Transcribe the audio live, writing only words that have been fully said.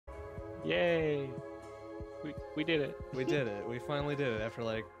Yay! We did it. We did it. We finally did it after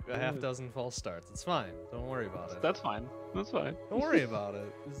like a half dozen false starts. It's fine. Don't worry about it. That's fine. That's fine. Don't worry about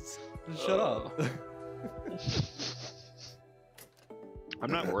it. Just shut up.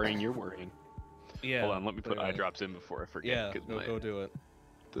 I'm not worrying. You're worrying. Yeah. Hold on. Let me put eye clearly. drops in before I forget. Yeah. Go do it.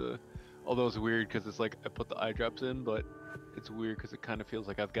 Although it's weird because it's like I put the eye drops in, but it's weird because it kind of feels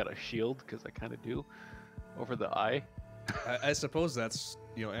like I've got a shield because I kind of do over the eye. I suppose that's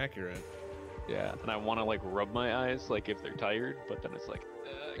accurate. Yeah, and I want to like rub my eyes like if they're tired, but then it's like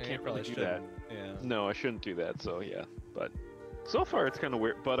I can't really do that. Yeah. No, I shouldn't do that. So yeah, but so far it's kind of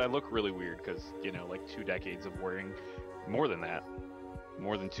weird. But I look really weird because like 2 decades of wearing, more than that,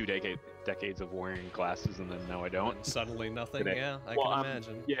 more than 2 decades of wearing glasses, and then now I don't. And suddenly nothing. Today. Yeah, I can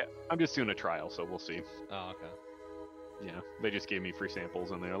imagine. Yeah, I'm just doing a trial, so we'll see. Oh, okay. Yeah, they just gave me free samples,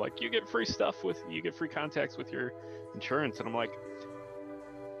 and they're like, you get free stuff you get free contacts with your insurance, and I'm like,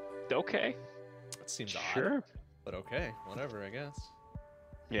 okay. That seems sure. odd. But okay, whatever, I guess.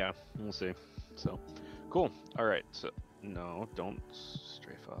 Yeah, we'll see. So, cool. All right. So, no, don't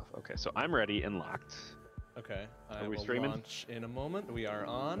strafe off. Okay, so I'm ready and locked. Okay, I Are we will streaming? launch in a moment. We are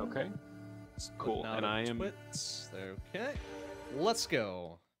on. Okay. Cool. And I am. Twits. Okay. Let's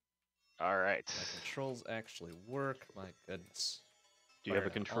go. All right. My controls actually work. My goodness. Do you have a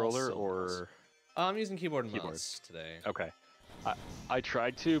controller or? I'm using keyboard and mouse today. Okay. I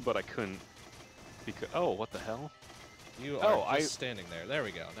tried to, but I couldn't. Because what the hell? You are just standing there. There we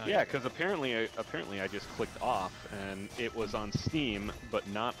go. Now yeah, because apparently I just clicked off and it was on Steam, but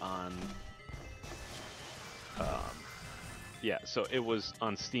not on. Yeah, so it was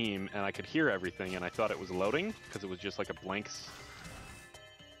on Steam and I could hear everything and I thought it was loading because it was just like a blank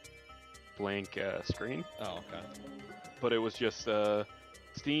screen. Oh, okay. But it was just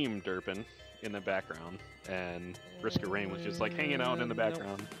Steam derping in the background, and Risk of Rain was just like hanging out in the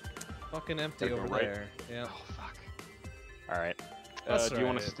background. Nope. Fucking empty over there. Yeah. Oh fuck. All right. Do you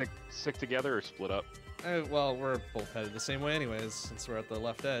want to stick together or split up? Well, we're both headed the same way anyways, since we're at the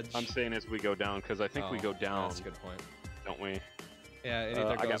left edge. I'm saying as we go down, because I think we go down. That's a good point. Don't we? Yeah, it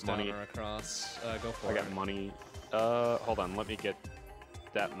either goes down money. or across. Go for it. I got money. Hold on, let me get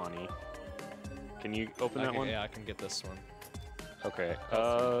that money. Can you open that one? Yeah, I can get this one. Okay.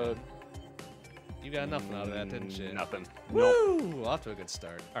 You got nothing out of that, didn't you? Nothing. Woo! Nope. Off to a good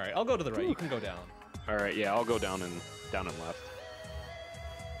start. All right, I'll go to the right. You can go down. All right, yeah, I'll go down and left. All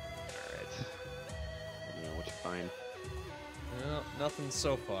right. Let me know what you find. No, nothing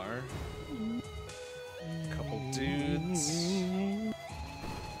so far. Couple dudes.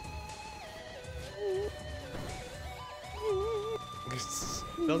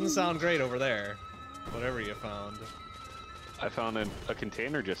 Doesn't sound great over there. Whatever you found. I found a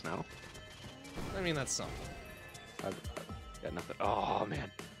container just now. I mean, that's something. I've got nothing. Oh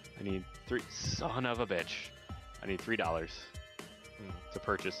man, I need 3. Son of a bitch. I need $3 to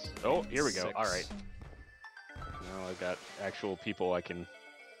purchase. Oh, here we go. 6. All right. Now I've got actual people I can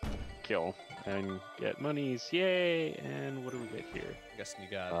kill and get monies. Yay! And what do we get here? I'm guessing you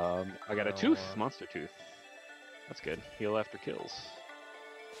got. I got a tooth, monster tooth. That's good. Heal after kills.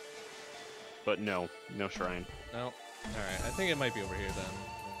 But no shrine. No. All right. I think it might be over here then.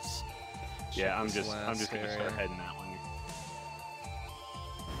 Let's yeah, I'm check just this gonna area. start heading that one.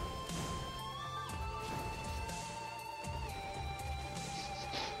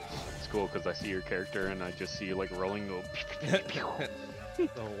 It's cool because I see your character and I just see you like rolling. Go. The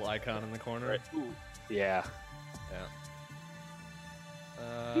little icon in the corner. Right. Yeah. Yeah.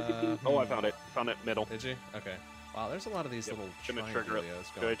 Oh, I found it. Found it middle. Did you? Okay. Wow, there's a lot of these little Gonna trigger it. videos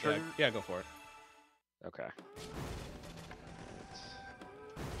Should going. I trigger? Yeah, go for it. Okay.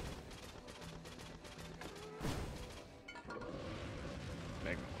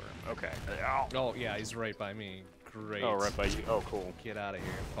 Magma worm. Okay. Ow. Oh, yeah, he's right by me. Great. Oh, right by you. Oh, cool. Get out of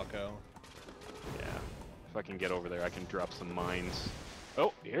here, fucko. Yeah. If I can get over there, I can drop some mines.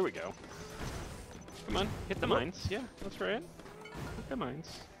 Oh, here we go. Come on, hit the mines. Yeah, that's right. Hit the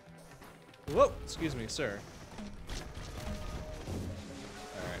mines. Whoa! Excuse me, sir.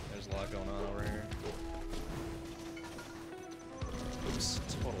 Alright, there's a lot going on over here. Oops,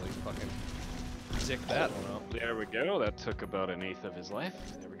 totally fucking dick that one up. There we go. That took about 1/8 of his life.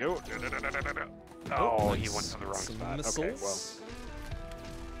 There we go. Oh, he went to the wrong spot. Missiles. Okay, well,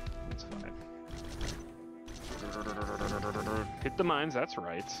 that's fine. Hit the mines. That's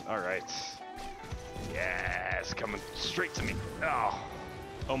right. All right. Yes, coming straight to me. Oh,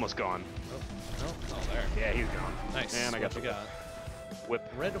 almost gone. Oh, there. Yeah, he's gone. Nice. And I got what the you got? whip.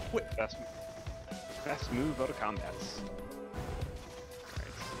 Red whip. Best move out of combat.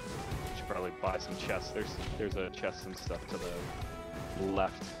 Alright. Should probably buy some chests. There's a chest and stuff to the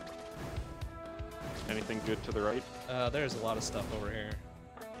left. Anything good to the right? There's a lot of stuff over here.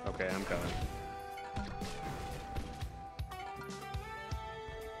 Okay, I'm coming.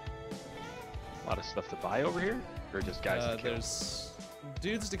 A lot of stuff to buy over here? Or just guys to kill? There's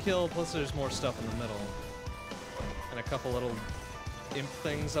dudes to kill, plus there's more stuff in the middle. And a couple little imp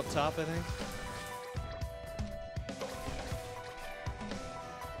things up top, I think.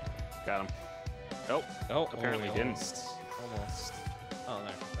 Got him. Oh, apparently didn't. Almost. Oh,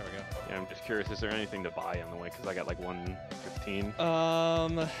 there we go. Yeah, I'm just curious, is there anything to buy on the way? Because I got like 115.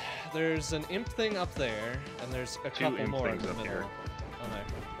 There's an imp thing up there, and there's a Two couple imp more in things the up middle. here. Oh,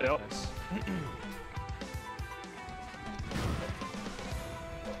 there. Yep. Nice.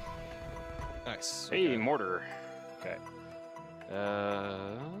 Nice. Hey, okay. mortar. Okay.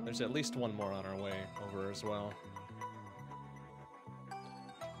 There's at least one more on our way over as well.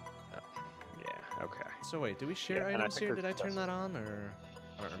 Yeah, okay. So wait, do we share Yeah, and I items think here? there's Did I turn stuff. that on, or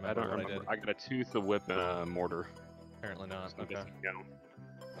I don't remember I don't what remember. I I did. got a tooth, a whip, and a mortar. Apparently not. So I'm Okay. guessing no.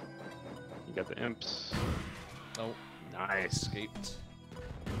 You got the imps. Oh, Nice. escaped.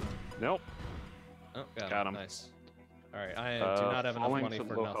 Nope. Oh, Got him. him. Nice. All right, I do not have enough falling money to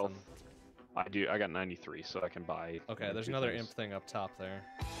for low nothing. health. I do. I got 93, so I can buy. Okay, there's 92 another things. imp thing up top there.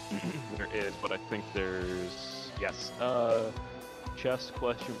 There is, but I think there's yes. Chest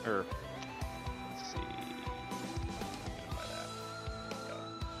question or let's see. Buy that.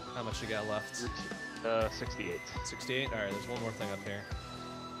 How much you got left? 68. 68? All right, there's one more thing up here.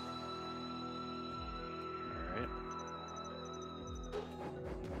 All right.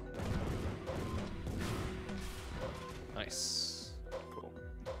 Nice. Cool.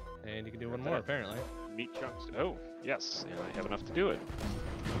 And you can do one Got more, that. apparently. Meat chunks. Oh, yes, and I have enough to do it.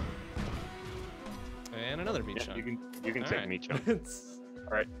 And another meat Yeah, chunk. you can All take right. meat chunk.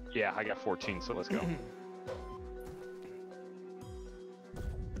 All right. Yeah, I got 14, so let's go.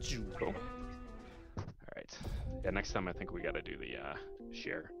 Cool. All right. Yeah, next time I think we got to do the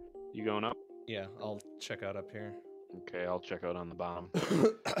share. You going up? Yeah, I'll check out up here. Okay, I'll check out on the bottom.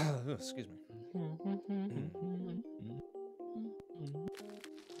 Excuse me.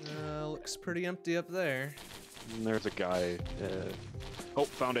 Looks pretty empty up there. And there's a guy. Oh,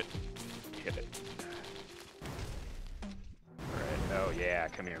 found it. Hit it. All right. Oh yeah,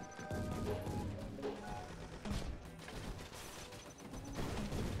 come here.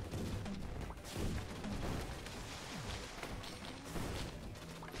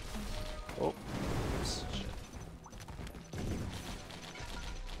 Oh, Oops, shit.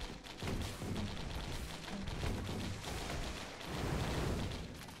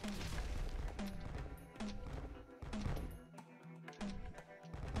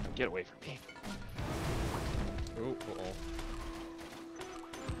 get away from me. Oh, uh-oh.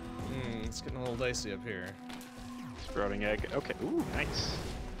 It's getting a little dicey up here. Sprouting egg. Okay. Ooh, nice.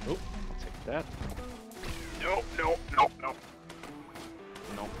 Oh, I'll take that. No, no, no, no.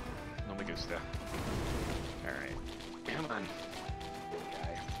 No. No me gusta. Alright. Come on. Good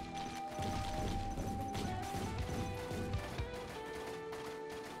guy.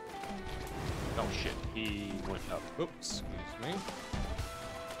 Oh shit. He went up. oops, excuse me.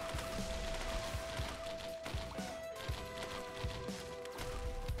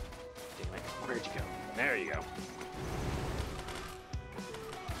 Damn it. Where'd you go? There you go.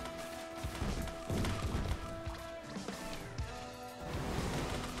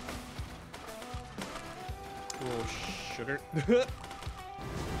 Cool sugar. Okay,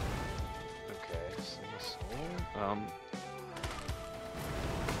 soul.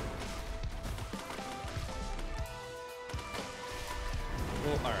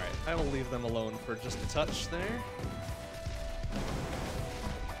 Well, alright. I will leave them alone for just a touch there.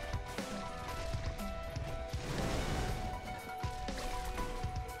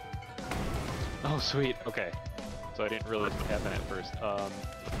 Oh, sweet. Okay. So I didn't realize what happened at first.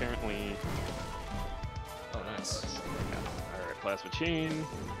 Apparently. Oh, nice. Alright, plasma chain.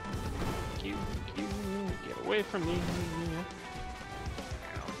 You, get away from me.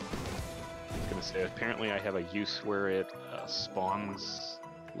 I was gonna say, apparently I have a use where it spawns,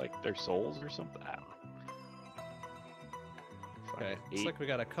 like, their souls or something. I don't know. Okay, looks like we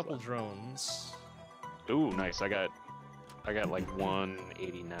got a couple drones. Ooh, nice. I got like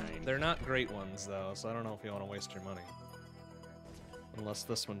 189. They're not great ones, though, so I don't know if you want to waste your money. Unless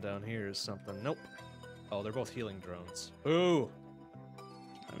this one down here is something. Nope. Oh, they're both healing drones. Ooh!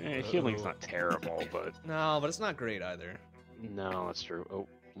 I mean, healing's not terrible, but No, but it's not great either. no, that's true. Oh,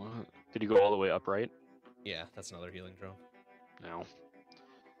 what? Did you go all the way up, right? Yeah, that's another healing drone. No.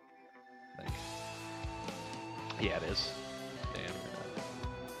 I think. Yeah, it is. Damn.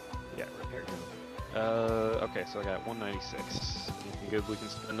 Yeah, right here. Okay, so I got 196. Anything good we can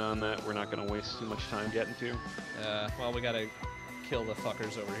spend on that? We're not gonna waste too much time getting to. Well, we gotta kill the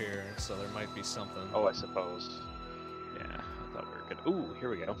fuckers over here, so there might be something. Oh, I suppose. Yeah, I thought we were good. Ooh, here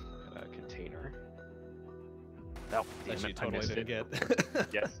we go. Got a container. Oh, damn That you it, I totally missed didn't it.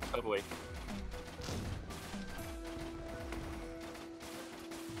 get. Yes, totally.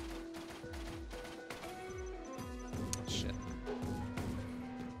 Shit.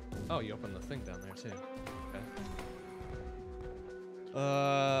 Oh, you opened the thing down there too. Okay.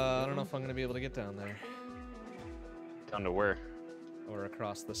 I don't know if I'm gonna be able to get down there. Down to where? Or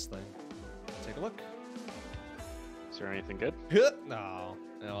across this thing. Take a look. Is there anything good? No.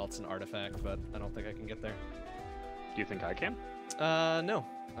 Well, it's an artifact, but I don't think I can get there. Do you think I can? No.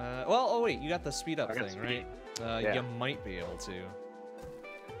 Well, oh wait, you got the speed up I got thing, speed. right? Yeah. You might be able to.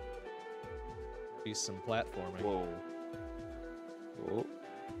 Be some platforming. Whoa. Whoa.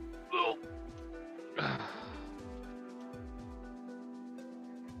 Whoa.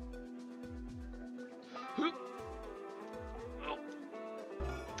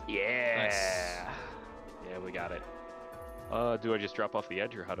 Yeah. Nice. Yeah, we got it. Do I just drop off the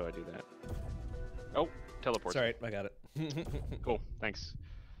edge, or how do I do that? Oh, teleport. It's alright, I got it. Cool. Thanks.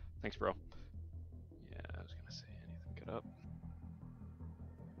 Thanks, bro. Yeah, I was gonna say anything good up.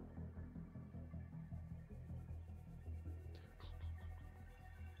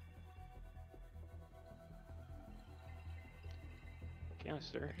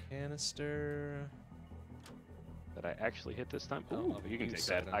 Canister Canister. that I actually hit this time. Oh, Ooh, I'll you can use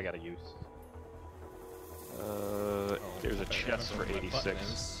take that. that. I gotta use. Oh, There's a I don't chest know for where my button 86.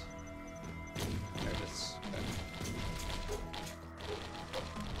 is. There it is. Okay.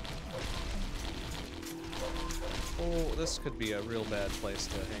 Oh, this could be a real bad place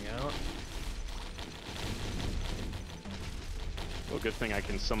to hang out. Well, good thing I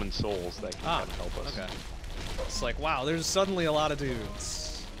can summon souls that can kind of help us. Okay. It's like, wow, there's suddenly a lot of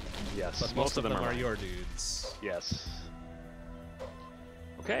dudes. Yes, But most of them are right. your dudes. Yes.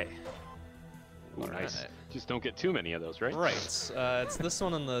 Okay. Ooh, nice. Alright. Just don't get too many of those, right? Right. It's this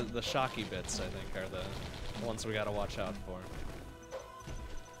one and the shocky bits, I think, are the ones we gotta watch out for.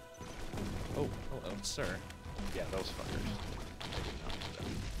 Oh, hello, sir. Yeah, those fuckers.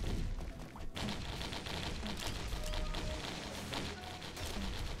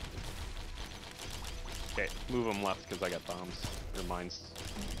 Okay, move them left because I got bombs. Or mines.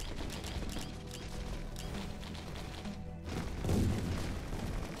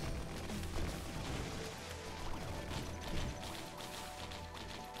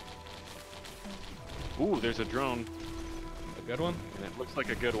 Ooh, there's a drone. A good one? And it looks like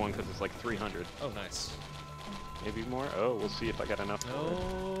a good one because it's like 300. Oh, nice. Maybe more? Oh, we'll see if I got enough. For it.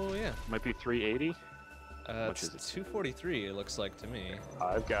 Oh, yeah. Might be 380. Much It's is it? 243, it looks like to me.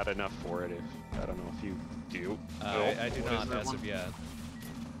 I've got enough for it. If I don't know if you do. I do What is not that as one? of yet.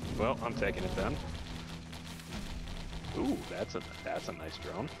 Well, I'm taking it then. Ooh, that's a nice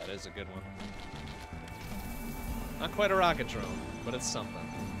drone. That is a good one. Not quite a rocket drone, but it's something.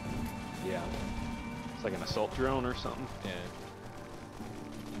 Yeah. It's like an assault drone or something. Yeah.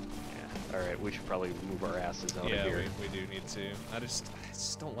 Yeah. All right, we should probably move our asses out of Yeah, here. we do need to. I just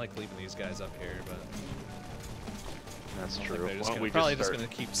don't like leaving these guys up here, but That's I think true. they're Why just don't gonna, we probably just just start?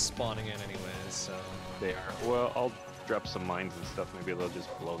 gonna keep spawning in anyways. So They are. Well, I'll drop some mines and stuff. Maybe they'll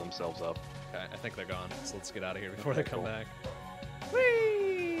just blow themselves up. okay, I think they're gone. So let's get out of here before they come Cool. back.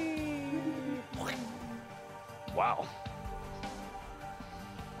 Wow.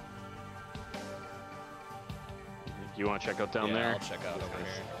 You want to check out down yeah, there? I'll check out over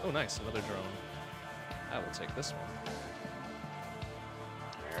here. Oh, nice, another drone. I will take this one.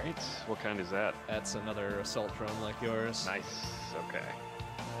 All right. What kind is that? That's another assault drone like yours. Nice. Okay.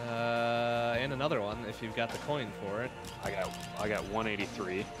 And another one if you've got the coin for it. I got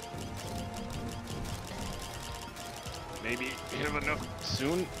 183. Maybe hit him enough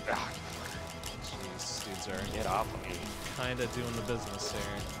soon. Ah, Jeez, dudes are get off of me. kind of doing the business here.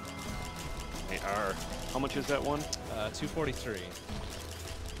 They are. How much is that one? 243.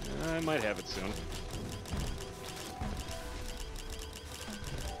 I might have it soon.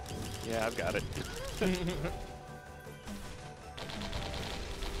 Yeah, I've got it.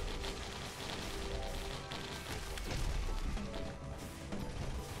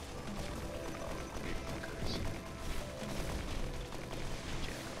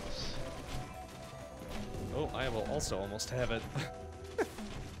 Oh, I will also almost have it.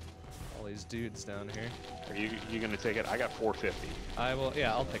 All these dudes down here. Are you gonna take it? I got 450. I will.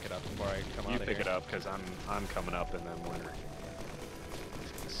 Yeah, I'll pick it up before I come You out of pick here. it up because I'm coming up and then we're.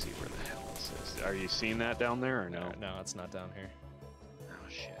 Let's see where the hell this is. Are you seeing that down there or no? No, it's not down here. Oh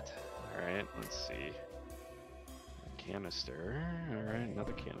shit. Alright, let's see. Canister. Alright,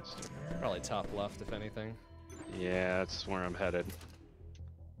 another canister. Probably top left, if anything. Yeah, that's where I'm headed.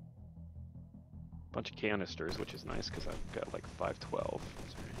 Bunch of canisters, which is nice because I've got like 512.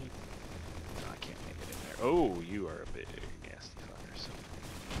 Is there any... No, I can't make it in there. Oh, you are a big nasty fucker. So...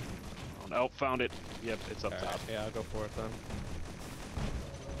 Oh no, found it. Yep, it's up top. Yeah, I'll go for it then.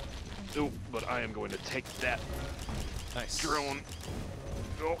 Oh, but I am going to take that Nice. drone.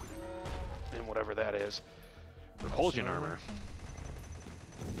 Oh, and whatever that is. Repulsion armor.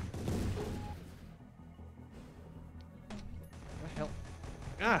 What the hell?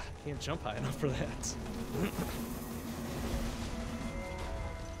 Ah, can't jump high enough for that.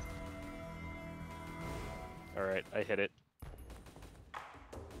 Alright, I hit it.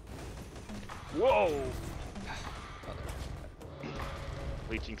 Whoa!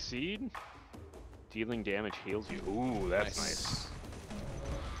 Leeching seed. Dealing damage heals you. Ooh, that's nice.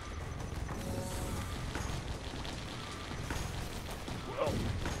 Whoa.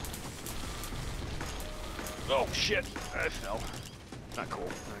 Oh shit! I fell. Not cool.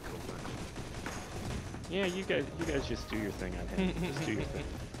 Not cool. Not cool. Yeah, you guys just do your thing. I think. Just do your thing.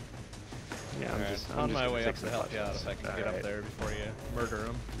 Yeah, I'm just on my way up to to help you out if I can get up there before you murder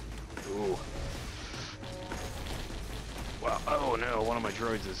him. Ooh. Wow. Oh no, one of my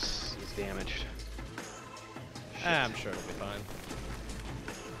droids is damaged. I'm sure it'll be fine.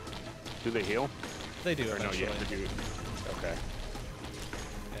 Do they heal? They do Or no, eventually. you have to do. Okay.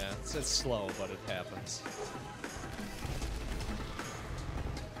 Yeah, it's slow, but it happens.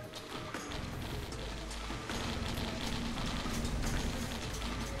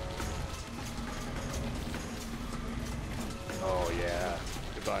 Oh yeah.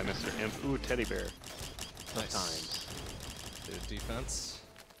 Goodbye, Mr. Imp. Ooh, teddy bear. Nice. Times. Bit of defense.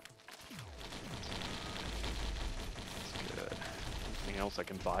 That's good. Anything else I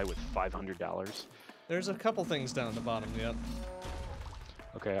can buy with $500? There's a couple things down at the bottom yet.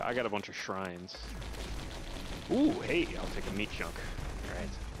 Okay, I got a bunch of shrines. Ooh, hey, I'll take a meat chunk. Alright.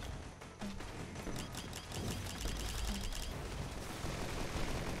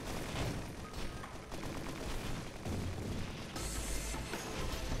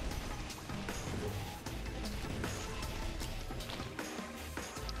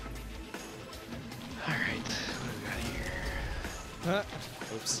 Alright, what do we got here?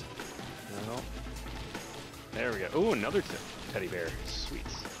 Oops. No. There we go. Ooh, another teddy bear. Sweet.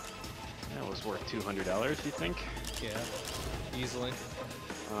 That was worth $200, you think? Yeah, easily.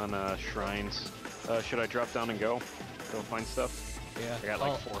 On shrines. Should I drop down and go? Go find stuff? Yeah. I got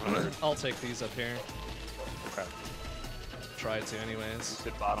like 400. I'll take these up here. Okay. Try to anyways. You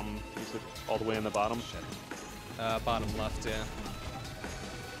said bottom. You said all the way in the bottom? Shit. Bottom left, yeah.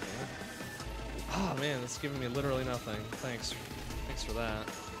 Oh man, it's giving me literally nothing. Thanks. Thanks for that.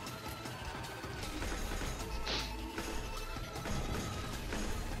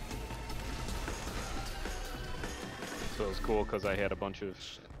 So it was cool because I had a bunch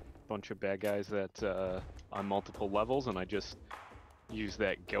of bad guys that on multiple levels, and I just used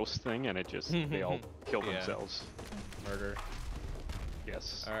that ghost thing, and it just they all killed Yeah. themselves. Murder.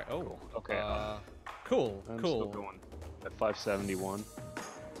 Yes. Alright, oh. Cool. Okay. Cool, I'm cool. still going at 571.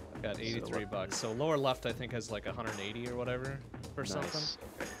 Got 83 bucks. So lower left, I think, has like 180 or whatever for something. Nice.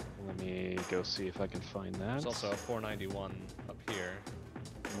 Okay. Let me go see if I can find that. There's also a 491 up here.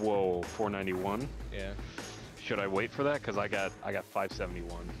 Whoa, 491. Yeah. Should I wait for that? Because I got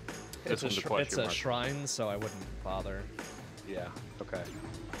 571. It's This a, one's it's a shrine, so I wouldn't bother. Yeah. Okay.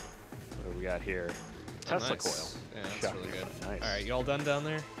 What do we got here? Oh, Tesla nice. coil. Yeah, that's Shot really me. good. Nice. Alright, you all done down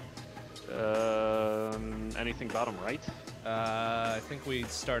there? Anything bottom right? I think we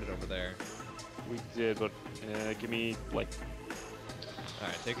started over there. We did, but give me like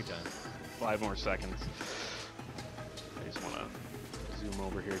Alright, take your time. 5 more seconds. I just want to zoom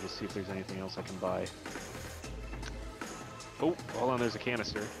over here to see if there's anything else I can buy. Oh, hold on, there's a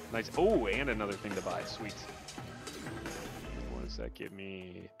canister. Nice. Oh, and another thing to buy. Sweet. What does that give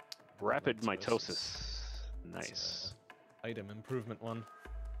me? Rapid mitosis. Nice. Item improvement one.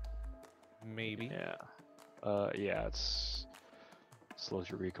 Maybe. Yeah. Yeah, it's slows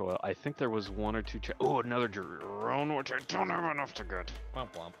your recoil. I think there was one or two. Oh, another drone, which I don't have enough to get.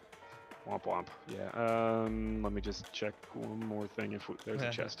 Womp womp. Womp womp. Yeah. Let me just check one more thing. If there's a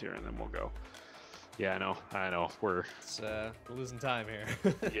chest here, and then we'll go. Yeah, I know. We're losing time here.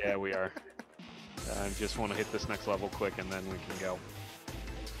 yeah, we are. I just want to hit this next level quick, and then we can go.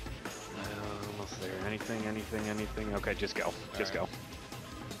 Is there anything? Okay, just go. Just go.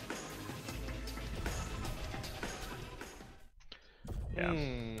 Yeah.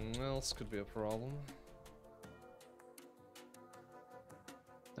 What else could be a problem?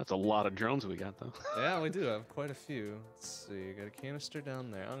 That's a lot of drones we got, though. Yeah, we do have quite a few. Let's see, got a canister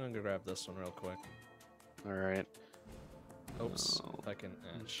down there. I'm gonna go grab this one real quick. All right. Oops, Oh. if I can.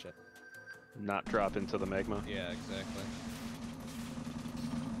 Shit. Not drop into the magma. Yeah, exactly.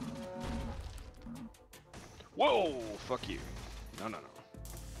 Whoa! Fuck you. No, no,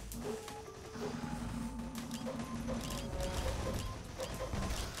 no.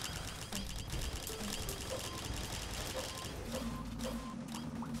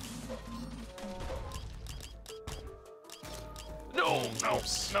 No, no,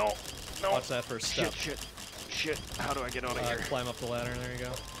 Oops. no, no. Watch that first step. Shit. How do I get out of here? Climb up the ladder. There you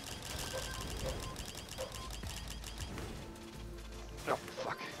go. Oh,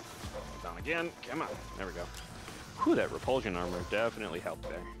 fuck. Down again. Come on. There we go. Whew, that repulsion armor definitely helped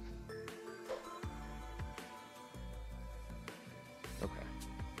there. Okay.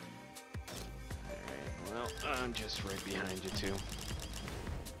 Alright, well, I'm just right behind you, too.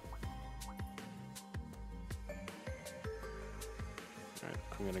 Alright,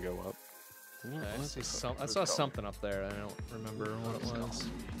 I'm gonna go up. Yeah, What's it called? I saw something up there. I don't remember what it was.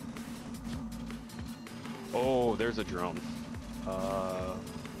 Oh, there's a drone. Yeah,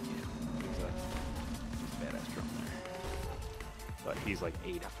 there's a badass drone there. But he's like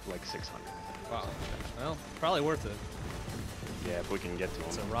 600. Wow. Well, probably worth it. Yeah, if we can get to him.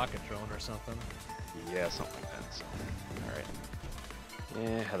 It's a rocket drone or something. Yeah, something like that. So, all right.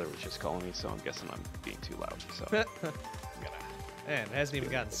 Yeah, Heather was just calling me, so I'm guessing I'm being too loud. So, I'm gonna. Man, it hasn't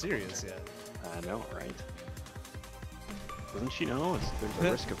even gotten serious yet. I know, right? Doesn't she know there's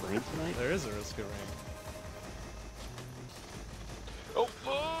a risk of rain tonight? There is a risk of rain. Oh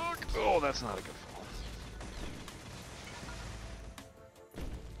fuck! Oh, that's not a good fall.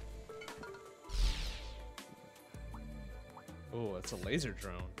 Oh, it's a laser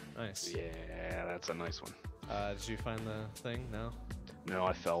drone. Nice. Yeah, that's a nice one. Did you find the thing? No? No,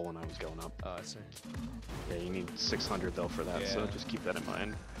 I fell when I was going up. Oh, I see. Yeah, you need 600 though for that, so Yeah. just keep that in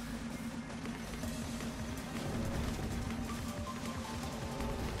mind.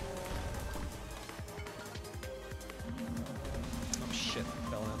 Oh shit,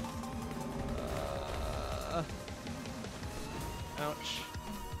 fell in. Ouch.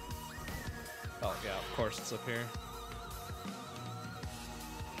 Oh yeah, of course it's up here.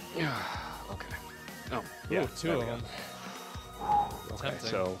 Yeah. Okay. Oh, yeah. Ooh, two there of we go. them. Okay, Tempting.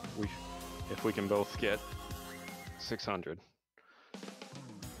 so if we can both get 600.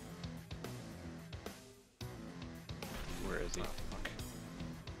 Where is he? Oh, fuck.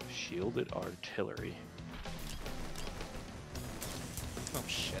 Shielded artillery. Oh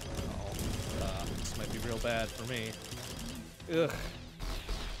shit. Oh, this might be real bad for me. Ugh.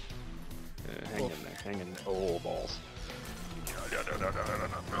 Hang in there. Hang in there. Oh, balls.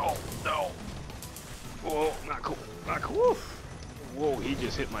 No, no. Whoa, not cool. Not cool. Whoa, he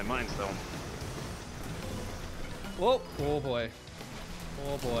just hit my mind stone. Whoa! Oh boy.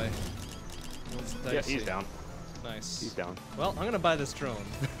 Oh boy. That's Yeah, dicey. he's down. Nice. He's down. Well, I'm gonna buy this drone.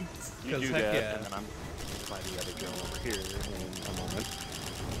 You 'Cause do heck that, yeah. and then I'm gonna buy the other drone over here in a moment.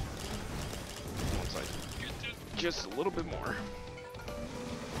 Once I get just a little bit more.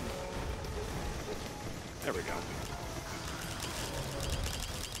 There we go.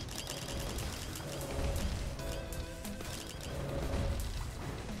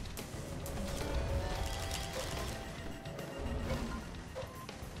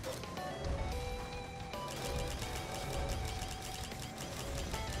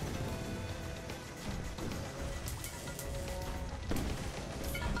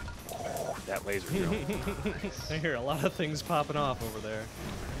 That laser drone. I hear a lot of things popping off over there.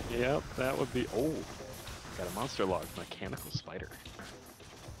 Yep, that would be. Oh, got a monster log, mechanical spider,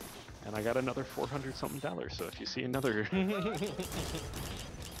 and I got another $400 something. So if you see another, I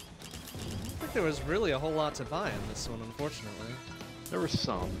think there was really a whole lot to buy in this one, unfortunately. there were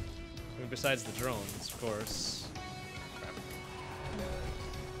some. I mean, besides the drones, of course.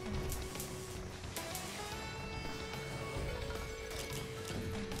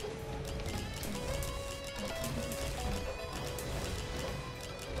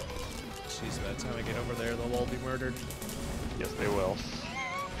 Jeez, by the time I get over there, they'll all be murdered. Yes, they will.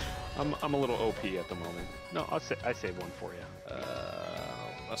 I'm a little OP at the moment. No, I save one for you.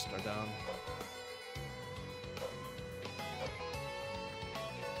 Buster down.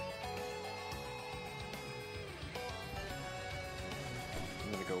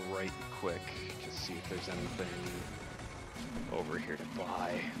 I'm gonna go right quick to see if there's anything over here to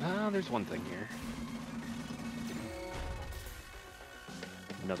buy. Ah, there's one thing here.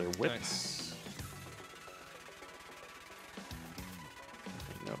 Another whip. Nice.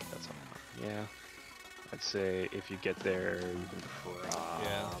 Nope, that's all. Yeah. I'd say if you get there, you can probably...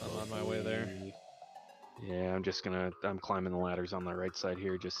 Yeah, I'm on my way there. Yeah, I'm climbing the ladders on the right side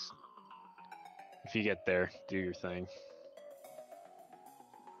here. Just if you get there, do your thing.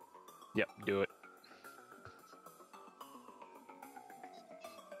 Yep, do it.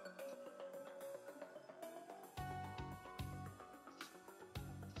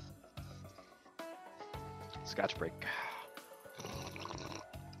 Scotch break.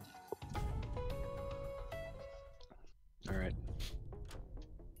 All right.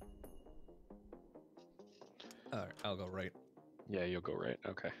 Alright, I'll go right. Yeah, you'll go right.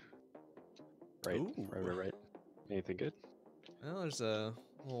 Okay. Right. Ooh. Right. Anything good? Well, there's a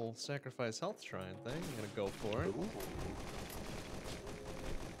little sacrifice health shrine thing. I'm gonna go for it. Ooh.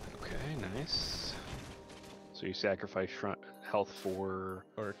 Okay, nice. So you sacrifice health for...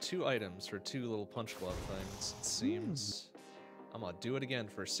 Or 2 items for 2 little punch glove things, it seems. I'm gonna do it again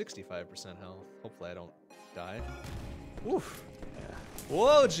for 65% health. Hopefully I don't die. Oof. Yeah.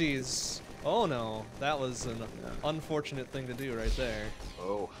 Whoa, jeez. Oh no, that was an unfortunate thing to do right there.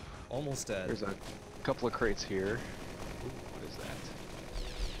 Oh. Almost dead. There's a couple of crates here. Ooh, what is that?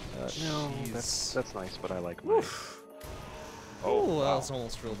 No, that's nice, but I like mine. Oof. Oh, Ooh, wow. that was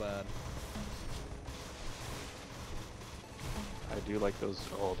almost real bad. I do like those.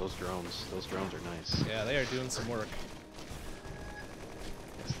 Oh, those drones. Those drones are nice. Yeah, they are doing some work.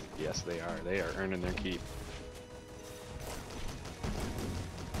 Yes, they are. They are earning their keep.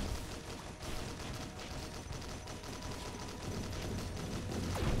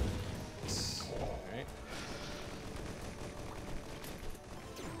 Alright.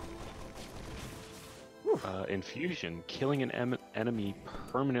 Infusion. Killing an enemy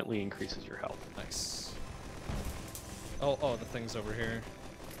permanently increases your health. Nice. Oh, the thing's over here.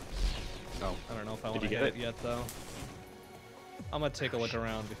 Oh, I don't know if I Did want you to get hit it? it yet, though. I'm gonna take a look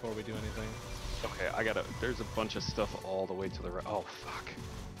around before we do anything. okay. There's a bunch of stuff all the way to the right. Oh, fuck.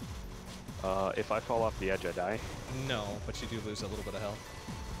 If I fall off the edge, I die. No, but you do lose a little bit of health.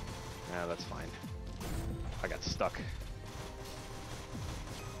 Yeah, that's fine. I got stuck.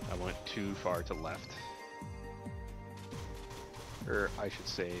 I went too far to the left. Or I should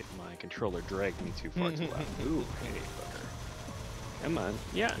say, my controller dragged me too far to the left. Ooh, hey, fucker. Come on.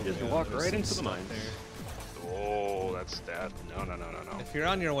 Yeah, just Yeah, walk there's right some into the stuff mines. there. Oh, that's that. No. If you're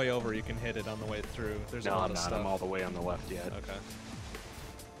on your way over, you can hit it on the way through. There's a No, lot I'm of not. stuff. I'm all the way on the left yet. Okay.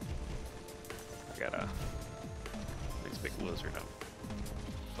 I got a nice big lizard up.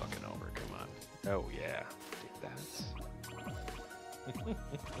 Fucking over. Come on. Oh, yeah. Take that.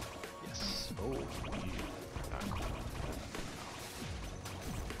 Yes. Oh.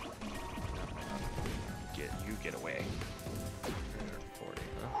 Get away. 40.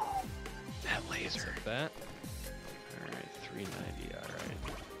 That laser. That. Alright, 390. Alright.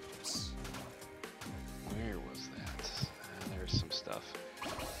 Where was that? There's some stuff.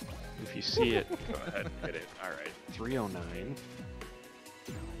 If you see it, go ahead and hit it. Alright, 309.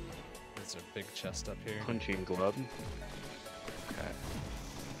 There's a big chest up here. Punching glove. Okay.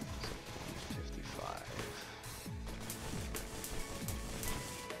 So 55.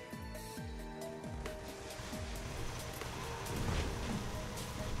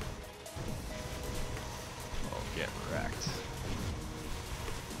 Oh, get wrecked.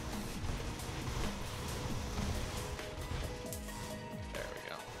 There we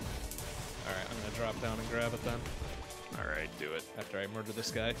go. Alright, I'm gonna drop down and grab it then. Alright, do it. After I murder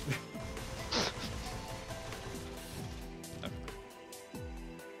this guy. Okay.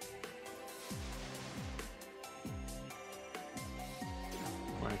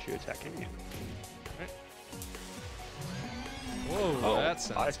 Why aren't you attacking me? Whoa, Oh, that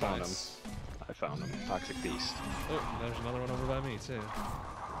sounds I found nice. I found him. Toxic Beast. Oh, there's another one over by me too.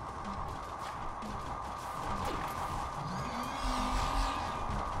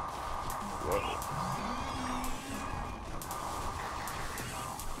 Whoa.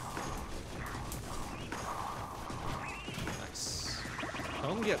 Nice.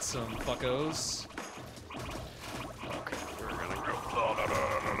 Come get some fuckos. Okay, we're gonna go. Oh, no.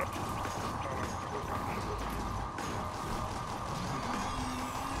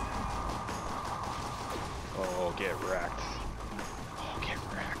 Oh, get wrecked. Oh, get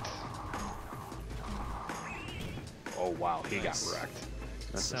wrecked. Oh, wow, he Nice. got wrecked.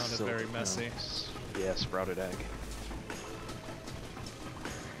 That's a Sounded silver- very messy. Yeah, sprouted egg.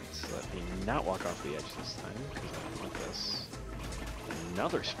 So let me not walk off the edge this time, because I don't want this.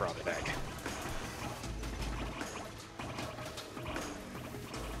 Another sprouted egg.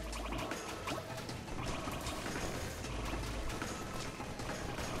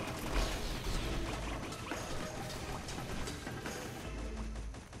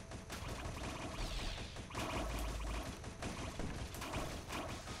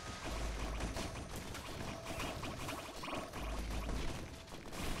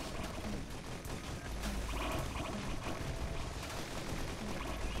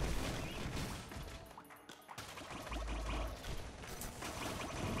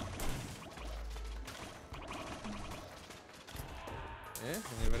 Yeah,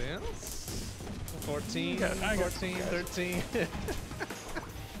 anybody else? 14, I got 14, some guys. 13.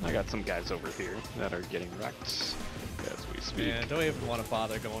 I got some guys over here that are getting wrecked as we speak. Man, don't even want to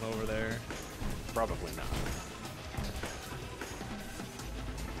bother going over there. Probably not.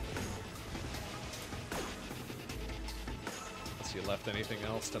 Unless you left anything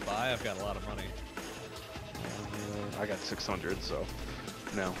else to buy, I've got a lot of money. I got 600, so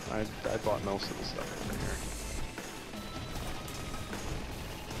no, I bought most of the stuff over here.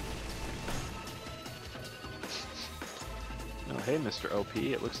 Oh, hey, Mr. OP,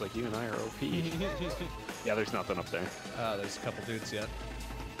 it looks like you and I are OP. Yeah, there's nothing up there. There's a couple dudes yet.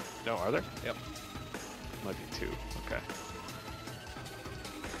 No, are there? Yep. Might be 2. Okay.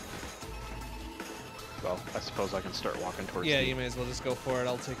 Well, I suppose I can start walking towards Yeah, the... you may as well just go for it.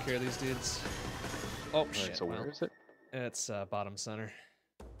 I'll take care of these dudes. Oh, Right, shit. so well, where is it? It's bottom center.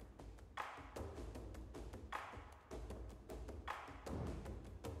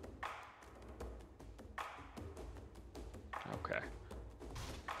 Okay.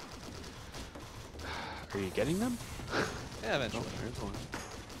 Are you getting them? Yeah, eventually. Oh, there's one.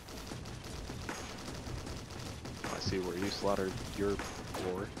 Oh, I see where you slaughtered your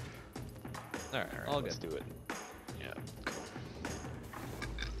floor. Alright, All all let's good. do it. Yeah, cool.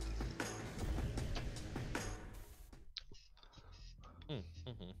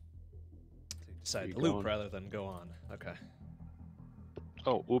 Mm-hmm. So you decide You to loop going? rather than go on. Okay.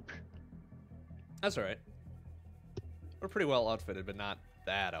 Oh, oop. That's alright. We're pretty well outfitted, but not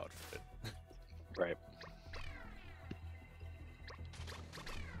that outfitted. Right.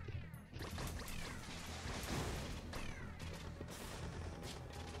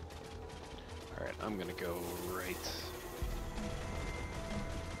 Alright, I'm gonna go right.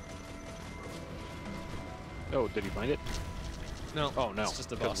 Oh, did he find it? No. Oh, no. It's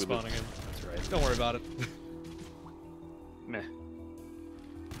just a 'cause boss we looped. spawning in. That's right. Don't worry about it. Meh.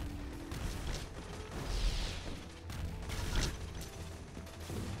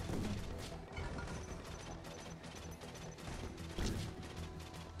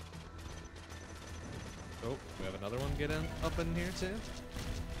 Oh, we have another one get in up in here too.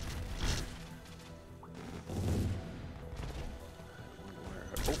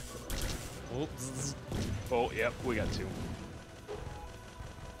 Oh, Oops. oh, yep, we got 2.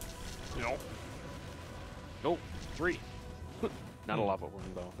 No. Nope, 3. Not a lava worm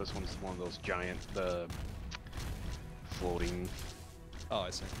though. This one's one of those giant, floating Oh, I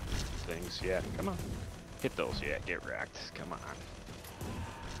see. things. Yeah, come on. Hit those. Yeah, get wrecked. Come on.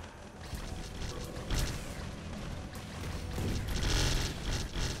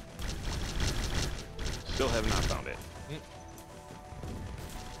 Still have not found it.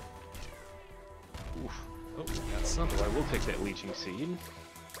 Oof. Oh, got something. So I will take that leeching seed.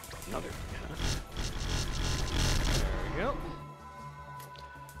 Another. There we go.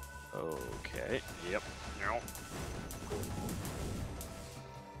 Okay. Yep. No.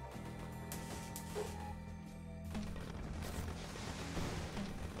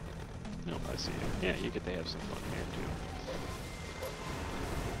 No, I see. Yeah, you get to have some fun here too.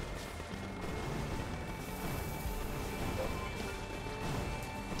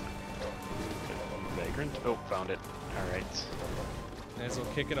 Vagrant. Oh, found it. All right. May as well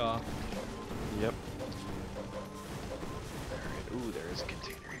kick it off. Yep. Alright, ooh, there is a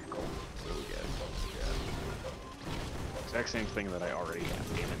container here. Cool. What do we get? Exact same thing that I already have,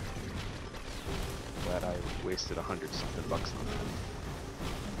 damn it. Glad I wasted 100 something bucks on that.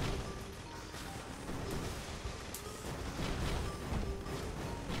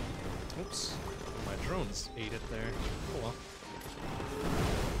 Oops. My drones ate it there. Oh well.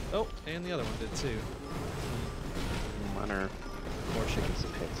 Oh, and the other one did too. Minor. More chicken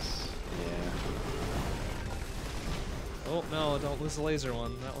some hits. Yeah. Oh no, don't lose the laser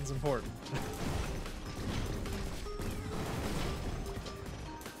one. That one's important.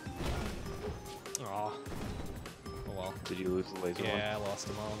 Aw. Oh well. Did you lose the laser one? Yeah, I lost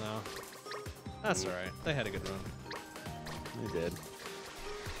them all now. That's alright. They had a good run. I did.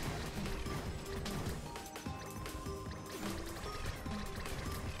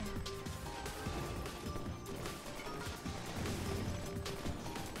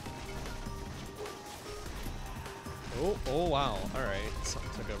 Oh wow. Alright.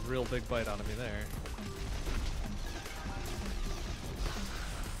 Something took a real big bite out of me there.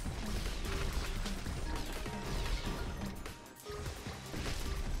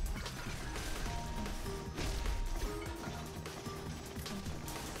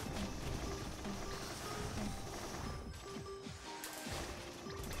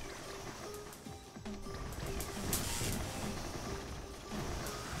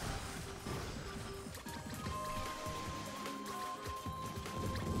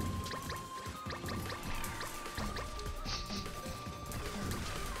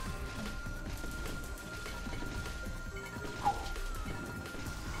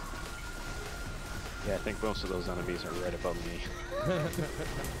 Yeah, I think most of those enemies are right above me.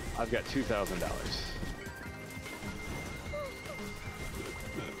 I've got $2,000.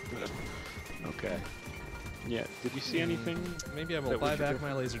 Okay. Yeah, did you see anything? Maybe I will that we buy should back go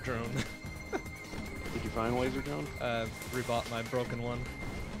my laser drone. Did you find a laser drone? I've rebought my broken one.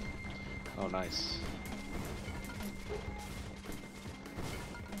 Oh, nice.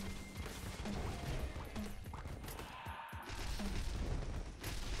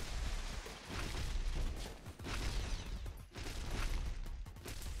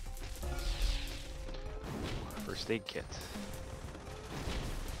 First aid kit.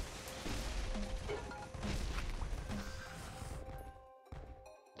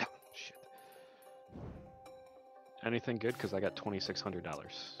 Shit. Anything good? Because I got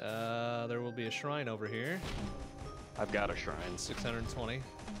 $2,600. There will be a shrine over here. I've got a shrine. 620.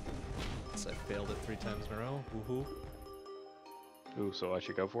 So I failed it 3 times in a row. Woohoo. Ooh, so I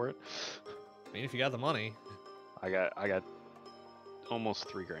should go for it? I mean, if you got the money. I got almost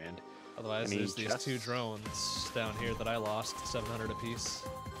 $3 grand. Otherwise, Any there's these chests? 2 drones down here that I lost, 700 apiece.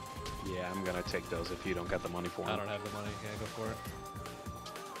 Yeah, I'm gonna take those if you don't got the money for them. I don't have the money. Yeah, go for it.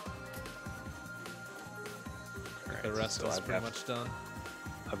 Alright, The rest so is I've pretty got- much done.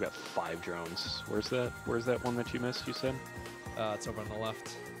 I've got 5 drones. Where's that one that you missed, you said? It's over on the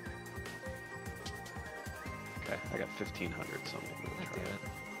left. Okay, I got 1,500, so maybe we'll God try damn it. it.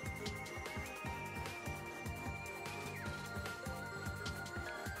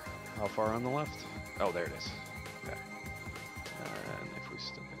 How far on the left? Oh, there it is. Okay. And if we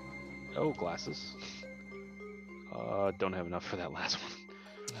still get... Oh, glasses. Don't have enough for that last one.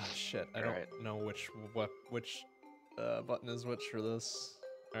 Ah, shit. I don't Alright. know which button is which for this.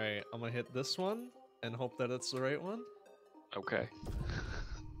 Alright, I'm gonna hit this one and hope that it's the right one. Okay.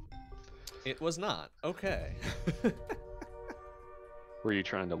 It was not. Okay. Were you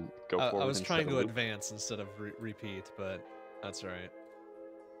trying to go forward? I was instead trying of to loop? advance instead of repeat, but that's alright.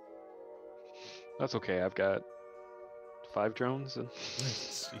 That's okay. I've got 5 drones and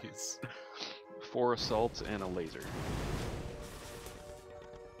Jeez. 4 assaults and a laser.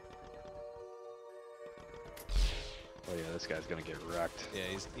 Oh yeah, this guy's gonna get wrecked. Yeah,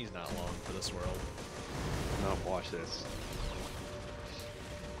 he's not long for this world. No, watch this.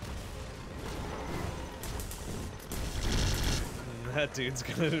 That dude's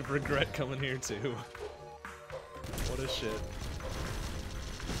gonna regret coming here too. What a shit.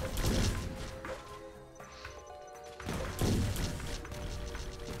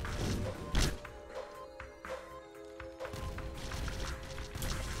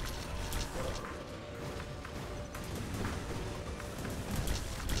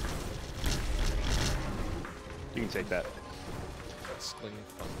 You can take that. Sling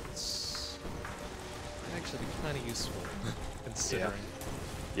funds. Actually, be kind of useful, considering.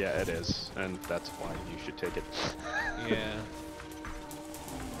 Yeah, it is, and that's why you should take it. Yeah.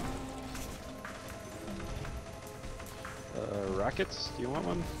 Rockets? Do you want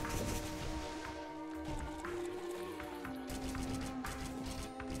one?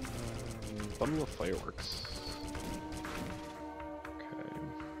 Bundle of fireworks. Okay.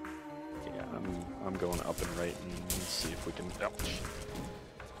 Yeah, I'm going up and right and see if we can. Ouch.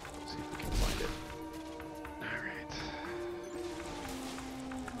 See if we can find it. All right.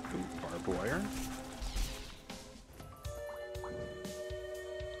 Ooh, barbed wire.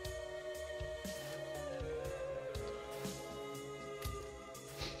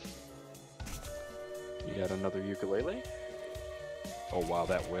 You got another ukulele? Oh wow,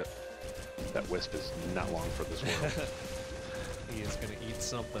 that wisp is not long for this world. He is gonna eat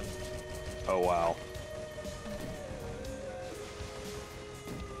something. Oh wow.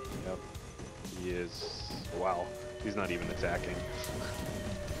 Yep. He is. Wow. He's not even attacking.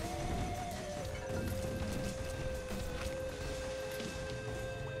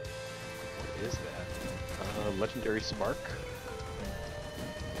 What is that? Legendary spark?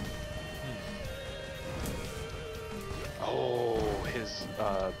 Oh, his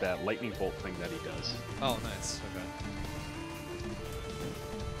that lightning bolt thing that he does. Oh, nice. Okay.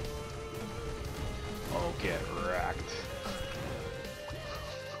 Oh, get wrecked.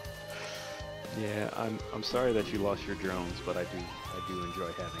 Yeah, I'm sorry that you lost your drones, but I do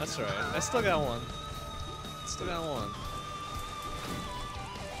enjoy having That's them. alright. I still got one. Still got one.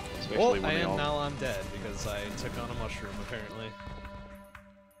 Especially Well, when I they am all... now I'm dead because I took on a mushroom apparently.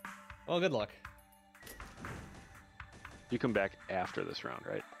 Well, good luck. You come back after this round,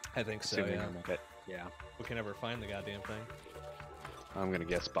 right? I think so. Assuming Yeah. I'm okay. Yeah. We can never find the goddamn thing. I'm gonna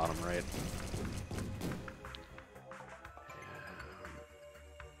guess bottom right.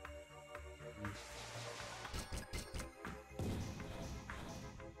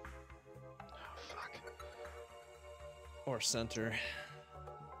 Oh, fuck. center.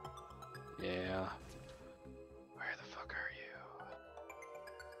 Yeah. Where the fuck are you?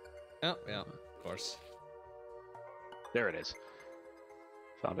 Oh, yeah, of course. There it is.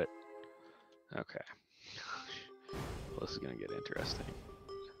 Found it. Okay. Well, this is gonna get interesting.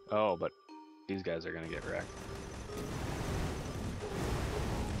 Oh, but these guys are gonna get wrecked.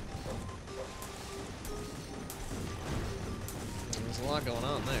 There's a lot going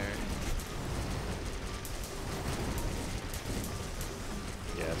on there.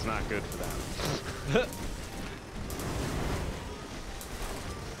 Yeah, it's not good for them.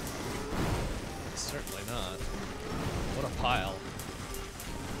 Certainly not. What a pile.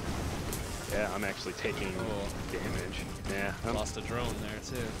 Yeah, I'm actually taking damage. Yeah, Lost a drone there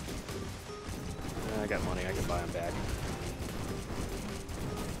too. I got money. I can buy them back.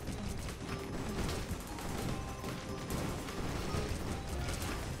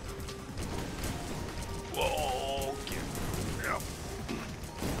 Whoa! Yep.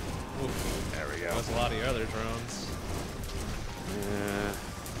 Oof. There we go. There's a lot of your other drones. Yeah.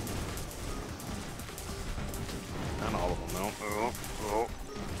 Not all of them, though. Oh.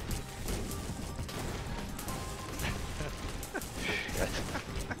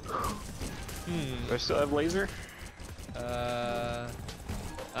 Do I still have laser? I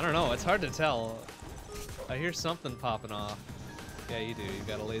don't know. It's hard to tell. I hear something popping off. Yeah, you do. You've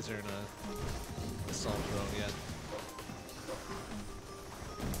got a laser and a assault drone yet.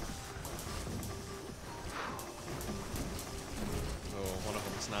 Oh, one of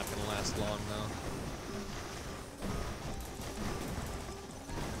them's not gonna last long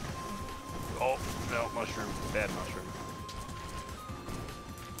though. Oh, no, mushroom. Bad mushroom.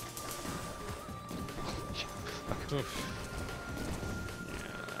 Oof.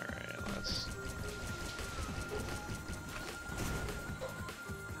 Yeah, alright, let's...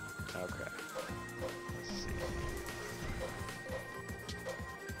 Okay. Let's see.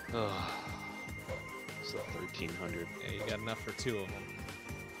 Oh. So 1,300. Yeah, you got enough for 2 of them.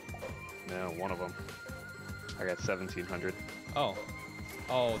 No, one of them. I got 1,700. Oh.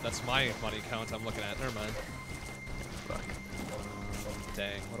 Oh, that's my money count I'm looking at. Never mind. Fuck.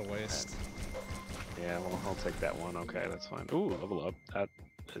 Dang, what a waste. Yeah, well, I'll take that one. Okay, that's fine. Ooh, level up. That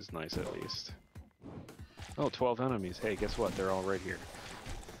is nice at least. Oh, 12 enemies. Hey, guess what? They're all right here.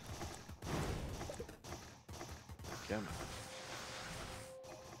 Come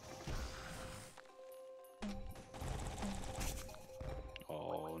on.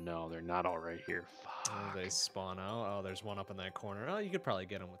 Oh, no, they're not all right here. Fuck. Oh, they spawn out. Oh, there's one up in that corner. Oh, you could probably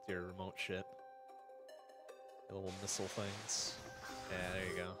get them with your remote shit. The little missile things. Yeah, there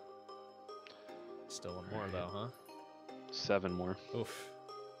you go. Still one more though, huh? 7 more. Oof.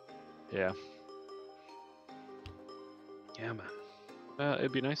 Yeah. Yeah, man.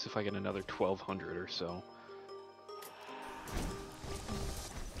 It'd be nice if I get another 1,200 or so.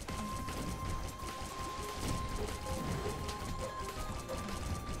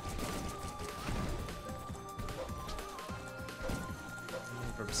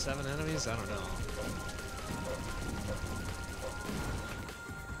 From 7 enemies? I don't know.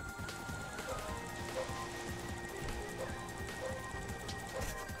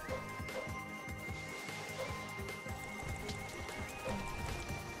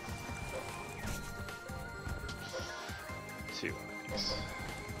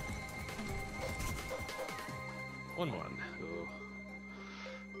 One. Ooh.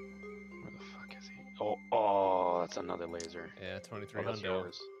 Where the fuck is he? Oh, that's another laser. Yeah, 23 that's hundo.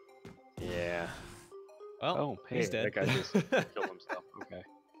 yours. Yeah. Well, Oh, hey, he's dead. that guy just killed himself. Okay.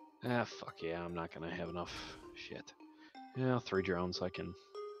 Ah, fuck yeah, I'm not gonna have enough shit. Yeah, 3 drones, I can...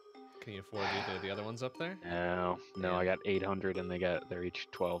 Can you afford either of the other ones up there? No, Yeah. I got 800 and they're each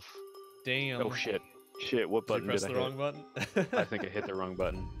 12. Damn. Oh shit. Shit, what button did did you I press hit? the wrong button? I think I hit the wrong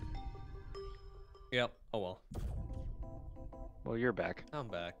button. Yep. Oh well. Well, you're back. I'm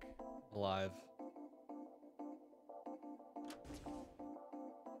back. Alive.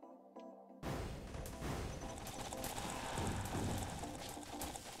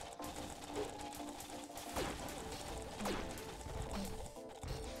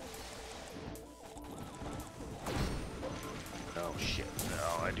 Oh shit.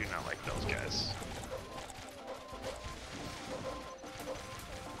 No, I do not like those guys.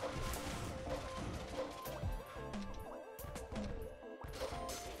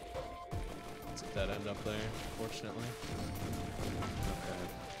 It's a dead end up there, fortunately. Okay.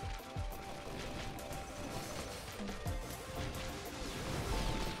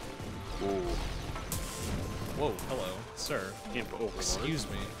 Ooh. Whoa, hello, sir. Imp overlord. Excuse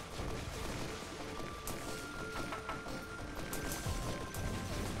me.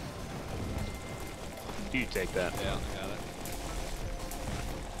 You take that. Yeah, I got it.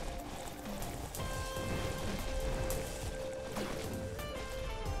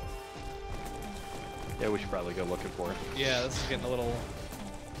 Yeah, we should probably go looking for it. Yeah, this is getting a little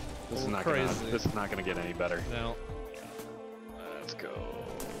crazy. This is not gonna get any better. No. Let's go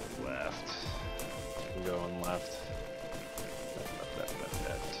left. I'm going left. Left.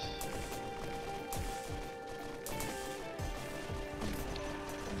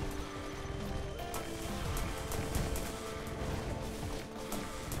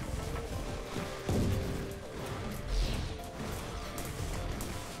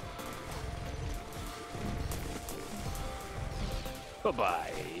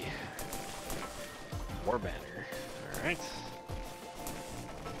 Bye-bye. War banner. Alright.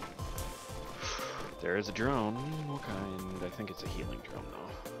 There is a drone. What kind? I think it's a healing drone,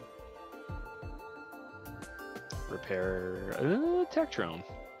 though. Repair... tech drone.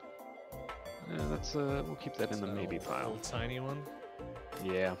 That's, we'll keep that in the maybe pile. Little tiny one?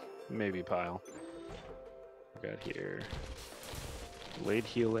 Yeah, maybe pile. We got here. Delayed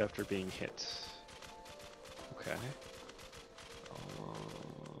heal after being hit. Okay.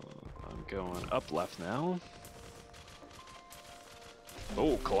 I'm going up left now.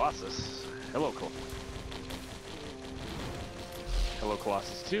 Oh, Colossus. Hello, Hello,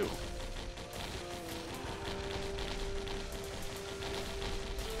 Colossus 2.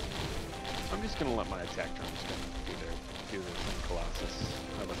 I'm just gonna let my attack drones do their thing, Colossus.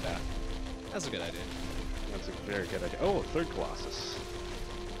 How about that? That's a good idea. That's a very good idea. Oh, third Colossus.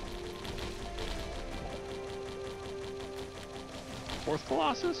 Fourth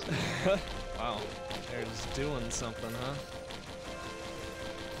Colossus? Wow. They're just doing something, huh?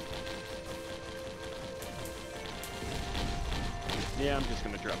 Yeah, I'm just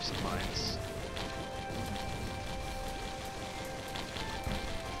gonna drop some mines.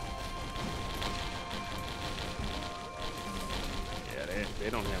 Yeah, they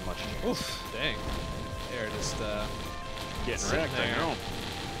don't have much chance. Oof, dang. They're just, getting wrecked, I know.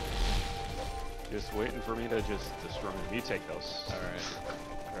 Just waiting for me to just destroy them. You take those. Alright.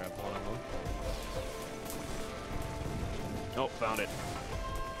 Grab one of them. Oh, found it.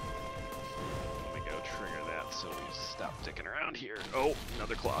 Let me go trigger that so we stop dicking around here. Oh,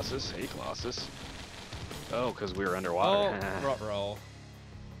 another Colossus. Hey, Colossus. Oh, because we were underwater. Oh, ruh-roh.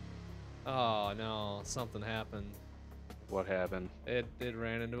 Oh, no. Something happened. What happened? It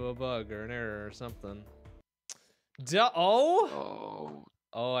ran into a bug or an error or something. Oh.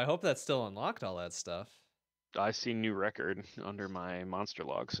 Oh, I hope that still unlocked all that stuff. I see new record under my monster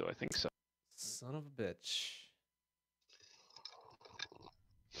log, so I think so. Son of a bitch.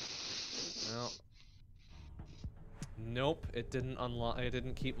 Well. Nope, it didn't unlock. It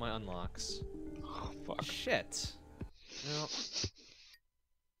didn't keep my unlocks. Oh, fuck. Shit. Well.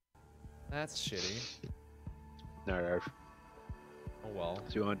 That's shitty. Alright. Oh well.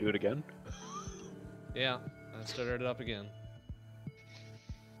 So you want to do it again? Yeah, I started it up again.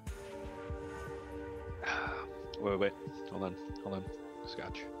 Wait. Hold on.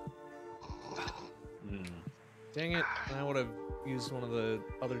 Scotch. Dang it, I would have used one of the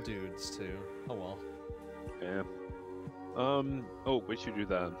other dudes too. Oh well. Yeah. Oh, we should do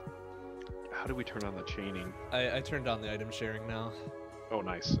that. How do we turn on the chaining? I turned on the item sharing now. Oh,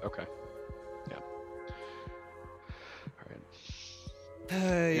 nice. Okay. Yeah.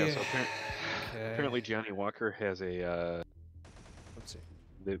 Alright. Yeah, so apparently Johnny Walker has a, Let's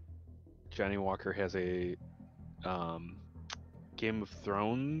see. Johnny Walker has a, Game of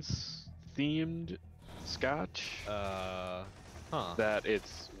Thrones themed scotch. Huh. That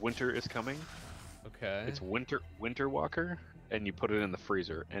it's winter is coming. Okay. It's winter Walker, and you put it in the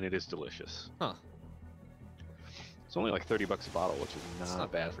freezer, and it is delicious. Huh. It's only like $30 a bottle, which is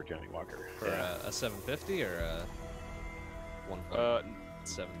not bad for Johnny Walker. For a 750 or a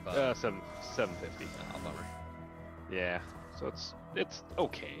 1.75? 750. Oh, bummer. Yeah. So it's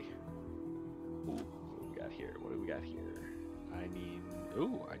okay. Ooh, what do we got here? What do we got here? I mean,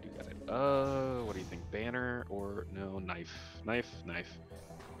 ooh, I do got it. What do you think? Banner or no knife? Knife. Are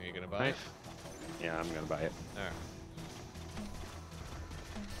you gonna buy Knife. Yeah, I'm gonna buy it. it? Alright.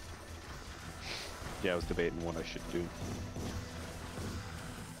 Yeah, I was debating what I should do.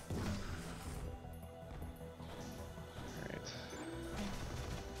 Alright.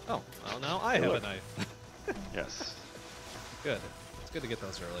 Oh, well now I have a knife. Yes. Good. It's good to get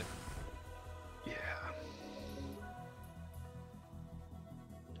those early. Yeah.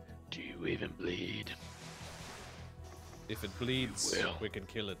 Do you even bleed? If it bleeds, will. we can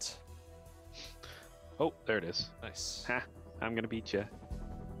kill it. Oh, there it is. Nice. Ha! I'm gonna beat you.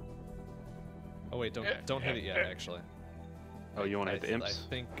 Oh wait, don't hit it yet, actually. Oh, you want to hit the imps? I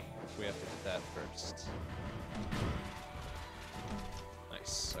think we have to hit that first.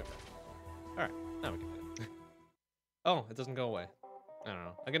 Nice. Okay. All right. Now we can hit it. Oh, it doesn't go away. I don't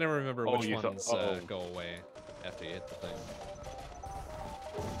know. I can never remember Oh, which you thought- ones oh. go away after you hit the thing.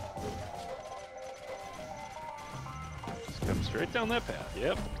 Just come straight down that path.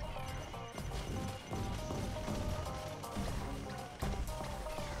 Yep.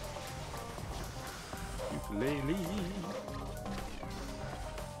 Ukulele.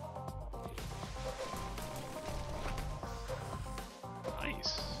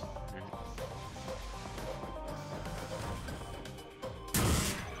 Nice.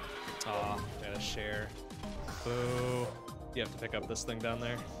 Aw, gotta share. Boo. You have to pick up this thing down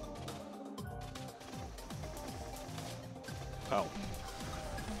there. Oh.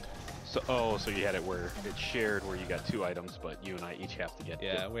 So you had it where it's shared, where you got 2 items, but you and I each have to get.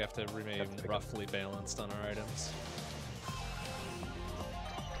 Yeah, we have to remain roughly balanced on our items.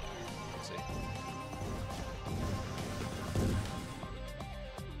 Let's see.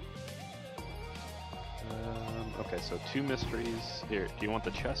 Okay, so 2 mysteries. Here, do you want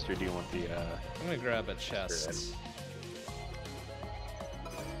the chest or do you want the? I'm gonna grab a chest.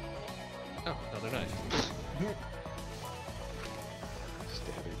 Oh, another knife.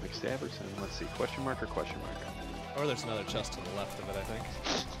 Stabber, McStabberson. Let's see. Question mark or question mark? Or there's another chest to the left of it, I think.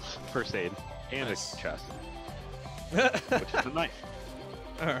 First aid and Nice. a chest, which is a knife.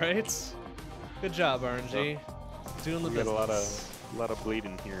 All right. Good job, RNG. Doing the We business. got a lot of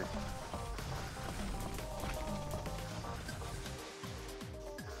bleeding here.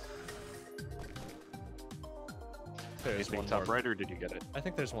 There's Anything one top more. right, or did you get it? I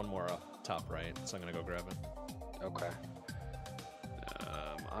think there's one more top right, so I'm gonna go grab it. Okay.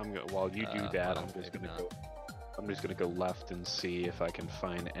 While you do that, well, I'm just maybe gonna not. go. I'm just gonna go left and see if I can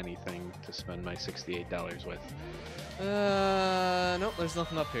find anything to spend my $68 with. Nope, there's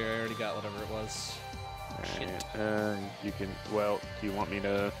nothing up here. I already got whatever it was. Shit. You can. Well, do you want me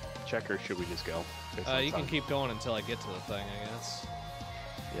to check, or should we just go? You can keep going until I get to the thing, I guess.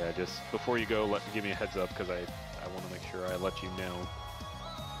 Yeah, just before you go, give me a heads up, because I want to make sure I let you know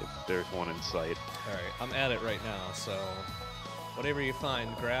if there's one in sight. All right, I'm at it right now, so whatever you find,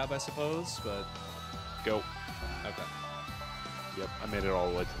 grab, I suppose. But Go. okay. Yep, I made it all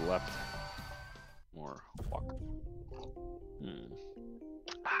the way to the left. More walk.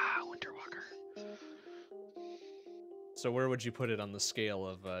 Winter Walker. So where would you put it on the scale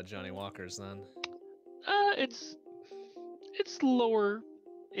of Johnny Walker's then? It's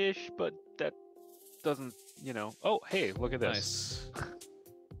lower-ish, but that doesn't, Oh, hey, look at this. Nice.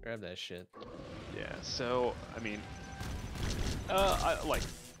 Grab that shit. Yeah. So I mean,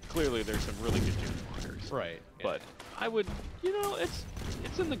 clearly there's some really good Johnny Walkers. Right. Yeah. But I would,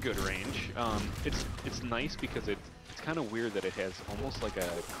 it's in the good range. It's nice because it's kind of weird that it has almost like a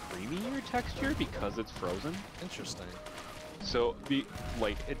creamier texture because it's frozen. Interesting. So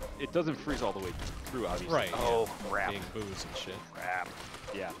it doesn't freeze all the way through, obviously. Right. Oh crap. Being booze and shit. Crap.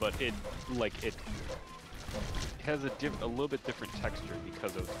 Yeah, but it has a little bit different texture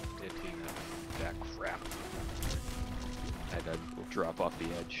because of it being that crap. I had to drop off the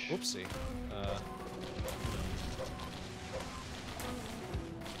edge. Whoopsie.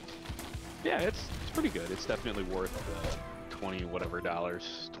 Yeah, it's pretty good. It's definitely worth $20 whatever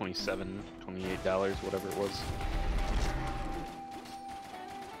dollars, $27, $28, whatever it was.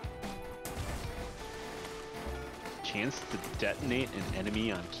 Chance to detonate an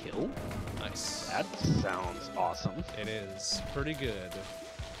enemy on kill? Nice. That sounds awesome. It is pretty good.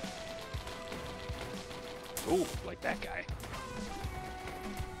 Ooh, like that guy.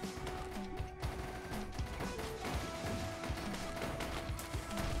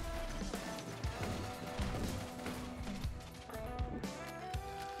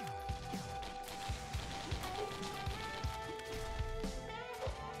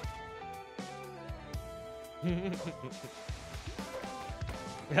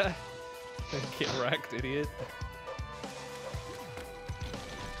 Get wrecked, idiot.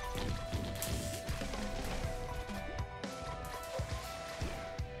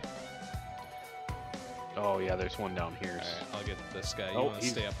 Oh yeah, there's one down here. Alright, I'll get this guy. You Oh, want to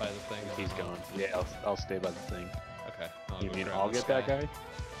he's- stay up by the thing? He's gone. Yeah, I'll stay by the thing. Okay. You go mean grab I'll this get that guy?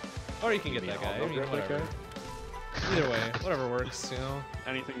 Or you can You get mean that I'll guy. go I mean, grab that whatever. guy? Either way, whatever works, you know?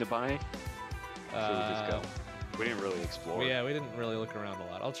 Anything to buy? Or should we just go? We didn't really explore. Yeah, we didn't really look around a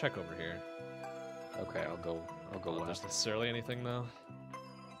lot. I'll check over here. Okay, I'll go Not left. there's necessarily anything, though.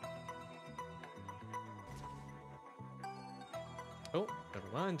 Oh, never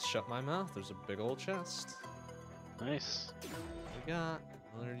mind. Shut my mouth. There's a big old chest. Nice. What we got?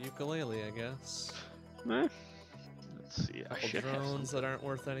 Another ukulele, I guess. Eh. Let's see. I Couple should have drones some. that aren't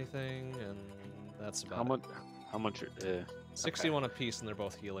worth anything, and that's about How it. much? How much? 61 apiece, and they're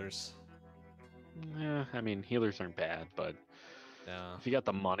both healers. Yeah, I mean healers aren't bad, but No. If you got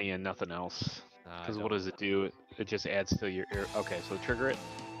the money and nothing else. Nah, I Because what don't. does it do? It just adds to your... Okay, so trigger it.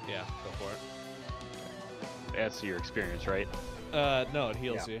 Yeah, go for it. Adds to your experience, right? No, it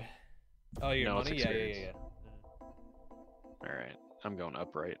heals you. Oh, your No, it's money? Yeah, yeah, experience. yeah. Alright, I'm going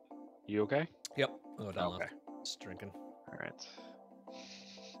up right. You okay? Yep. I'll go down Okay. left. Just drinking. Alright.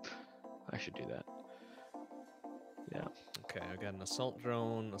 I should do that. Yeah. Okay, I got an assault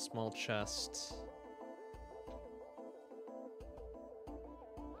drone, a small chest.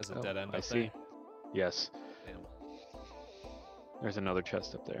 There's a dead end I up see. there. Yes. Damn. There's another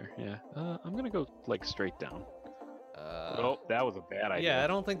chest up there. Yeah. I'm gonna go like straight down. Uh, Oh, that was a bad idea. Yeah, I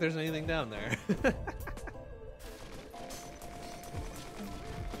don't think there's anything down there.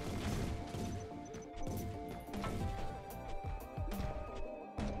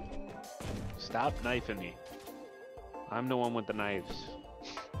 Stop knifing me. I'm the one with the knives.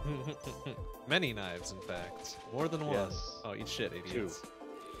 Many knives, in fact. More than one. Yes. Oh, eat shit, idiots. 2.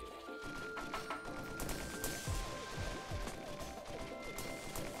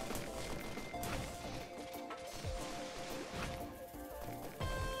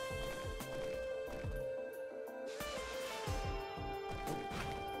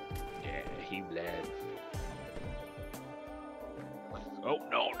 Yeah, he bled. Oh,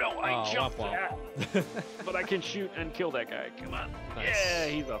 no, I Oh, jumped womp that. But I can shoot and kill that guy. Come on. Nice. Yeah,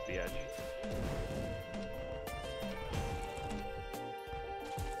 he's off the edge.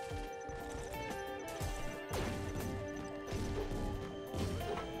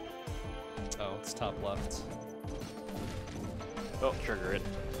 Oh, it's top left. Oh, trigger it.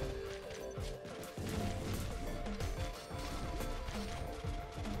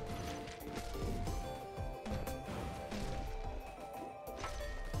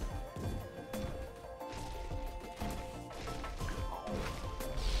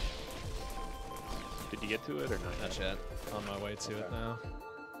 Did you get to it or not? Not yet. On my way to it now.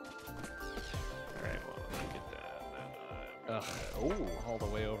 Alright, well, let me get that. Ugh. Oh, all the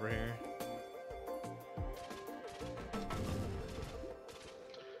way over here.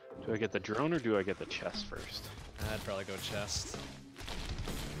 Do I get the drone or do I get the chest first? I'd probably go chest.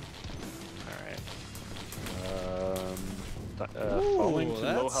 Alright. Ooh, Falling to low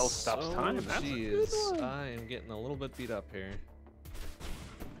that's- health stops oh, time. That's a good jeez. one. I am getting a little bit beat up here.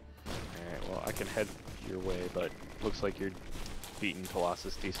 Alright, well, I can head your way, but looks like you're beating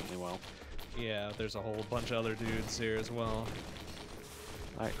Colossus decently well. Yeah, there's a whole bunch of other dudes here as well.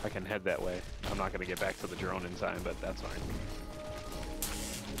 I can head that way. I'm not going to get back to the drone in time, but that's fine.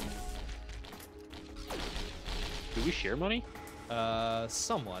 Do we share money?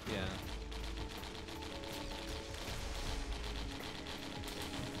 Somewhat, yeah.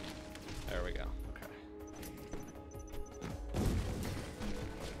 There we go. Okay.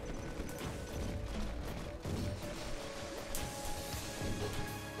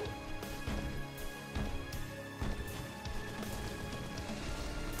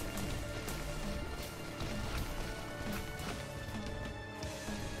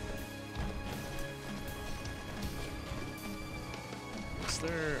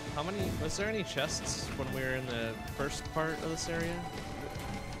 Was there any chests when we were in the first part of this area?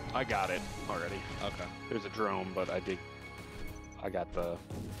 I got it already. Okay. There's a drone, but I got the...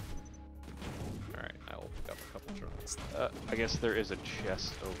 Alright, I will pick up a couple drones. I guess there is a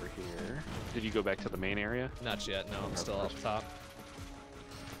chest over here. Did you go back to the main area? Not yet, no, I'm still up top.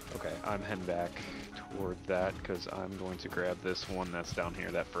 Okay, I'm heading back toward that because I'm going to grab this one that's down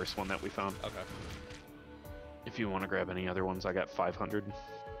here, that first one that we found. Okay. If you want to grab any other ones, I got 500.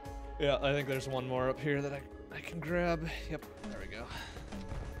 Yeah, I think there's one more up here that I can grab. Yep, there we go.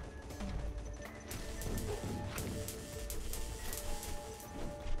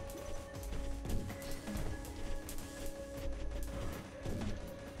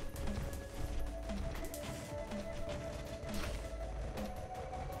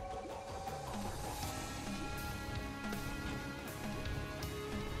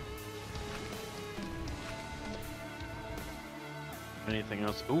 Anything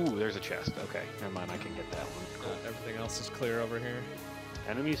else? Ooh, there's a chest. Okay, never mind. I can get that one. Cool. Everything else is clear over here.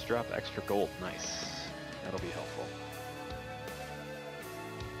 Enemies drop extra gold. Nice. That'll be helpful.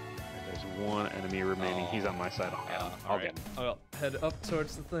 And there's one enemy remaining. He's on my side. I'll get him. I'll get him. I'll head up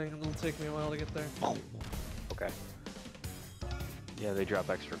towards the thing. It'll take me a while to get there. Oh. Okay. Yeah, they drop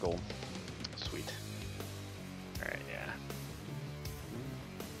extra gold. Sweet. Alright, yeah.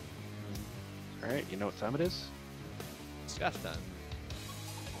 Alright, you know what time it is? Scotch time.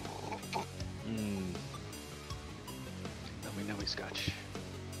 Mmm. Nummy scotch.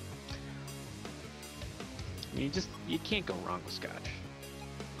 I mean, you can't go wrong with scotch.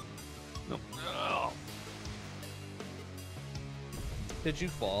 No. Oh. Did you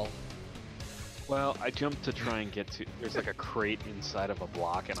fall? Well, I jumped to try and get to. There's like a crate inside of a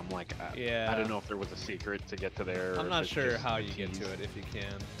block, and I'm like, Yeah. I don't know if there was a secret to get to there. I'm or not if it's sure just how a you get to tease. it if you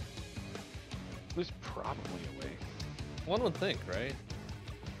can. There's probably a way, One would think, right?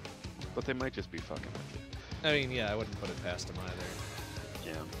 but they might just be fucking with you. I mean, yeah, I wouldn't put it past them either.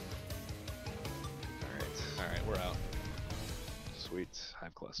 Yeah. All right. All right, we're out. Sweet.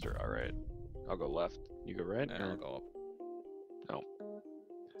 Hive cluster. All right. I'll go left. You go right. And I'll go up. No.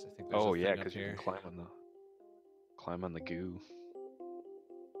 So I think there's Oh a yeah, thing up because you here. can climb on the goo.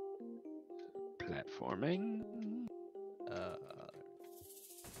 Platforming.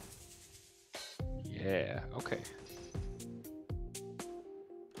 Yeah. Okay.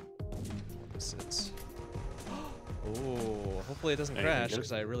 This is. Oh, hopefully it doesn't Anything crash good?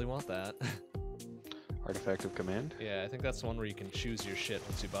 because I really want that. Artifact of command. Yeah, I think that's the one where you can choose your shit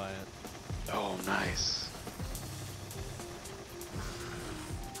once you buy it. Oh, nice.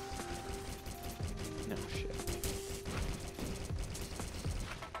 No shit.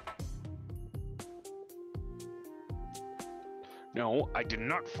 No, I did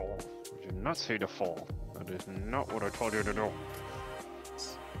not fall. I did not say to fall. That is not what I told you to do.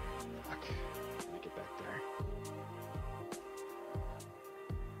 Fuck. Let me get back there.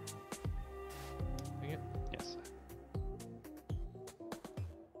 Dang it. Yes.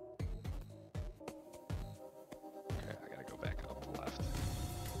 Okay, I gotta go back up left.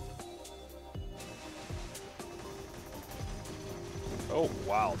 Oh,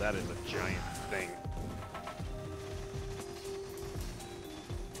 wow, that is a giant thing.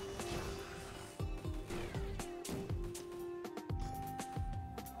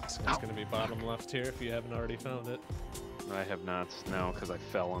 So it's gonna be bottom left here if you haven't already found it. I have not, no, because I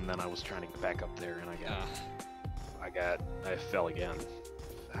fell and then I was trying to get back up there and I fell again.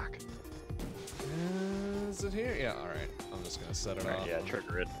 Fuck. Is it here? Yeah, alright. I'm just gonna set it Alright, off. yeah,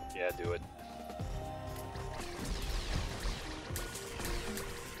 trigger it. Yeah, do it.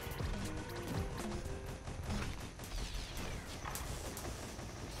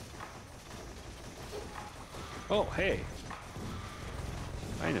 Oh, hey.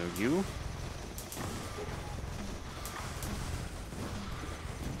 I know you.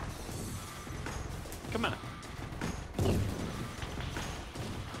 Come on.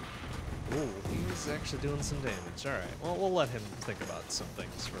 Ooh, he's actually doing some damage. Alright, well, we'll let him think about some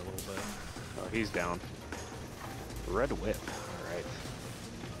things for a little bit. Oh, he's down. Red whip. Alright.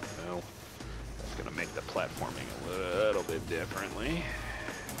 No. That's gonna make the platforming a little bit differently.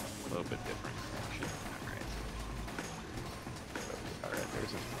 A little bit different. Actually. Alright,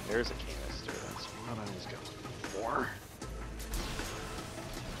 there's a canister. That's what I was going for.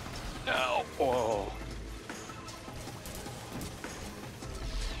 No! Whoa!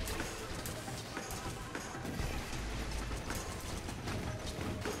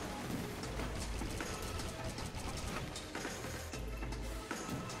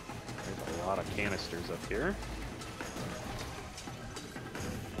 There's a lot of canisters up here.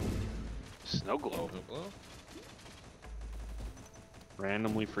 Snow globe. Well,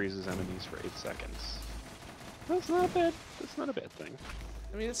 Randomly freezes enemies for 8 seconds. That's not bad. That's not a bad thing.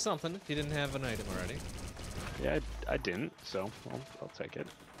 I mean, it's something if you didn't have an item already. Yeah, I didn't, so I'll take it.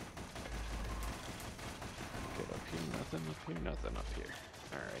 Get up here, nothing up here, nothing up here.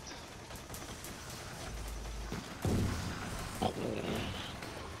 Alright.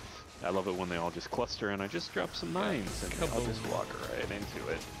 I love it when they all just cluster and I just drop some mines and I'll just walk right into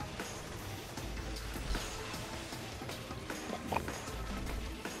it.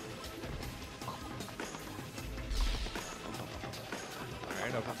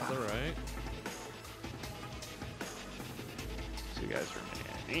 Alright, up to the right. Two guys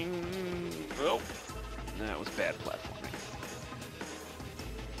remaining. Oh, that was bad platforming.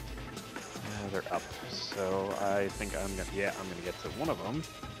 They're up, so I think I'm gonna get to one of them.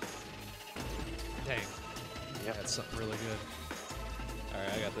 Dang. Yep. That's something really good.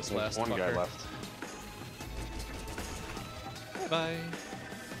 Alright, I got this There's last one guy fucker. left. Bye.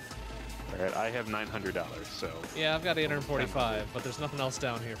 Alright, I have $900, so Yeah, I've got 845, but there's nothing else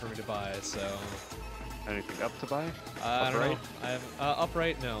down here for me to buy, so... anything up to buy? I don't know. Upright? I have,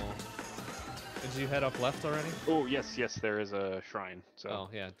 upright, no. Did you head up left already? Oh, yes, there is a shrine, so... Oh,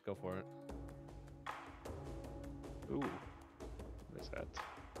 yeah, go for it. Ooh. What is that?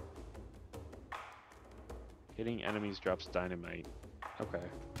 Hitting enemies drops dynamite. Okay.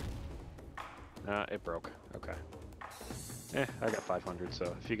 It broke. Okay. I got 500,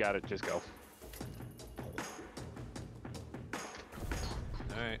 so if you got it, just go.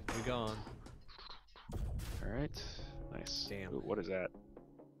 Alright, we gone. Alright. Nice. Damn. Ooh, what is that?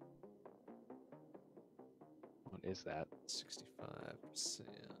 What What is that? 65%.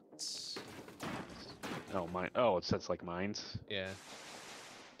 Oh, mine. Oh, it says like mines. Yeah.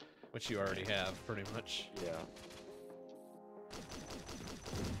 Which you already have, pretty much. Yeah.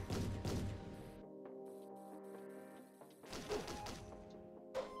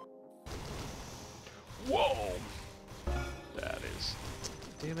 Whoa! That is.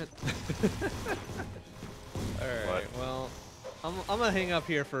 Damn it. Alright, well, I'm gonna hang up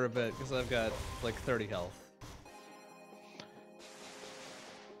here for a bit, because I've got, like, 30 health.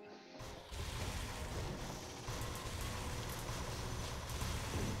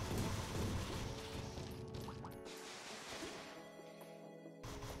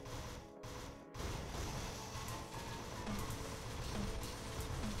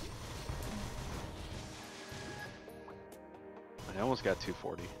 I almost got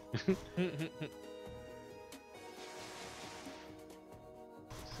 240.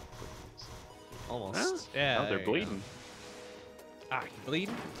 Almost. Huh? Yeah. Oh, they're there you go. bleeding. Ah, you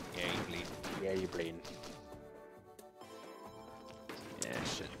bleeding? Yeah, you bleeding. Yeah, you're bleeding. Yeah,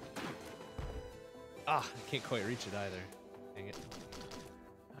 shit. Ah, I can't quite reach it either. Dang it.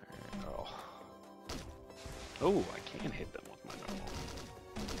 Alright, oh. Oh, I can hit them with my normal.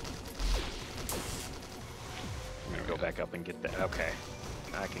 I'm gonna go back up and get that. Okay.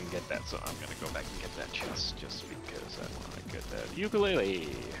 I can get that, so I'm gonna go back and get that chest just because I want to get that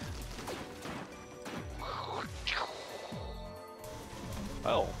ukulele.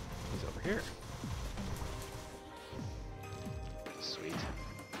 Oh, he's over here. Sweet.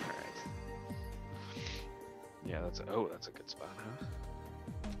 Alright. Yeah, that's a good spot, huh?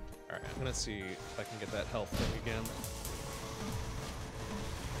 Alright, I'm gonna see if I can get that health thing again.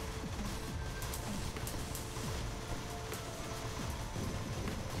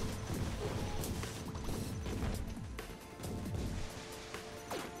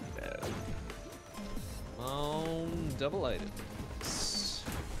 Double items.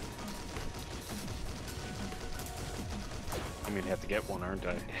 I'm gonna have to get one, aren't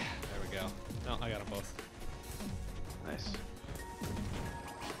I? There we go. No, I got them both. Nice.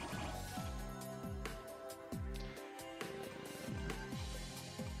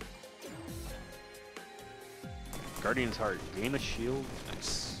 Guardian's Heart. Gain a shield.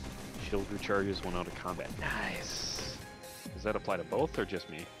 Nice. Shield recharges when out of combat. Nice. Does that apply to both or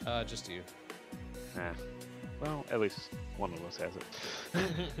just me? Just you. Eh. Well, at least one of us has it.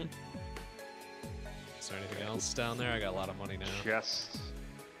 Is there anything else down there? I got a lot of money now. Chest.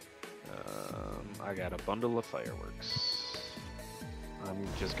 I got a bundle of fireworks. I'm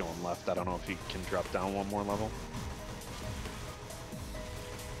just going left. I don't know if you can drop down one more level.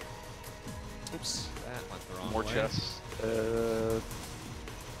 Oops, that went the wrong More way. chests. Yeah,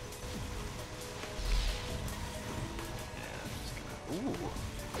 ooh.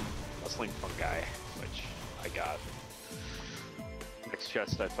 Rustling fungi, which I got. Next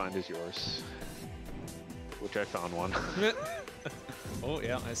chest I find is yours. Which I found one. Oh,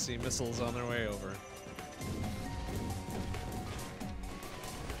 yeah, I see missiles on their way over.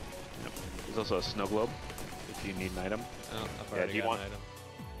 Yep. There's also a snow globe if you need an item. Oh, I've already got an item.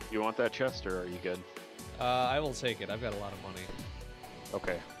 You want that chest or are you good? I will take it. I've got a lot of money.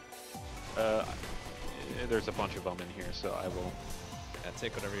 Okay. There's a bunch of them in here, so I will. Yeah,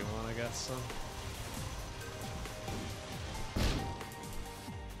 take whatever you want, I guess. So.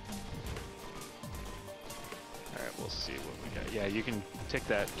 All right, we'll see what we got. Yeah, you can take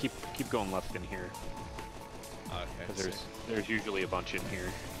that. Keep going left in here. Okay. Because there's usually a bunch in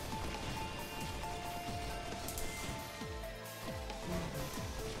here.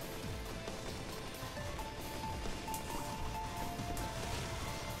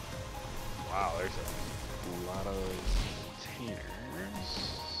 Wow, there's a lot of containers.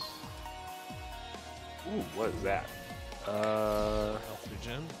 Ooh, what is that? Health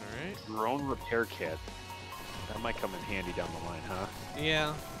regen, alright. Drone repair kit. That might come in handy down the line, huh?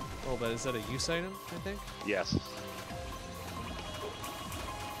 Yeah. Oh, but is that a use item, I think? Yes.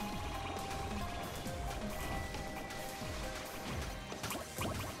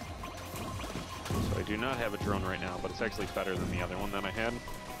 So I do not have a drone right now, but it's actually better than the other one that I had.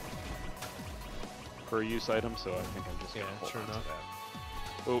 For a use item, so I think I'm just gonna hold sure on to enough. that.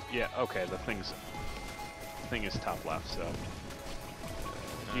 Oh, yeah, okay, the thing is top left, so.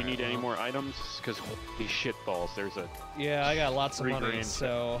 Do you need any more items? Because holy shit balls, there's a Yeah, I got lots of money, grand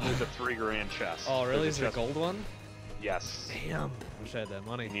so... there's a $3 grand chest. Oh, really? There's Is it a chest- gold one? Yes. Damn. Wish I had that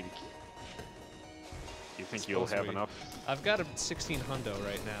money. You need to keep. You think you'll have enough? I've got a 16 hundo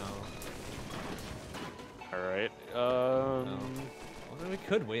right now. Alright. Well, we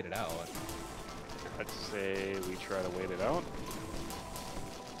could wait it out. I'd say we try to wait it out.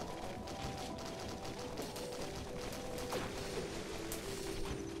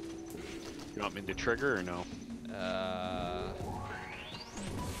 You want me to trigger or no?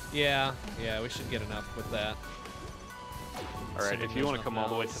 Yeah, we should get enough with that. All right, if you want to come all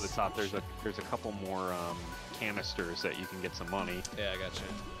the way to the top, there's a couple more canisters that you can get some money. Yeah, I got you.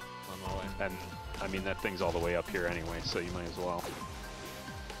 On my way. And I mean that thing's all the way up here anyway, so you might as well.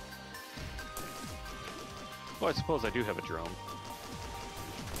 Well, I suppose I do have a drone.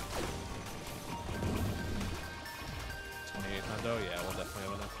 28 hundo, yeah, we'll definitely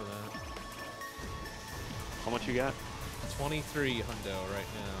have enough for that. How much you got? 23 hundo right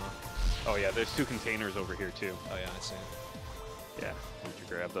now. Oh yeah, there's 2 containers over here too. Oh yeah, I see. Yeah, why don't you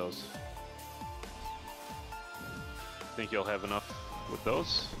grab those? Think you'll have enough with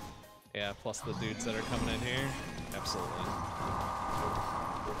those? Yeah, plus the dudes that are coming in here. Absolutely.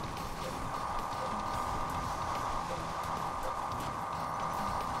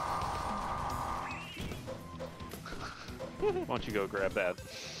 Why don't you go grab that?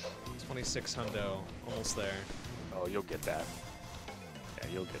 26 hundo, almost there. Oh, you'll get that. Yeah,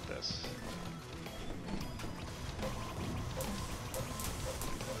 you'll get this.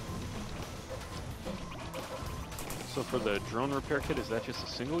 So for the drone repair kit, is that just a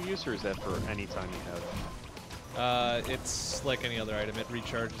single use, or is that for any time you have? It's like any other item. It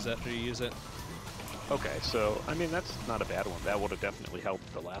recharges after you use it. Okay, so, I mean, that's not a bad one. That would have definitely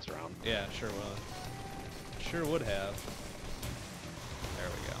helped the last round. Yeah, sure would. Sure would have. There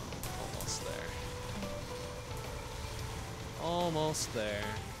we go. Almost there. Almost there.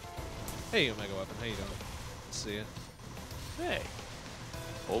 Hey, Omega Weapon. How you doing? See ya. Hey.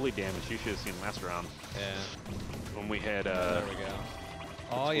 Holy damage, you should have seen last round. Yeah. When we had, There we go.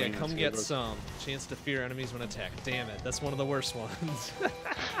 Oh yeah, Queen come and get Skater. some. Chance to fear enemies when attacked. Damn it, that's one of the worst ones.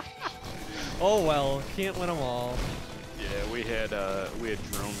 Oh well, can't win them all. Yeah, we had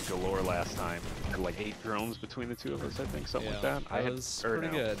drones galore last time. Had like 8 drones between the two of us, I think, something like that. That was pretty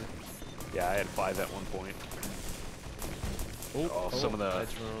good. Yeah, I had 5 at one point. Some of the... that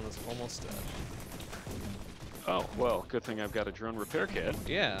drone is almost dead. Oh, well, good thing I've got a drone repair kit.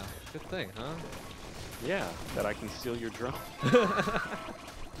 Yeah, good thing, huh? Yeah, that I can steal your drone.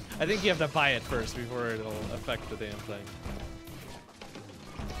 I think you have to buy it first before it'll affect the damn thing.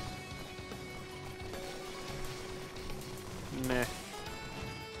 Meh.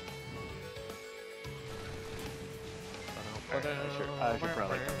 I should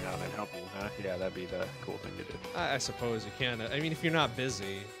probably come down and help you, huh? Yeah, that'd be the cool thing to do. I suppose you can. I mean, if you're not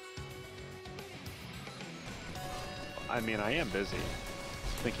busy. I mean, I am busy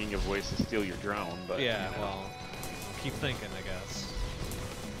thinking of ways to steal your drone, but... Yeah, you know. well, keep thinking, I guess.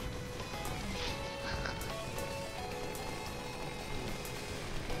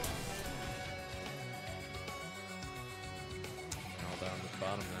 All down at the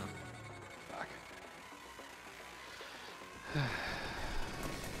bottom now. Fuck.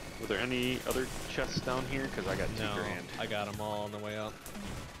 Were there any other chests down here? Because I got 2 No, grand. I got them all on the way up.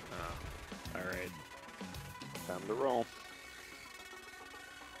 Oh, alright. Time to roll.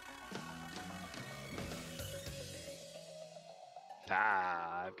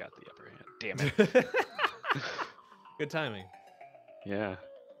 Ah, I've got the upper hand. Damn it. Good timing. Yeah.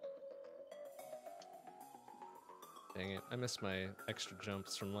 Dang it, I missed my extra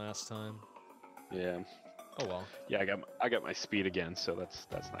jumps from last time. Yeah. Oh well. Yeah, I got my speed again, so that's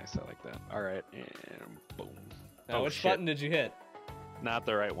nice. I like that. All right, and boom. Now, which button did you hit? Not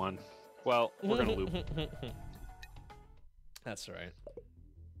the right one. Well, we're gonna loop. That's right.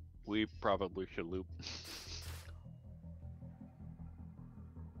 We probably should loop.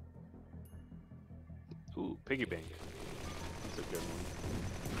 Ooh, piggy bank. That's a good one.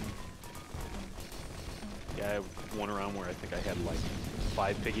 Yeah, I have one around where I think I had like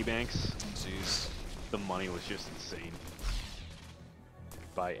 5 piggy banks. Jeez. The money was just insane.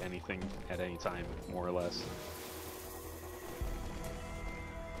 Buy anything at any time, more or less.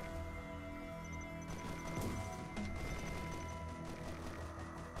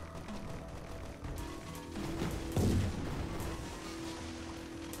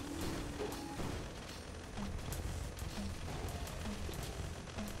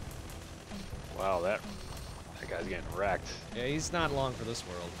 Wow, that guy's getting wrecked. Yeah, he's not long for this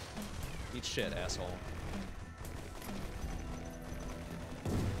world. Eat shit, asshole.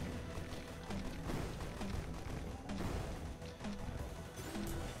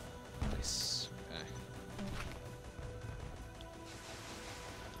 Nice. Okay.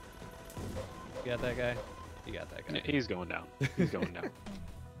 You got that guy? You got that guy. He's going down. He's going down.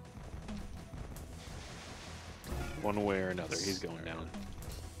 One way or another, he's going down.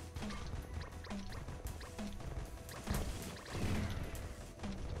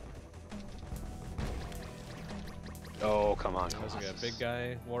 Oh, come on, There's Colossus. like a big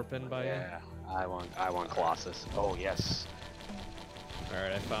guy warping by you. Yeah, I want Colossus. Oh, yes.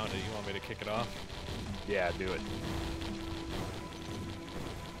 Alright, I found it. You want me to kick it off? Yeah, do it.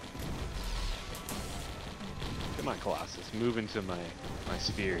 Come on, Colossus. Move into my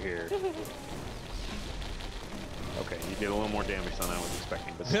sphere here. Okay, you did a little more damage than I was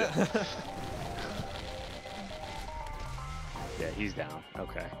expecting, but still. Yeah, he's down.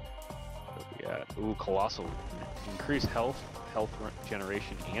 Okay. What we got? Ooh, Colossal. Increase health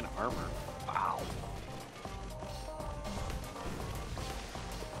generation, and armor. Wow.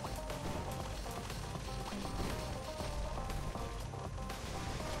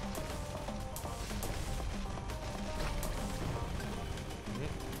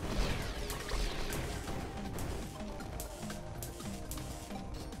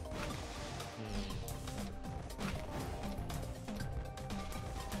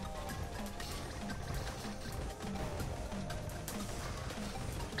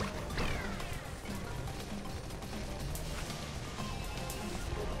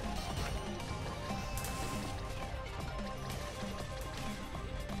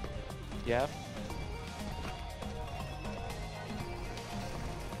 Yeah.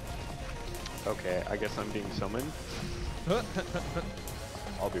 Okay, I guess I'm being summoned.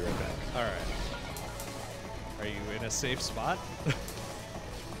 I'll be right back. Alright. Are you in a safe spot?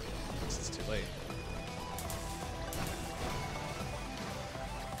 This is too late.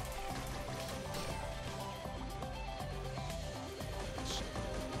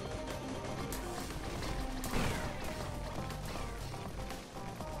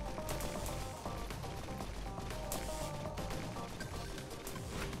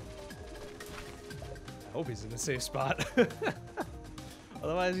 I hope he's in a safe spot.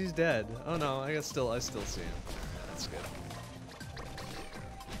 Otherwise he's dead. Oh no, I still see him. That's good.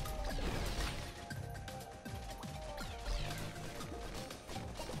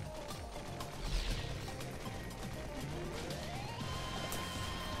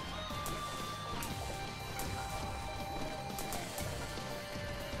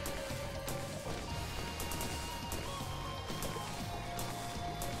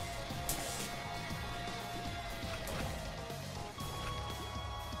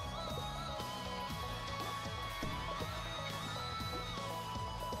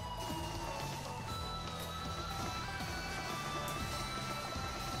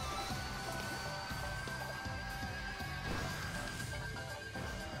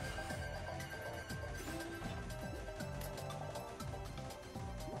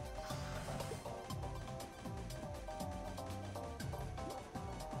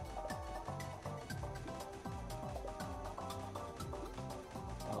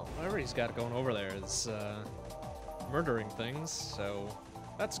 Whatever he's got going over there is murdering things, so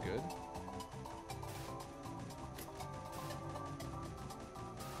that's good.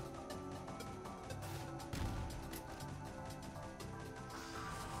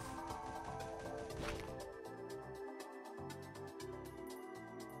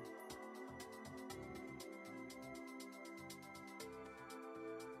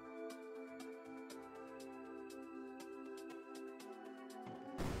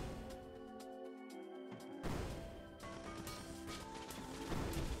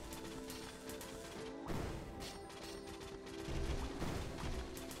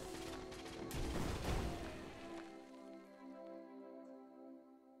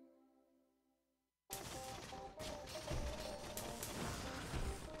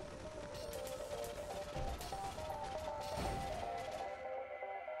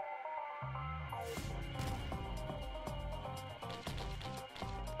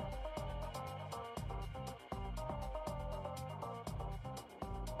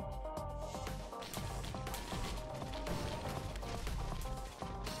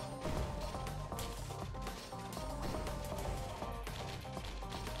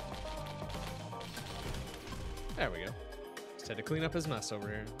 There we go. Just had to clean up his mess over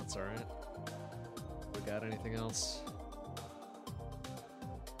here. That's alright. We got anything else?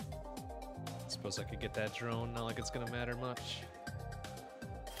 Suppose I could get that drone, not like it's gonna matter much.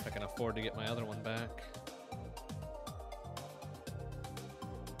 If I can afford to get my other one back.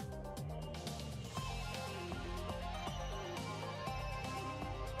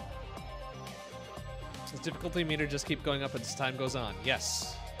 Does the difficulty meter just keep going up as time goes on?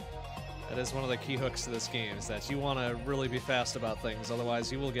 Yes. That is one of the key hooks to this game, is that you want to really be fast about things,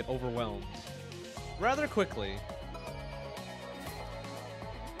 otherwise you will get overwhelmed rather quickly.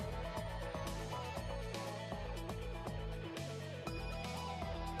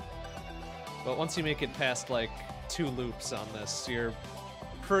 But once you make it past like 2 loops on this, you're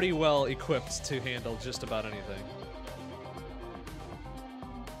pretty well equipped to handle just about anything.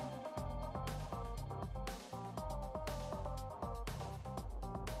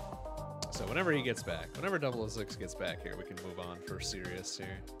 whenever he gets back, whenever 006 gets back here, we can move on for serious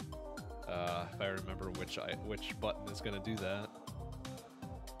here. If I remember which button is gonna do that.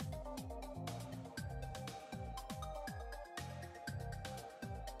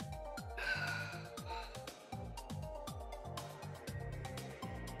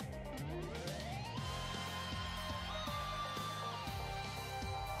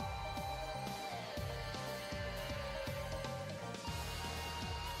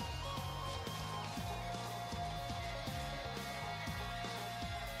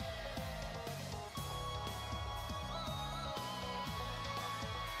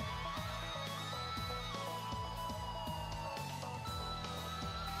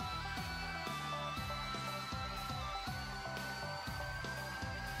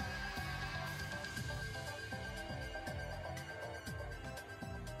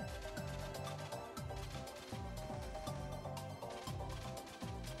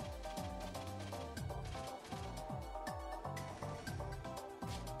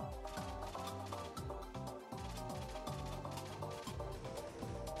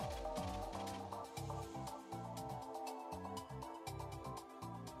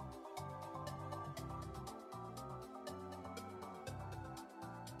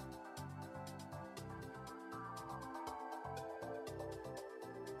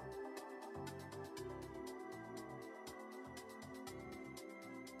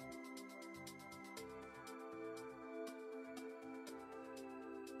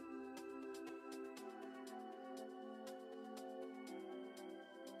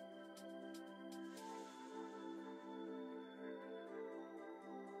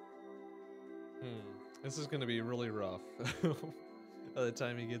 This is gonna be really rough by the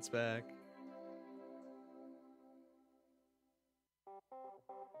time he gets back.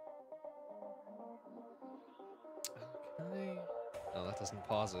 Okay. Oh, that doesn't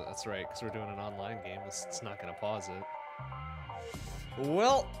pause it. That's right, because we're doing an online game. It's not gonna pause it.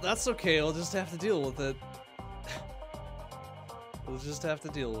 Well, that's okay. I'll just have to deal with it. We'll just have to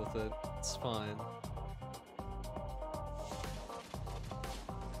deal with it. It's fine.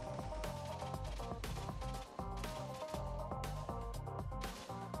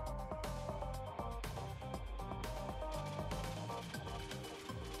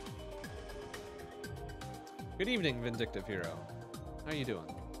 Good evening, Vindictive Hero. How you doing?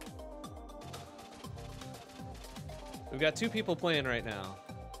 We've got 2 people playing right now.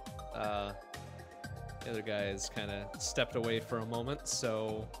 The other guy has kind of stepped away for a moment,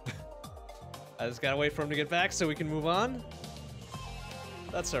 so I just gotta wait for him to get back so we can move on.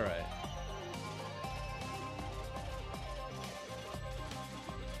 That's all right.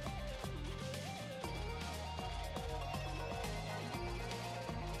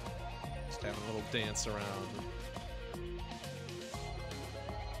 Just having a little dance around.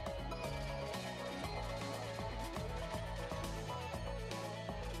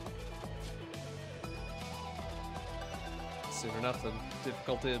 Soon enough, the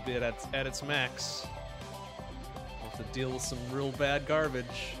difficulty will be at its max. We'll have to deal with some real bad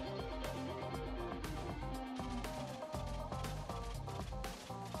garbage.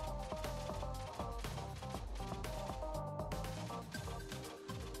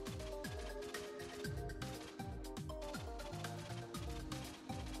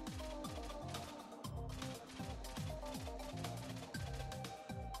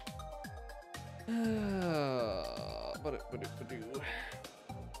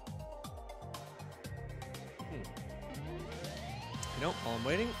 You know, while I'm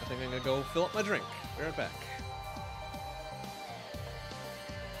waiting, I think I'm gonna go fill up my drink. Be right back.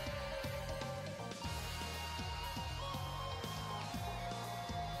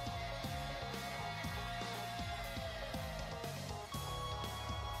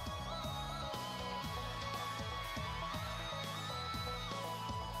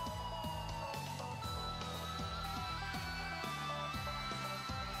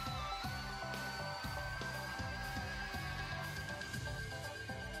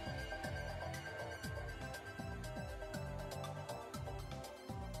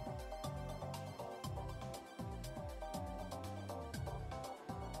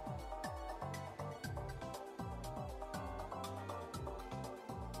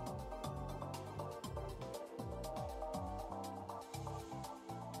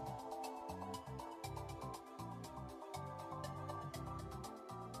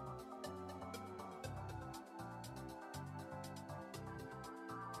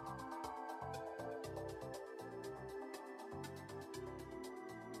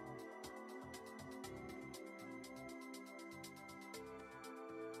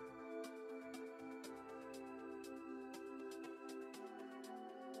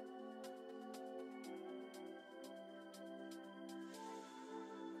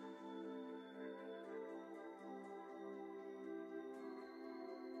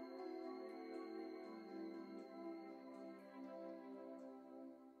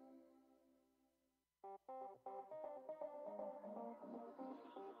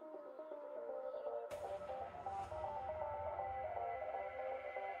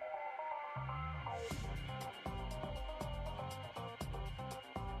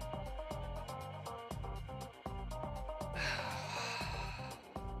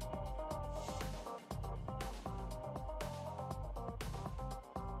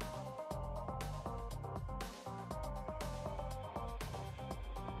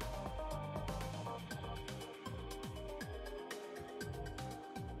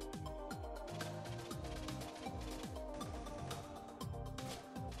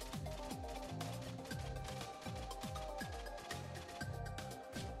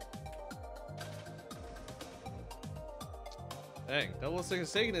 Dang, Double Six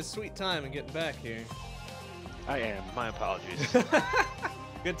is taking his sweet time and getting back here. I am. My apologies.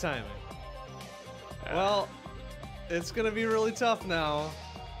 Good timing. Well, it's gonna be really tough now.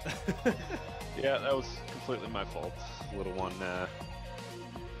 Yeah, that was completely my fault. Little one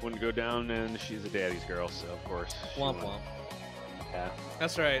wouldn't go down, and she's a daddy's girl, so of course. Womp womp. Yeah.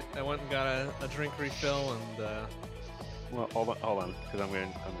 That's right. I went and got a drink refill and. Well, hold on, because I'm gonna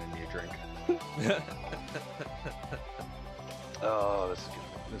need a drink. Oh, this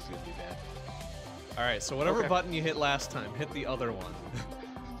is gonna be bad. All right, so whatever Okay. button you hit last time, hit the other one.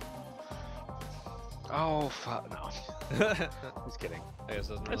 Oh, fuck, no. Just kidding. I guess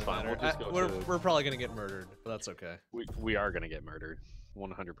it doesn't It's really fine, matter. we'll just go we're probably gonna get murdered, but that's okay. We are gonna get murdered,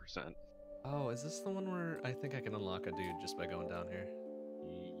 100%. Oh, is this the one where I think I can unlock a dude just by going down here?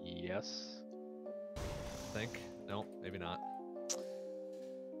 Yes. I think. No, maybe not.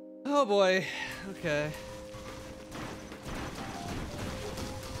 Oh boy. Okay.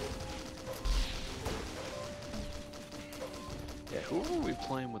 Yeah, who were we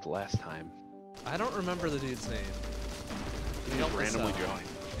playing with last time? I don't remember the dude's name. He help just us randomly out. joined.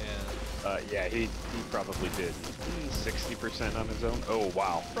 Yeah. Yeah, he probably did 60% on his own. Oh,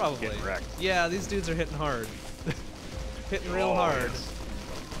 wow. Probably. Getting wrecked. Yeah, these dudes are hitting hard. Hitting real Oh, hard. yes.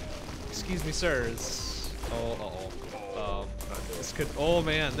 Excuse me, sirs. Oh, this could. Oh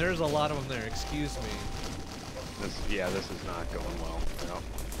man, there's a lot of them there. Excuse me. This is not going well.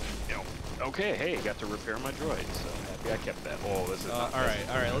 No. Okay, hey, got to repair my droid, so happy I kept that. Oh, this is not. All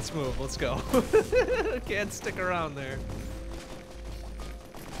right, let's move. Let's go. Can't stick around there.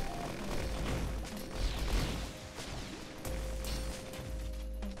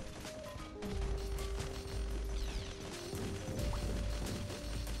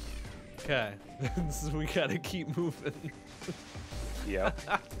 Okay, we gotta keep moving. Yep.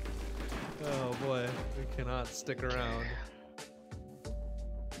 Oh boy, we cannot stick around.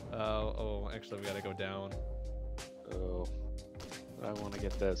 Oh, actually we gotta go down. Oh, I want to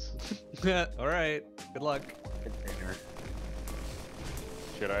get this. All right, good luck. Container.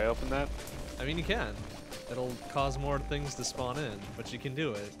 Should I open that? I mean, you can. It'll cause more things to spawn in, but you can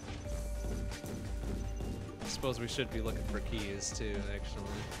do it. I suppose we should be looking for keys too, actually.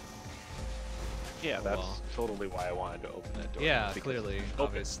 Yeah, Oh, that's well. totally why I wanted to open that door. Yeah, because- clearly, Open.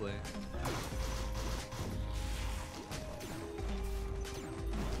 obviously.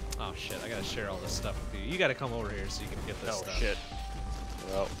 Oh shit, I gotta share all this stuff with you. You gotta come over here so you can get this Oh stuff. shit.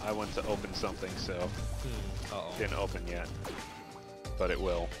 Well, I went to open something, so Uh-oh. didn't open yet, but it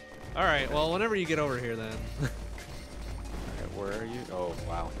will. Alright, well, whenever you get over here then. Alright, where are you? Oh,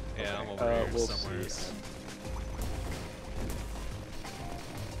 wow. Yeah, I'm Okay. over here we'll somewhere. see.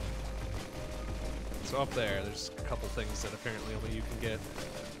 So up there's a couple things that apparently only you can get.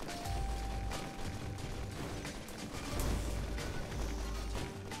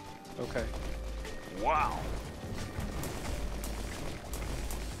 Okay. Wow.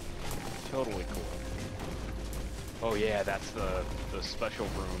 Totally cool. Oh yeah, that's the special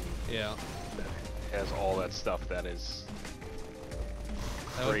room Yeah. that has all that stuff that is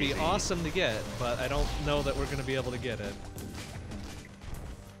That would be crazy. awesome to get, but I don't know that we're gonna be able to get it.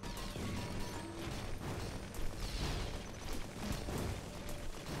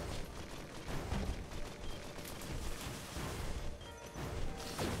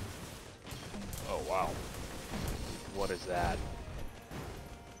 Oh wow. What is that?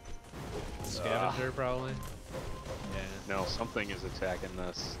 Scavenger, probably. Yeah. No, something is attacking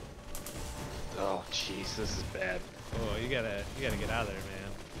this. Oh jeez, this is bad. Oh, you gotta get out of there,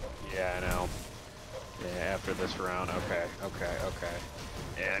 man. Yeah, I know. Yeah, after this round, okay.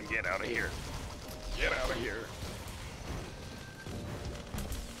 And get out of here. Get out of here.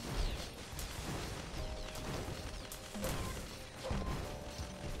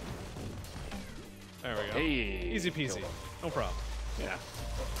 There we go. Hey. Easy peasy. No problem. Yeah.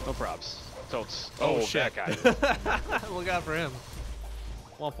 No props. Totes. Oh, shit. That guy. Look out for him.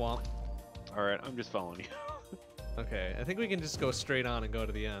 Womp womp. All right, I'm just following you. Okay, I think we can just go straight on and go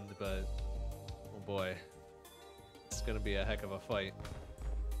to the end, but oh boy, it's gonna be a heck of a fight.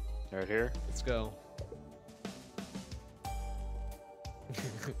 Right here. Let's go.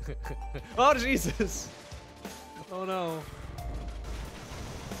 Oh Jesus! Oh no!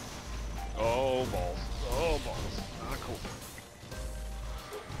 Oh balls. Oh balls. Not cool.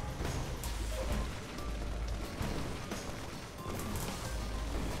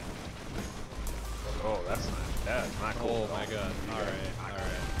 Oh, that's not cool. Oh at all. my god! You All gotta- right, all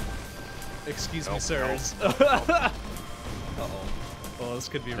right. Excuse me, Nope, sirs. nope, Uh oh. Oh, this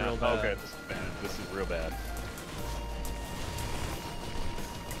could be No, real bad. okay, this is bad. This is real bad.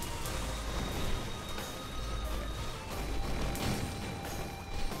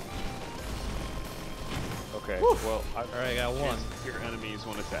 Okay. Woo! Well, All right, I got one. Your enemies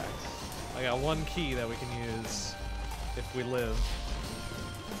when attacked. I got one key that we can use if we live.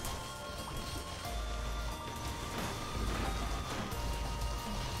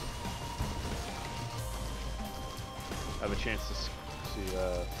 I have a chance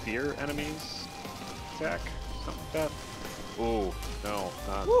to fear enemies attack, something like that. Oh no,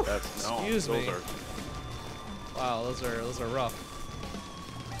 not Woo, that's no. excuse me. Those are Wow, those are rough.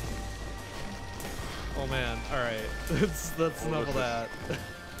 Oh man, all right, that's enough of that.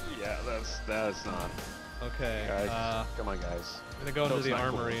 Yeah, that's not. Okay, Guys, come on, guys. I'm gonna go into That's the not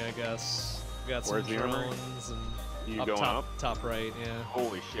armory, cool. I guess. We got some Where's the armory? drones and You up going top, up? top right, yeah.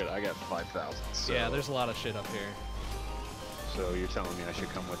 Holy shit, I got 5,000. So, Yeah, there's a lot of shit up here. So you're telling me I should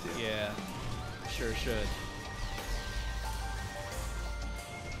come with you? Yeah, sure should.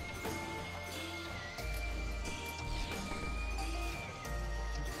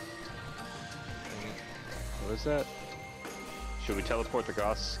 What is that? Should we teleport the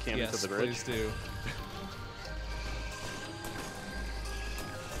Goss cannon Yes, to the bridge? please do.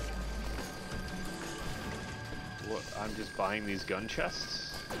 What? I'm just buying these gun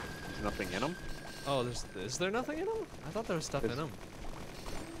chests. There's nothing in them. Oh, is there nothing in them? I thought there was stuff in them.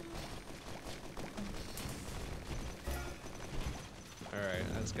 Alright,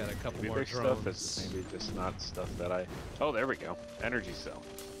 I just got a couple Maybe more there's drones. stuff that's maybe just not stuff that I... Oh, there we go. Energy cell.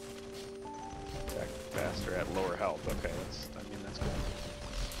 Back faster at lower health. Okay, I mean, that's cool.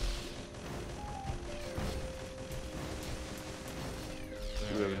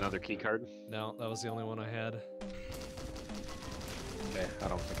 Do we have another key card? No, that was the only one I had. Okay, I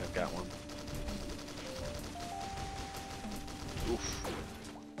don't think I've got one. Oof.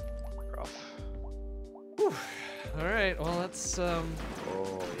 Rough. Whew. Alright, well that's Oh,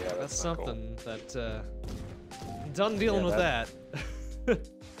 yeah, that's not cool. something that done dealing with that.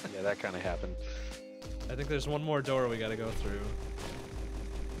 Yeah, that kind of happened. I think there's one more door we gotta go through.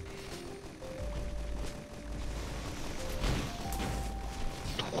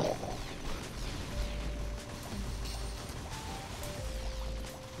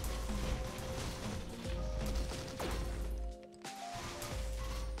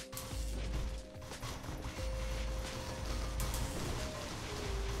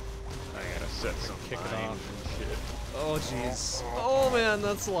 I gotta set some Kick it mines off. and shit. Oh jeez. Oh man,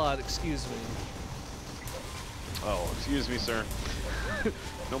 that's a lot. Excuse me. Oh, excuse me, sir.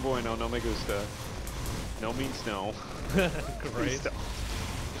 No bueno, no me gusta. No means no. Great.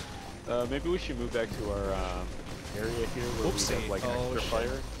 Maybe we should move back to our area here where Oopsie. we have like an Oh, extra shit.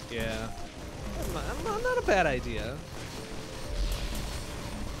 fire. Yeah. Not a bad idea.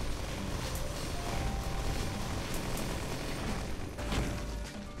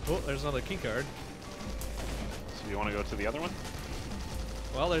 Oh, there's another key card. So you want to go to the other one?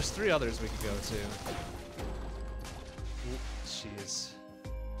 Well, there's 3 others we could go to. Jeez.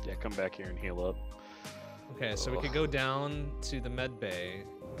 Yeah, come back here and heal up. Okay, so we could go down to the med bay,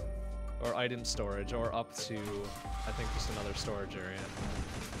 or item storage, or up to, I think, just another storage area.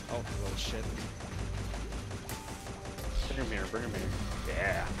 Oh, little shit. Bring him here, bring him here.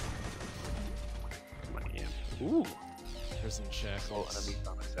 Yeah. Come on, yeah. Ooh. Prison Full shackles. enemy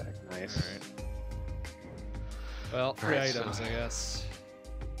on attack. Nice. Alright. Well, 3 Alright, so- items, I guess.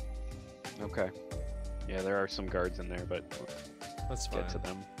 Okay. Yeah, there are some guards in there, but That's fine. get to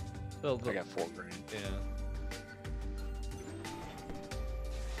them. They'll- I got 4 grand. Yeah.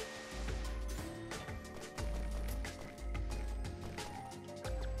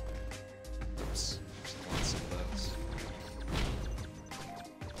 Oops. Just lost some of those.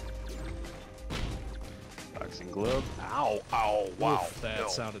 Boxing glove. Ow, ow, wow. Oof, that no.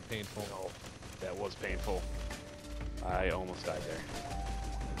 sounded painful. No, that was painful. I almost died there.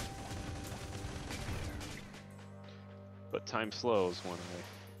 But time slows when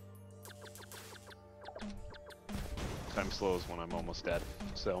I'm almost dead.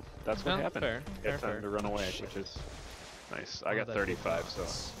 So that's what No, happened. fair, Get fair, time to fair. run away, Shit. which is nice. I Oh, got that 35, so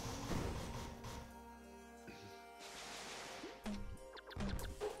box.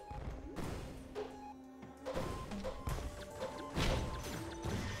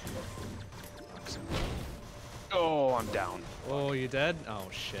 oh, I'm down. Oh, you dead? Oh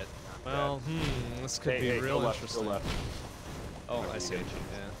shit. Well, this could Hey, be hey, real go left, interesting. go left. Oh, Whenever I you see. get a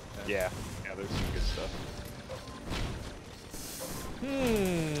Yeah. Yeah, yeah, there's some good stuff.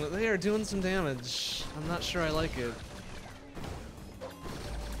 They are doing some damage. I'm not sure I like it.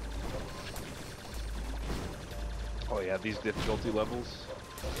 Oh yeah, these difficulty levels.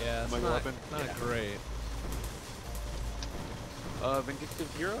 Yeah, it's Mega not, weapon? not Yeah. great.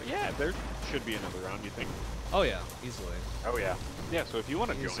 Vindictive Hero? Yeah, there should be another round, you think? Oh yeah, easily. Oh yeah. Yeah, so if you want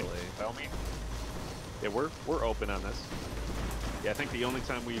to join, Easily. by all means. Yeah, we're open on this. Yeah, I think the only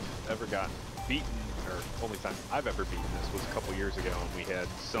time we've ever gotten beaten, or only time I've ever beaten this was a couple years ago, and we had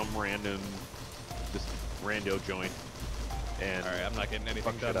some just rando joint. And All right, I'm not getting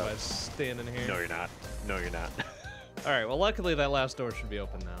anything done by standing here. No, you're not. No, you're not. All right, well, luckily that last door should be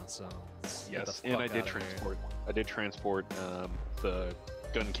open now, so let's get the Yes, fuck and I outta did here. transport. I did transport the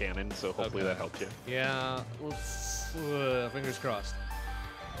gun cannon, so hopefully that helped you. Yeah, let's fingers crossed.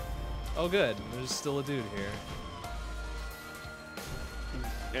 Oh, good. There's still a dude here.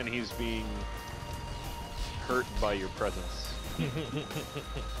 And he's being hurt by your presence.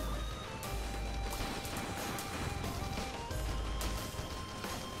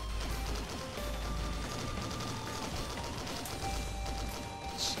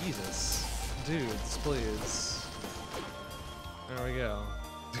 Jesus. Dudes, please. There we go.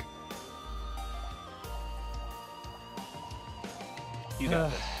 You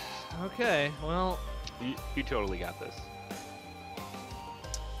got this. Okay, well... You totally got this.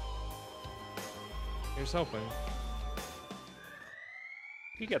 Here's hoping.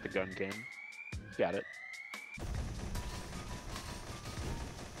 You got the gun game. Got it.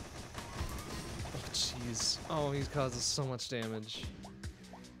 Oh, jeez. Oh, he causes so much damage.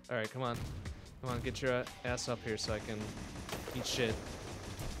 Alright, come on. Come on, get your ass up here so I can eat shit.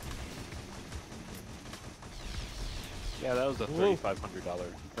 Yeah, that was a $3,500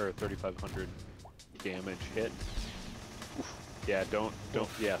 or 3,500 damage hit. Oof. Yeah, don't.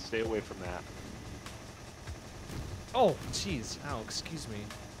 Yeah, stay away from that. Oh, jeez. Ow, excuse me.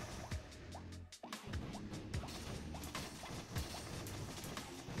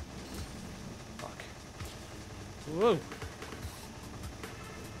 Fuck. Whoa.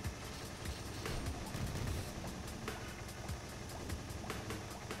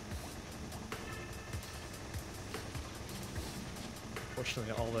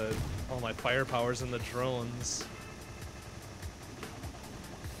 Fortunately, all my firepower's in the drones.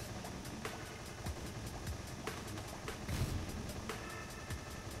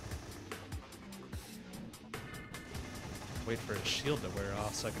 Wait for his shield to wear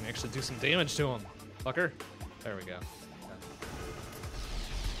off so I can actually do some damage to him. Fucker. There we go.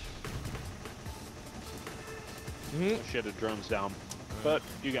 Shit, it drones down. But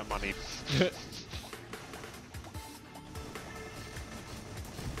you got money.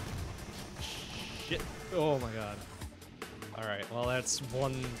 Shit. Oh my god. Alright, well that's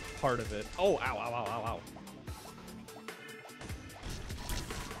one part of it. Oh, ow, ow, ow, ow, ow.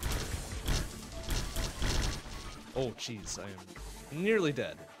 Oh, jeez, I am nearly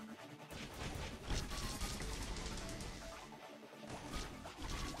dead.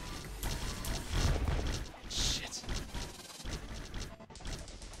 Shit.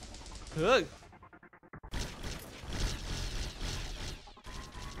 Ugh.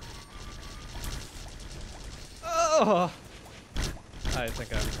 Oh! I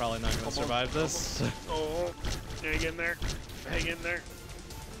think I'm probably not going to survive this. Oh, hang in there. Hang in there.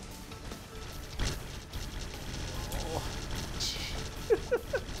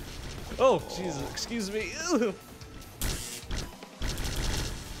 Oh, Jesus, excuse me. Ugh.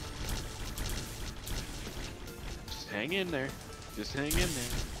 Just hang in there. Just hang in there.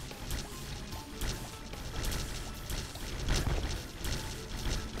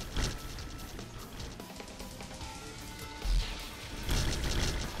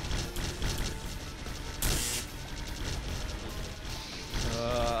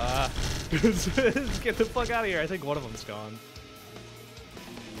 Get the fuck out of here. I think one of them's gone.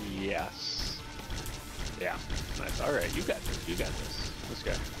 Yes. Yeah. Nice. All right. You got this. You got this. This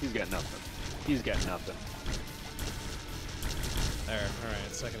guy. He's got nothing. He's got nothing. There. All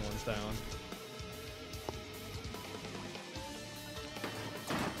right. Second one's down.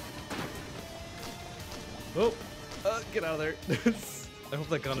 Oh. Get out of there. I hope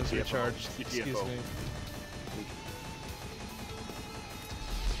that gun is recharged. Excuse me.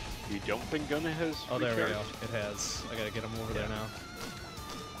 You don't think gunna has there we recharged? go. It has. I gotta get him over there now.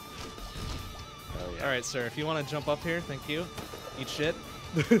 Oh, yeah. Alright, sir, if you want to jump up here, thank you. Eat shit.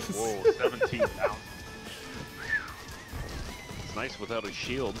 Whoa, 17 pounds. It's nice without a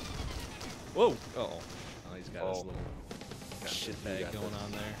shield. Whoa! Uh-oh. Oh, he's got his little Got shit this. You bag got going this.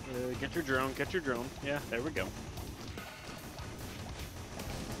 on there. Get your drone, get your drone. Yeah, there we go.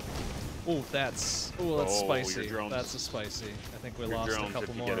 Oh, that's Oh, spicy. your drones- That's a spicy. I think we Your lost a drones, couple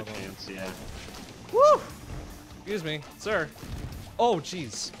if you more get a of them. chance, yeah. Woo! Excuse me, sir. Oh,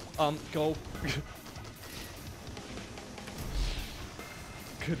 jeez. Go.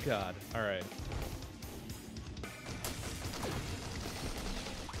 Good God. All right.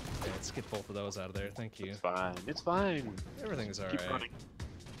 Okay, let's get both of those out of there. Thank you. It's fine. It's fine. Everything's all Keep right.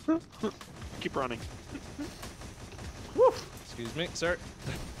 running. Keep running. Woo! Excuse me, sir.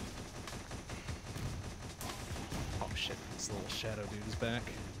 Oh shit, this little shadow dude is back.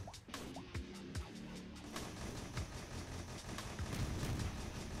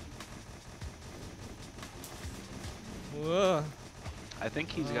 Whoa. I think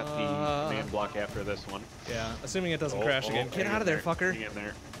he's got the command block after this one. Yeah, assuming it doesn't crash again. Get out of there, fucker. Hang in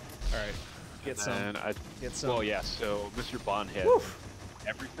there. Alright. Get some. Get some. Well, yeah, so Mr. Bond had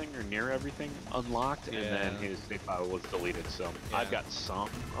everything or near everything unlocked, and then his save file was deleted, so I've got some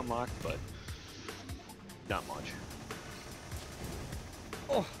unlocked, but not much.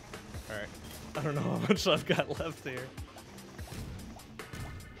 Oh! Alright. I don't know how much I've got left here.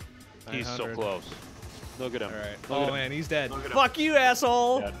 He's so close. Look at him. Alright. Oh man, he's dead. Fuck you,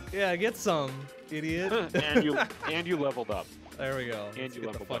 asshole! Dead. Yeah, get some, idiot. and you leveled up. There we go. And you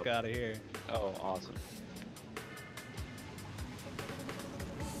get the fuck out of here. Oh, awesome.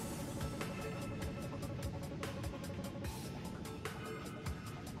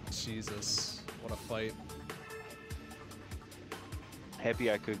 Jesus, what a fight.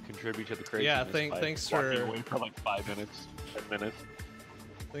 Happy I could contribute to the craziness. Yeah, thanks for away for like 5 minutes, 10 minutes.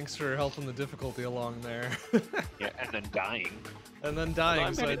 Thanks for helping the difficulty along there. Yeah, and then dying. And then dying,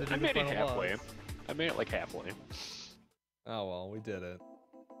 well, so I made it halfway. I made it like halfway. Oh well, we did it.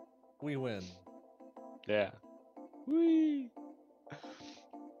 We win. Yeah. Whee!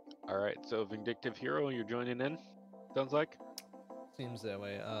 Alright, so Vindictive Hero, you're joining in? Sounds like? Seems that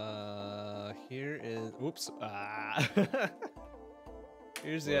way. Here is... Oops.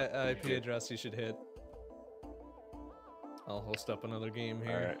 Here's the IP address you should hit. I'll host up another game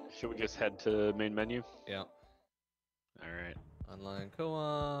here. Alright, should we just head to main menu? Yeah. Alright. Online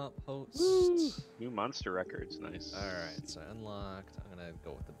co-op, host. Woo! New monster records, nice. Alright, so unlocked. I'm gonna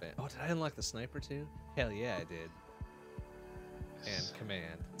go with the band. Oh, did I unlock the sniper too? Hell yeah, I did. And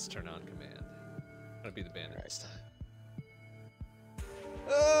command. Let's turn on command. I'm gonna be the bandit this time.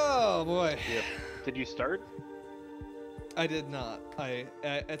 Oh boy. Yep. Did you start? I did not.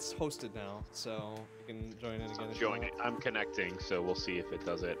 It's hosted now, so you can join it again. Join it. I'm connecting, so we'll see if it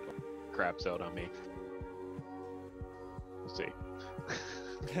does it. Craps out on me. We'll see.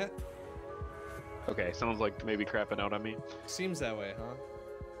 Okay, sounds like maybe crapping out on me. Seems that way, huh?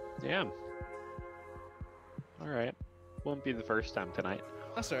 Yeah. Alright. Won't be the first time tonight.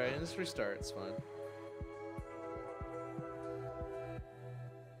 That's alright, just restart, it's fine.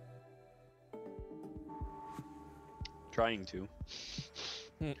 Trying to.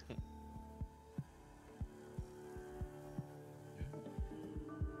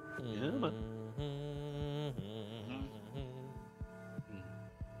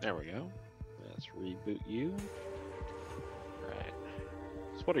 There we go. Let's reboot you. Right.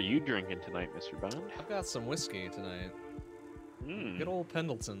 So what are you drinking tonight, Mr. Bond? I've got some whiskey tonight. Good old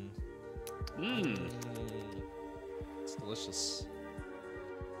Pendleton. It's delicious.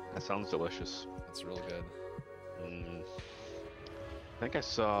 That sounds delicious. It's real good. I think I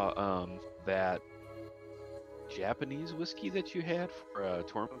saw that Japanese whiskey that you had for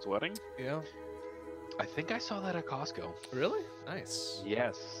Tormund's wedding. Yeah. I think I saw that at Costco. Really? Nice.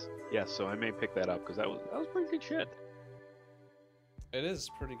 Yes. Yes, so I may pick that up because that was pretty good shit. It is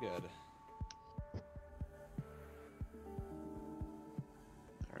pretty good.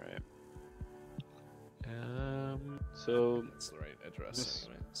 Alright. So that's the right address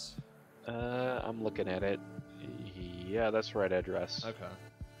anyways. I'm looking at it. Yeah, that's the right address. Okay.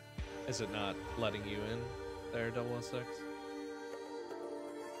 Is it not letting you in there, 006?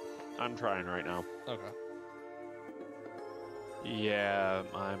 I'm trying right now. Okay. Yeah,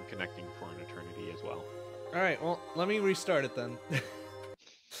 I'm connecting for an eternity as well. Alright, well, let me restart it then.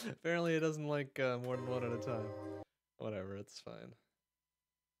 Apparently it doesn't like more than one at a time. Whatever, it's fine.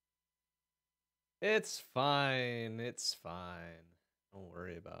 It's fine. It's fine. Don't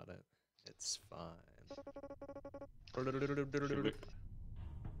worry about it. It's fine.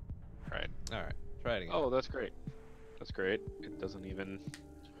 Right. Alright, try it again. Oh, that's great. That's great. It doesn't even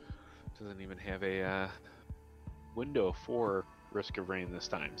have a window for Risk of Rain this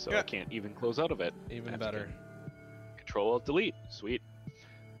time, so I can't even close out of it. Even better. Control-Alt-Delete. Sweet.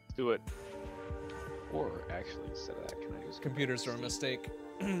 Let's do it. Or actually, instead of that, can I just... Computers are a mistake.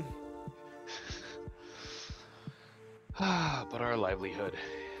 But our livelihood.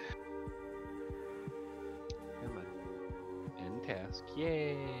 Come on. End task.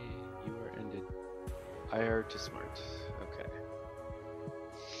 Yay! You are ended. IR to smart. Okay.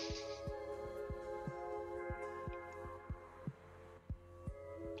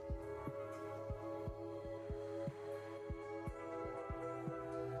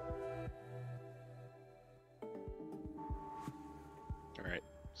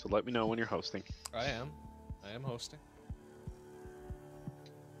 So let me know when you're hosting. I am hosting.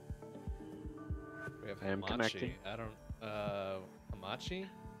 We have I am Hamachi. connecting. I don't. Hamachi.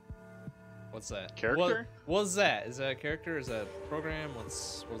 What's that? Character? What's that? Is that a character? Is that a program? What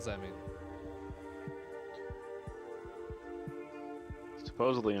does that mean?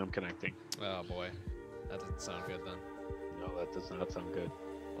 Supposedly I'm connecting. Oh boy, that doesn't sound good then. No, that does not sound good.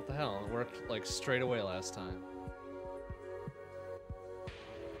 What the hell? It worked like straight away last time.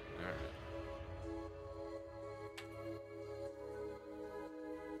 Alright.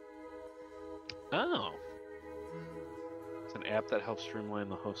 Oh. It's an app that helps streamline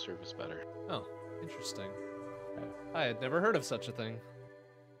the host service better. Oh, interesting. I had never heard of such a thing.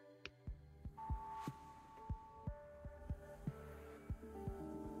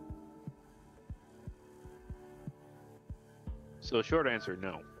 So short answer,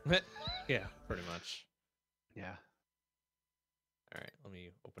 no. Yeah, pretty much. Yeah. Alright, let me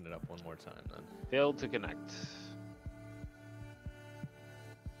open it up one more time then. Failed to connect.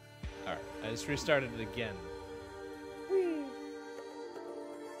 Alright, I just restarted it again.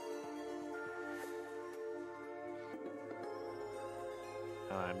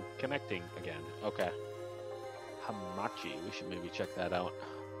 I'm connecting again. Okay. Hamachi. We should maybe check that out.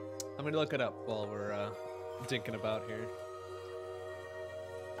 I'm gonna look it up while we're dinking about here.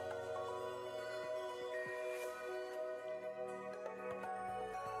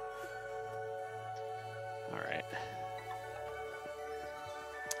 All right.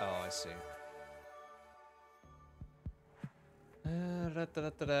 Oh, I see.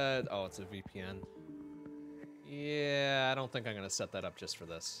 Oh, it's a VPN. Yeah, I don't think I'm gonna set that up just for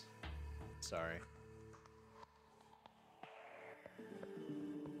this. Sorry.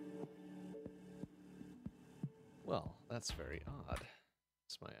 Well, that's very odd.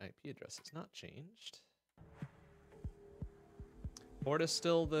 So my IP address has not changed. Port is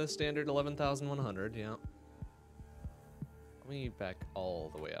still the standard 11,100, yeah. Let me back all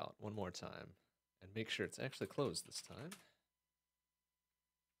the way out one more time and make sure it's actually closed this time.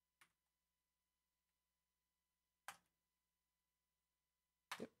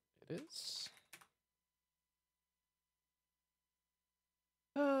 Yep, it is.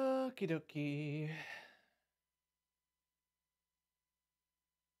 Okie dokie.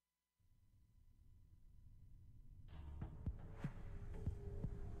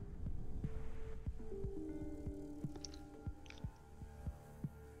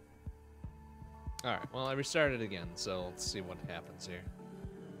 Alright, well, I restarted again, so let's see what happens here.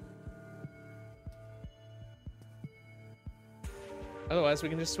 Otherwise, we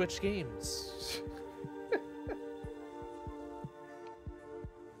can just switch games.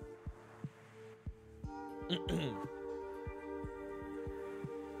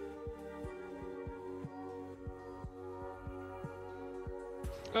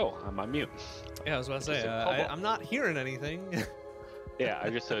 Oh, I'm on mute. Yeah, I was about to say, I'm not hearing anything. Yeah,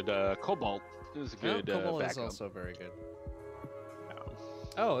 I just said Cobalt is a good Cobalt is backup. also very good.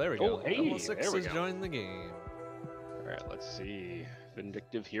 Oh, there we go. Oh, hey, Level 6 there we has go. joined the game. All right, let's see.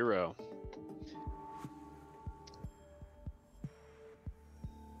 Vindictive Hero.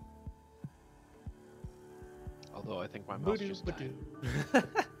 Although I think my mouse just died.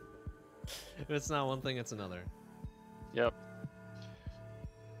 If it's not one thing, it's another. Yep.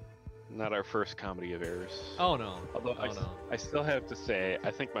 Not our first comedy of errors. Oh no. Although no. I still have to say, I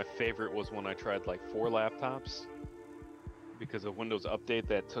think my favorite was when I tried like 4 laptops because of Windows Update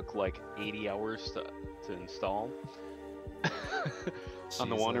that took like 80 hours to install. On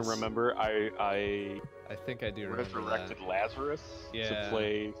the one, and remember, I think I do remember resurrected that. Lazarus to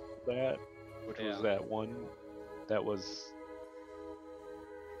play that, which was that one that was,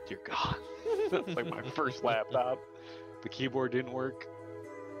 dear God, that was like my first laptop. The keyboard didn't work.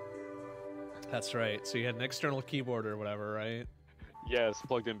 That's right. So you had an external keyboard or whatever, right? Yeah, it's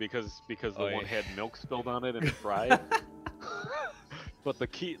plugged in because the one had milk spilled on it and it fried. But the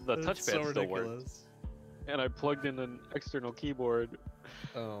touchpad so still worked. And I plugged in an external keyboard.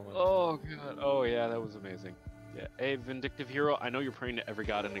 Oh my God. God. Oh yeah, that was amazing. Yeah. Hey, Vindictive Hero, I know you're praying to every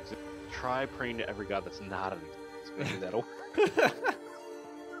god in existence. Try praying to every god that's not in existence. Maybe that'll work.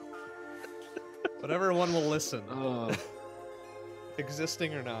 Whatever one will listen.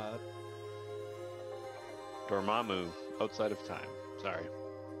 Existing or not. Dormammu, outside of time. Sorry.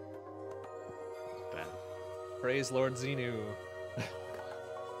 Bad. Praise Lord Xenu.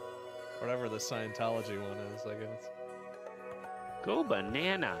 Whatever the Scientology one is, I guess. Go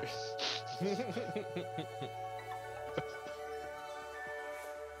bananas.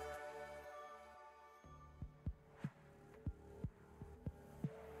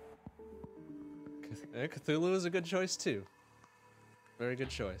 Cthulhu is a good choice too. Very good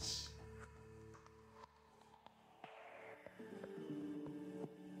choice.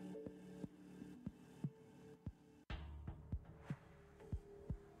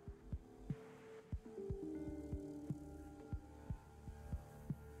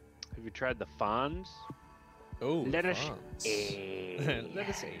 Have you tried the Fonz? Oh, Let us Let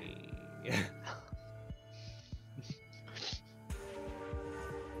us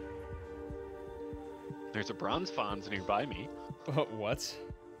There's a bronze Fonz nearby me. What?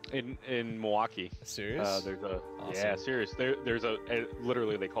 In Milwaukee. Serious? There's a Awesome. yeah, serious. There's a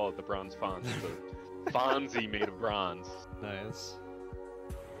literally they call it the bronze Fonz. It's a Fonzie made of bronze. Nice.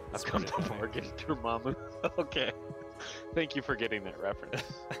 I've come to bargain your mama. Okay. Thank you for getting that reference.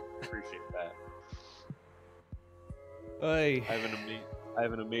 Appreciate that. Hey. I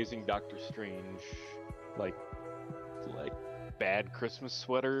have an amazing Doctor Strange like bad Christmas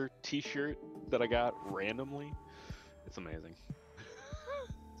sweater T-shirt that I got randomly. It's amazing.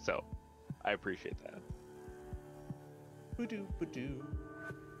 So, I appreciate that. Badoo, badoo.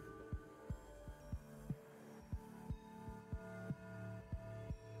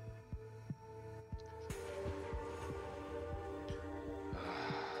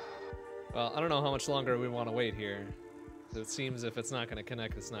 Well, I don't know how much longer we want to wait here. It seems if it's not going to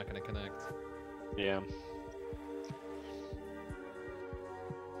connect, it's not going to connect. Yeah.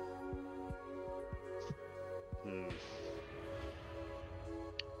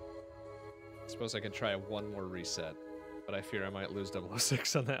 Suppose I could try one more reset, but I fear I might lose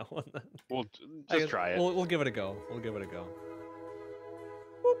 006 on that one then. Well, just try it. We'll give it a go. We'll give it a go.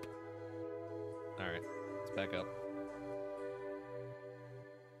 Whoop. Alright, let's back up.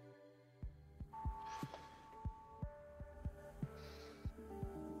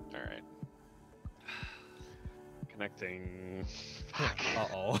 Alright. Connecting.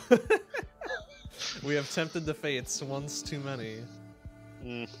 Uh-oh. We have tempted the fates once too many.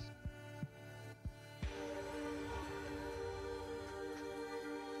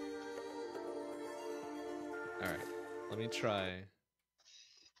 Alright, let me try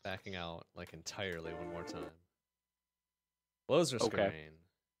backing out like entirely one more time. Close Risk of Rain.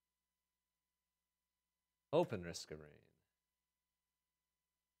 Open Risk of Rain.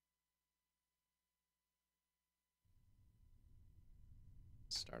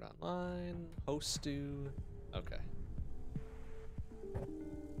 Start online. Host to. Okay.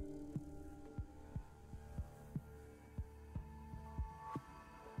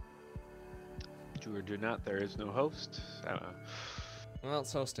 Do or do not, there is no host. I don't know. Well,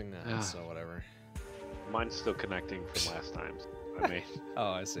 it's hosting now, so whatever. Mine's still connecting from last time. I mean,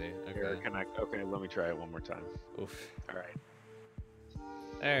 oh, I see. Okay. Connect. Okay, let me try it one more time. Oof. All right.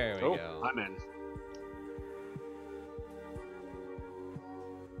 There we go. I'm in.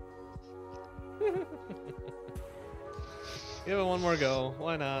 Give it one more go.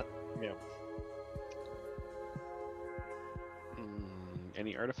 Why not? Yeah.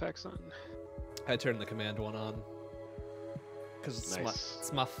 Any artifacts on? I turned the command one on. Because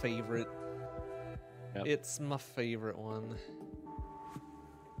it's my favorite. Yep. It's my favorite one.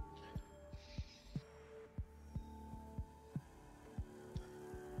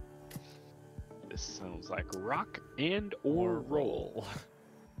 This sounds like rock and or roll.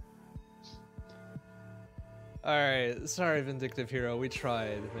 Alright, sorry Vindictive Hero, we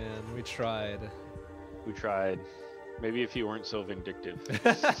tried, man, we tried. We tried. Maybe if you weren't so vindictive.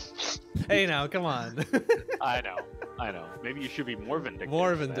 Hey now, come on. I know. Maybe you should be more vindictive.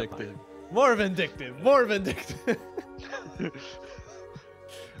 More vindictive. More vindictive. More vindictive.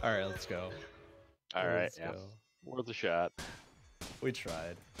 Alright, let's go. Alright, yeah. Worth a shot. We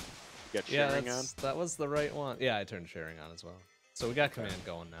tried. You got sharing on? That was the right one. Yeah, I turned sharing on as well. So we got command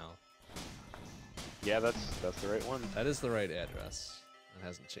going now. Yeah, that's the right one. That is the right address. It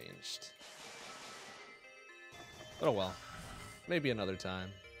hasn't changed. Oh well. Maybe another time.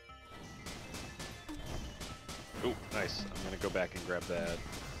 Oh, nice. I'm gonna go back and grab that.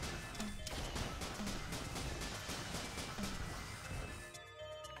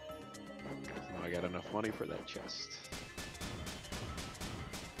 Now I got enough money for that chest.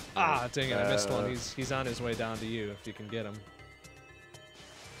 Ah, dang it, I missed one. He's on his way down to you if you can get him.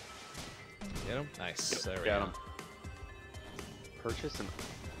 Get him? Nice. Yep, there we got go. him.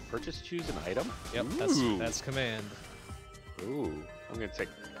 Choose an item? Yep, that's command. Ooh, I'm gonna take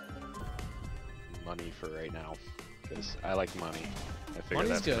money for right now because I like money. I figure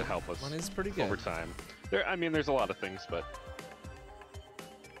that's gonna help us. Money's pretty good over time. There's a lot of things, but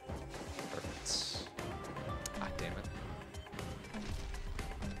perfect. Ah, damn it.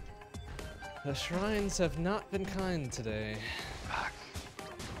 The shrines have not been kind today. fuck.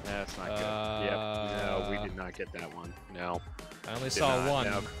 That's not good. Yep. No, we did not get that one. No. I only Did saw not, one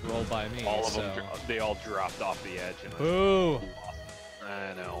no. roll by me. All of so... them, they all dropped off the edge. And Boo!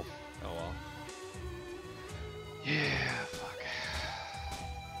 I know. Oh well. Yeah, fuck.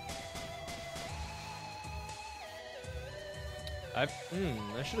 I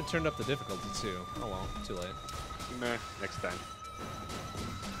should have turned up the difficulty too. Oh well, too late. Meh, next time.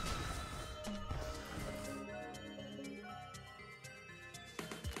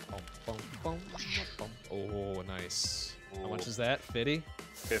 Oh, nice. How much is that? 50?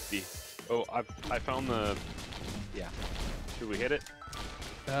 50. Oh, I found the... Yeah. Should we hit it?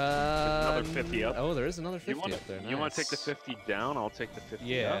 Another 50 up. Oh, there is another 50 up there. You want to take the Nice. 50 down? I'll take the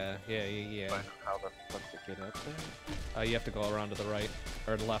 50 up. Yeah. How the fuck to get up there? You have to go around to the right.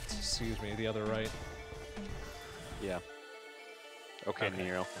 Or left, excuse me, the other right. Yeah. Okay,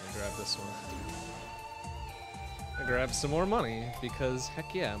 Nero. I'm gonna grab this one. I grab some more money, because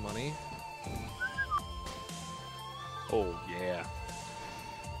heck yeah, money. Oh, yeah.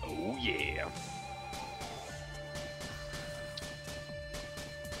 Oh, yeah.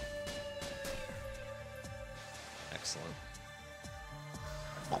 Excellent.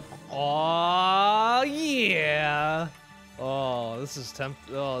 Oh yeah! Oh, this is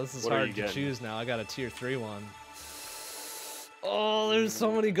this is What are hard you to getting? choose now. I got a tier 3 one. Oh, there's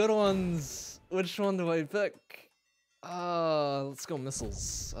so many good ones. Which one do I pick? Let's go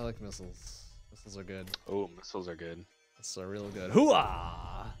missiles. I like missiles. Missiles are good. Oh, missiles are good. Missiles are real good.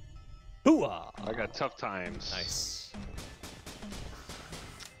 Hooah! Hooah! I got tough times. Nice.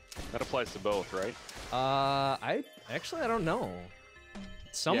 That applies to both, right? I don't know.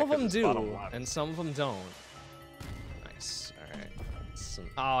 Some Yeah, of 'cause them it's do, bottom left. and some of them don't. Nice. All right.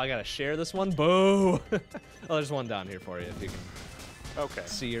 Oh, I gotta share this one. Boo! Oh, there's one down here for you if you can Okay.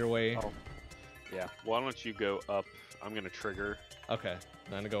 see your way. Oh. Yeah. Why don't you go up? I'm gonna trigger. Okay.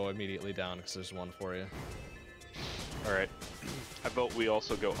 Then go immediately down because there's one for you. All right. I vote we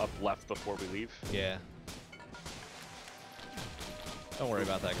also go up left before we leave. Yeah. Don't worry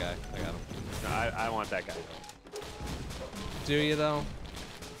about that guy. I got him. No, I want that guy. Do you though?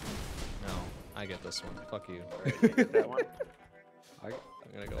 No. I get this one. Fuck you. All right, you get that one. I'm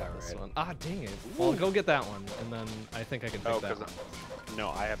gonna go with this Alright. one. Ah, dang it. Well, go get that one, and then I think I can pick Oh, that because one. no,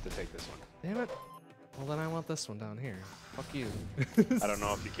 I have to take this one. Damn it. Well, then I want this one down here. Fuck you. I don't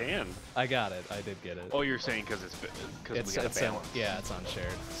know if you can. I got it. I did get it. Oh, you're saying because it's because we got a it's balance. yeah, it's on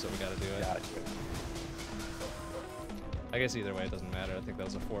shared, so we gotta do it. Got it. I guess either way, it doesn't matter. I think that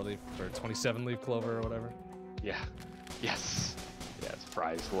was a 4-leaf or 27-leaf clover or whatever. Yeah. Yes. Yeah, it's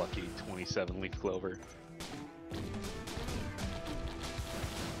Fry's lucky 27-leaf clover.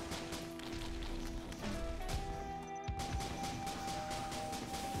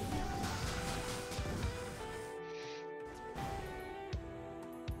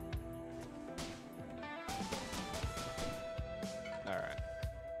 All right.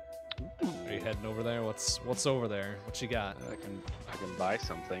 Are you heading over there? What's over there? What you got? I can buy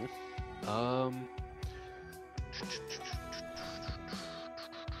something. Ow.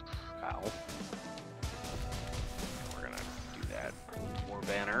 We're gonna do that. More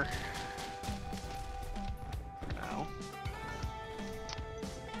banner. For now.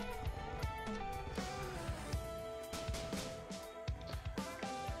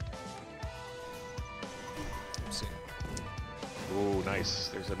 Let's see. Ooh, nice.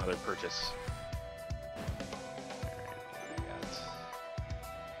 There's another purchase.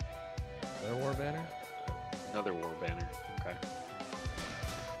 Their war banner? Another war banner. Okay.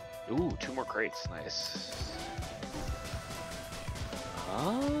 Ooh, 2 more crates. Nice.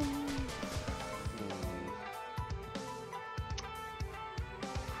 Hmm.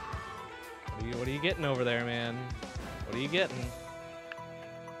 What are you getting over there, man? What are you getting?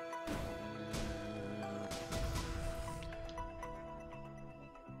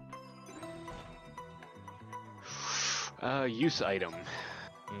 Use item.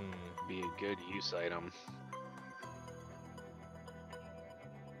 Hmm. Be a good use item.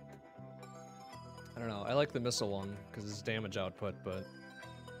 I don't know. I like the missile one because it's damage output, but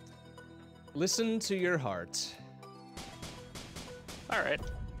listen to your heart. All right.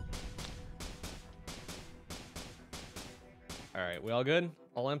 All right, we all good?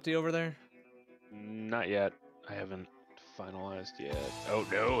 All empty over there? Not yet. I haven't finalized yet. Oh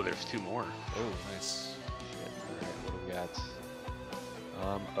no, there's 2 more. Oh, nice. Shit. All right, what do we got?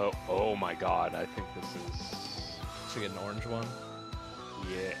 Oh my God! I think this is. Should get an orange one.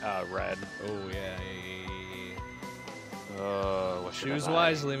 Yeah, red. Oh yeah. What should I Choose buy?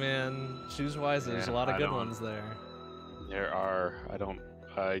 wisely, man. Choose wisely. There's a Yeah, lot of I good don't- ones there. There are. I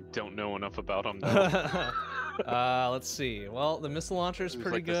don't know enough about them. Let's see. Well, the missile launcher is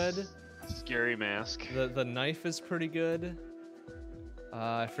pretty good. Scary mask. The knife is pretty good.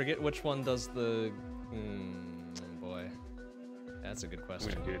 I forget which one does the. Oh boy, that's a good I'm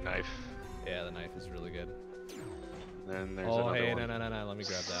question. gonna do a knife. Yeah, the knife is really good. Then there's Oh another hey, one. no, let me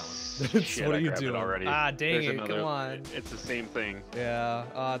grab that one. Shit, What I are you grabbed it doing? already. Ah, dang There's it! another, Come on. It's the same thing.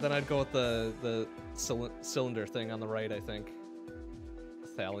 Yeah. Then I'd go with the cylinder thing on the right. I think.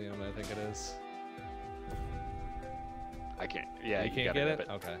 Thallium, I think it is. I can't. Yeah, You can't gotta get grab it?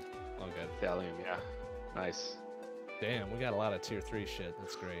 Okay. All good. Thallium, yeah. Nice. Damn, we got a lot of tier 3 shit.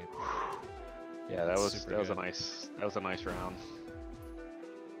 That's great. Yeah, that was good. a nice round.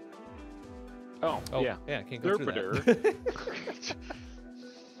 Oh, Oh yeah. Yeah, can't go through Derpader. that.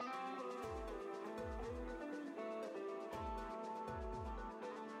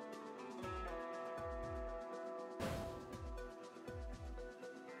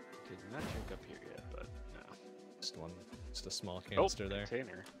 Did not check up here yet, but no. Just a small canister there.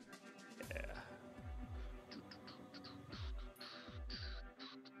 Container. Yeah.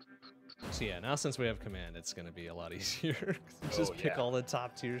 So yeah, now since we have command, it's gonna be a lot easier. Just pick yeah. all the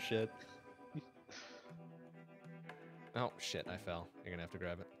top tier shit. Oh shit, I fell. You're gonna have to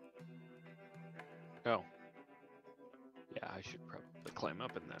grab it. Oh. Yeah, I should probably climb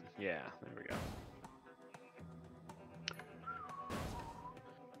up and then. Yeah, there we go.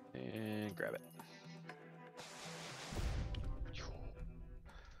 And grab it.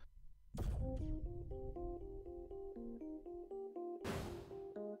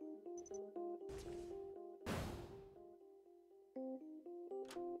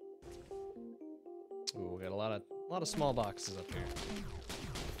 Ooh, we got a lot of small boxes up here.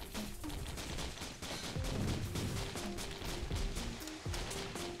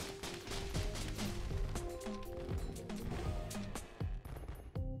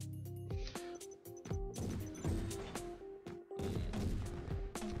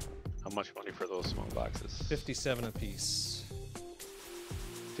 How much money for those small boxes? 57 apiece.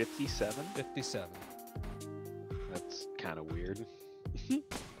 57? 57. That's kind of weird.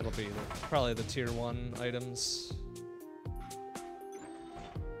 It'll be probably the tier 1 items.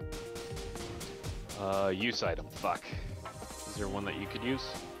 Use item. Fuck. Is there one that you could use?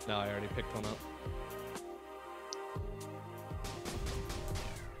 No, I already picked one up.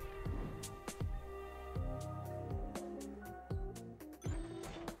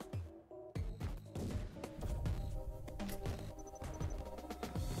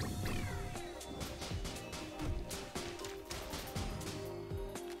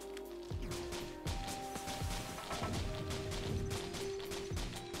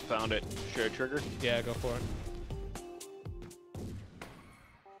 Found it. Should I trigger? Yeah, go for it.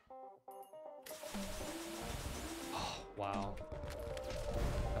 Oh, wow.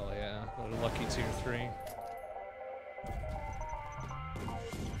 Hell yeah. What a lucky tier 3.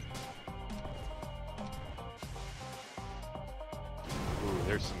 Ooh,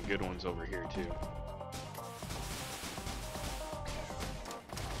 there's some good ones over here too.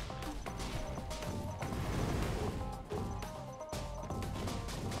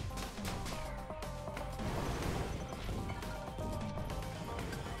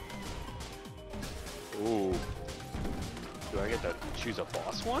 Ooh. Do I get to choose a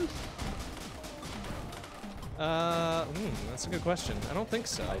boss one? That's a good question. I don't think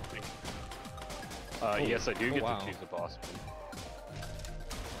so. I think. Yes, I do get to choose a boss one.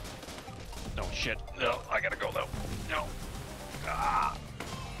 No, shit. No, I gotta go though. No. Ah,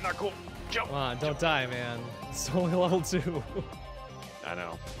 not cool. Jump. Come on, don't die, man. It's only level 2. I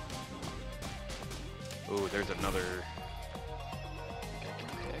know. Ooh, there's another. I can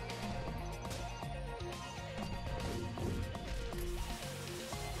pick.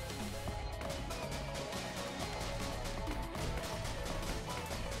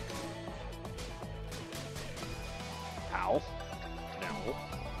 Ow. No.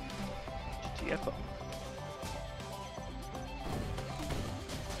 GTFO.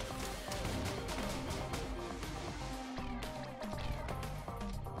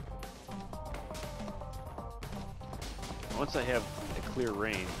 Once I have a clear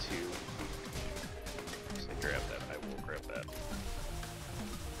reign to say grab that, I will grab that.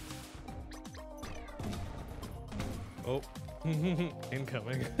 Oh.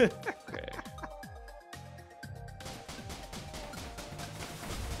 Incoming. Okay.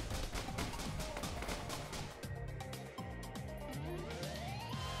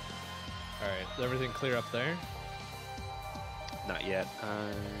 Alright, everything clear up there? Not yet.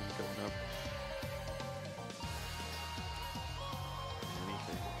 I'm going up.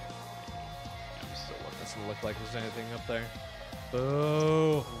 Anything? I'm still looking. Doesn't look like there's anything up there.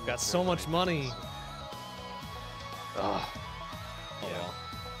 Boo! Got so much money. Ugh. Oh Yeah.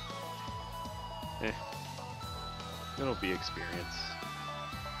 well. It'll be experience.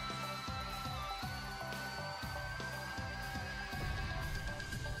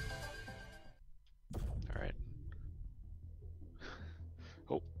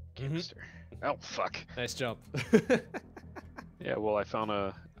 hamster. Oh fuck. Nice jump. Yeah, well, I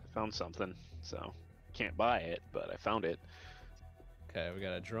found something, so can't buy it, but I found it. Okay, we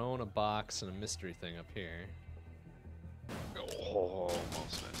got a drone, a box, and a mystery thing up here. Oh,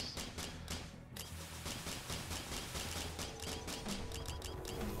 almost missed.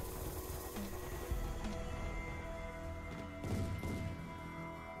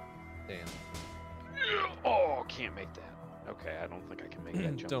 Damn. Oh, can't make that. Okay, I don't think I can make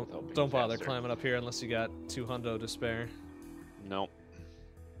that jump without being Don't bother faster. climbing up here unless you got 200 to spare. Nope.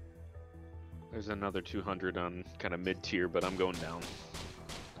 There's another 200 on kind of mid-tier, but I'm going down.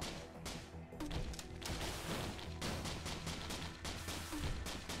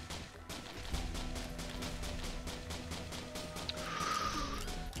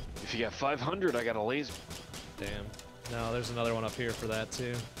 If you got 500, I got a laser. Damn. No, there's another one up here for that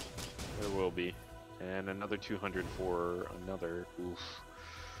too. There will be. And another 200 for another. Oof.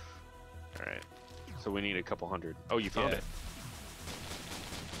 Alright. So we need a couple hundred. Oh, you found it.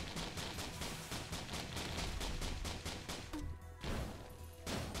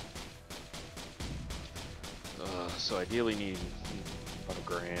 So ideally need about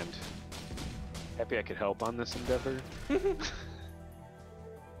 $1,000. Happy I could help on this endeavor. Let's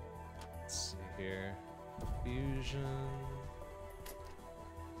see here. Fusion.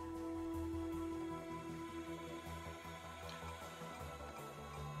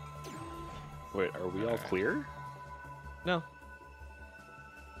 Wait, are we all clear? No.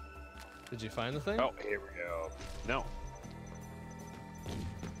 Did you find the thing? Oh, here we go. No.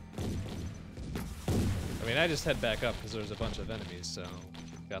 I mean, I just head back up because there's a bunch of enemies, so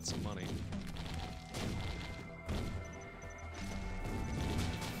got some money.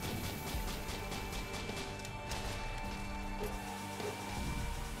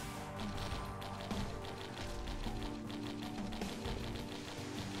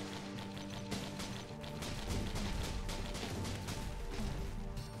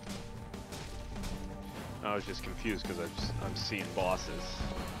 I was just confused because I'm seeing bosses.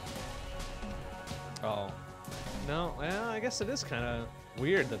 Oh. No, well, I guess it is kind of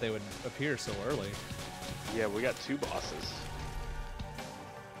weird that they would appear so early. Yeah, we got 2 bosses.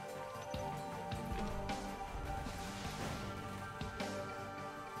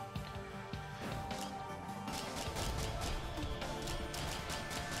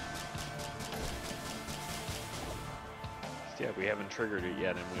 Yeah, we haven't triggered it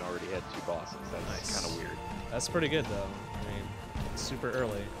yet, and we already had 2 bosses. That's Nice. kind of weird. That's pretty good, though. I mean, it's super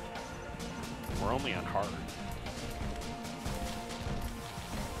early. We're only on hard.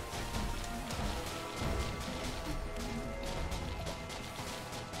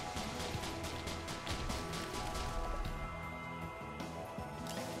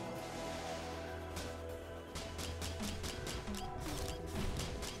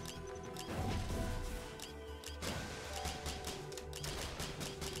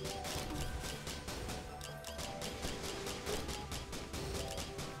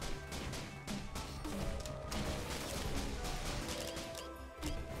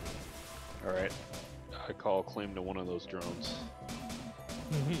 Alright. I call claim to one of those drones.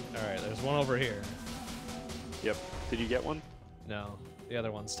 Alright, there's one over here. Yep. Did you get one? No, the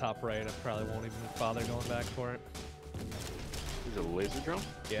other one's top right. I probably won't even bother going back for it. Is it a laser drone?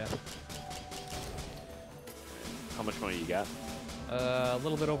 Yeah. How much money you got? A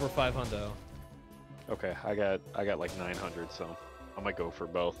little bit over 500. Okay, I got like 900, so I might go for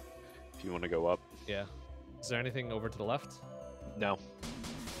both. If you want to go up. Yeah. Is there anything over to the left? No.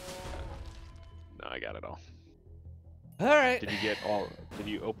 No, I got it all. Alright. Did you get all? Did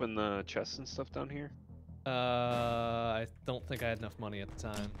you open the chests and stuff down here? I don't think I had enough money at the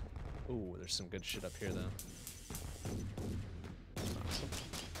time. Ooh, there's some good shit up here, though. Awesome.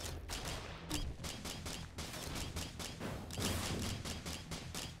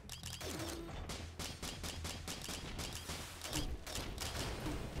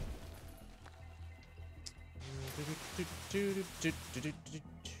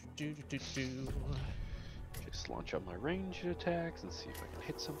 Just launch up my ranged attacks and see if I can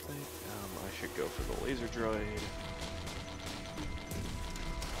hit something. I should go for the laser droid.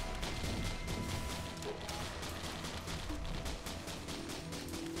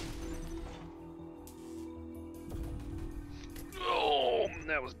 Oh,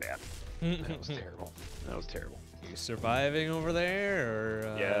 that was bad. That was terrible. That was terrible. You surviving over there,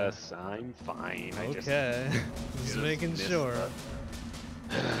 or? Yes, I'm fine. Okay. Just making missed sure.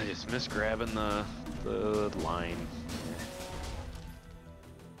 I just missed grabbing the line.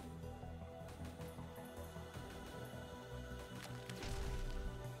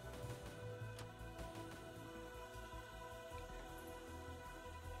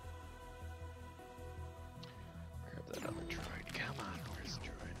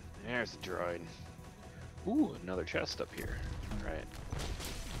 There's the droid. Ooh, another chest up here. Right.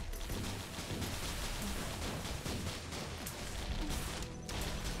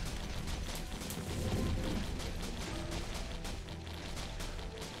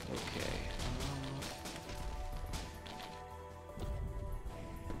 Okay.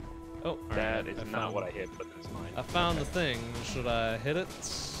 Oh, That is not what I hit, but that's mine. I found the thing. Should I hit it?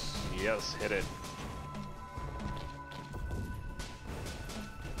 Yes, hit it.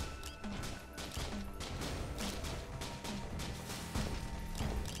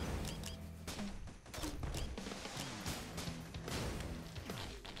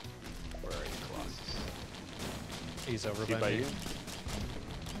 Where are you, Colossus? He's over Is he by by me. you?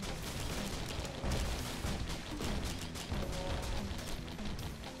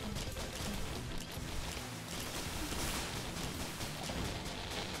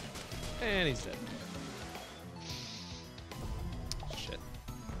 And he's dead. Shit.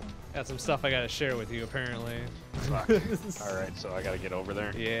 Got some stuff I gotta share with you, apparently. Fuck. Alright, so I gotta get over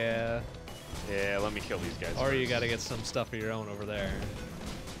there? Yeah. Yeah, let me kill these guys Or you first. gotta get some stuff of your own over there.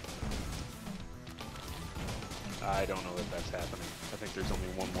 I don't know if that's happening. I think there's only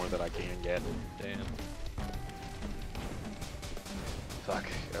one more that I can get. Damn. Fuck.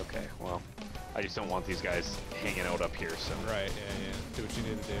 Okay, well, I just don't want these guys hanging out up here, so... Right, yeah. Do what you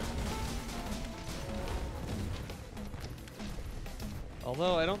need to do.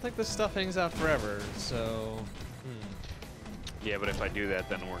 Although, I don't think this stuff hangs out forever, so... Yeah, but if I do that,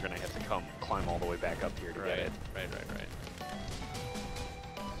 then we're gonna have to climb all the way back up here to get it. Right.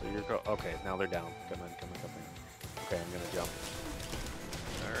 So you're okay, now they're down. Come in. Okay, I'm gonna jump.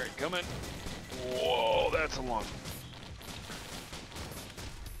 Alright, coming. Whoa, that's a long...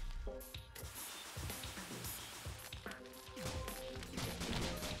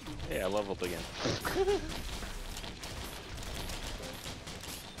 Hey, I leveled again.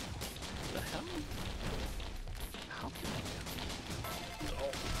 The hell? How did I...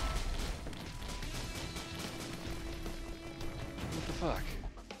 Oh. What the fuck?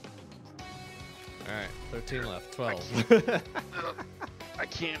 Alright, 13 left. 12. I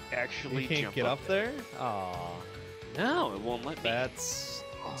can't actually You can't jump get up there? Aw. No, it won't let me. That's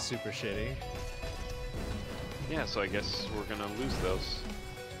super shitty. Yeah, so I guess we're gonna lose those.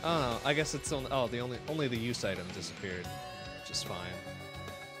 Oh no, I guess it's only the use item disappeared, which is fine.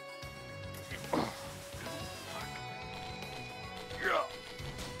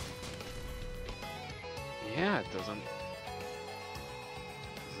 Yeah, it doesn't.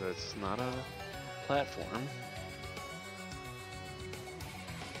 It's not a platform.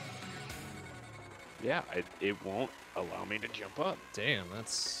 Yeah, it won't allow me to jump up. Damn,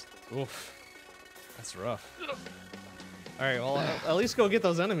 that's oof. That's rough. All right, well, at least go get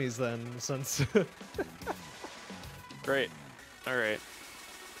those enemies then, since. Great. All right.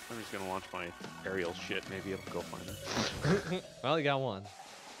 I'm just gonna launch my aerial shit. Maybe I'll go find it. Well, you got one.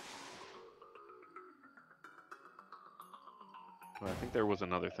 Well, I think there was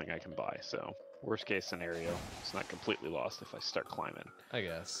another thing I can buy. So worst case scenario, it's not completely lost if I start climbing. I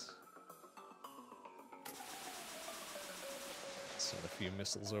guess. Send a few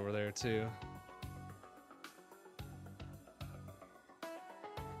missiles over there too.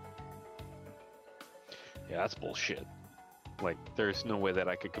 Yeah, that's bullshit. Like, there's no way that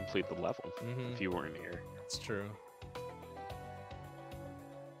I could complete the level if you weren't here. It's true.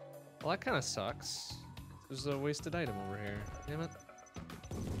 Well, that kind of sucks. There's a wasted item over here. Damn it.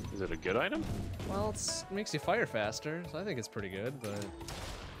 Is it a good item? Well, it makes you fire faster, so I think it's pretty good, but...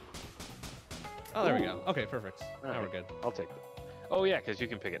 Oh, there we go. Okay, perfect. All now right, we're good. I'll take it. Oh, yeah, because you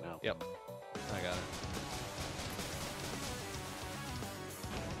can pick it now. Yep. I got it.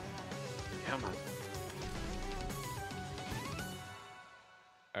 Come on.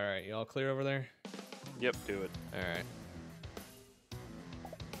 Alright, you all clear over there? Yep, do it. Alright.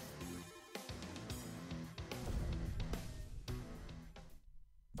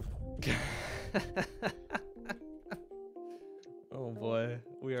 Oh boy,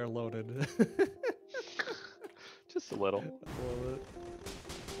 we are loaded. Just a little. I love it.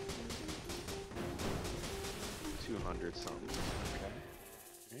 200 something. Okay.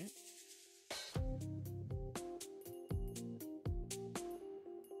 Right.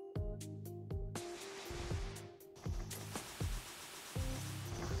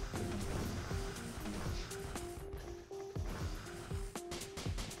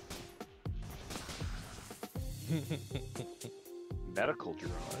 Medical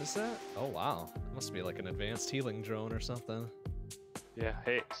drone. What is that? Oh wow. It must be like an advanced healing drone or something. Yeah,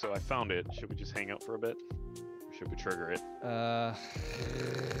 hey, so I found it. Should we just hang out for a bit? Or should we trigger it? I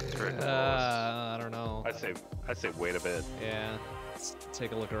don't know. I'd say wait a bit. Yeah. Let's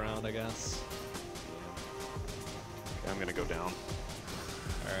take a look around, I guess. I'm gonna go down.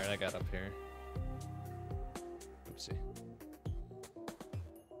 Alright, I got up here. Oopsie.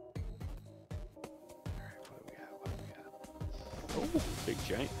 Alright, what do we got? Oh, big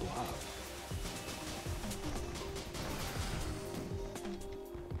giant blob.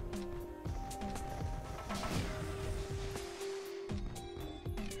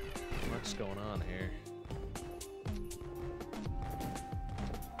 What's going on here?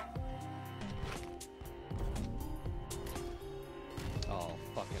 Oh,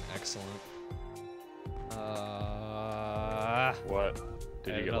 fucking excellent. What?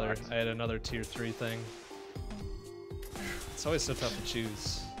 Did you get locked? I had another tier 3 thing. It's always so tough to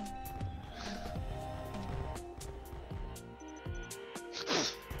choose.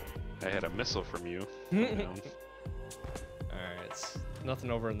 I had a missile from you. Alright,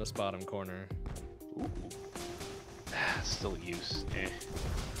 nothing over in this bottom corner. Ooh. Still use. Eh.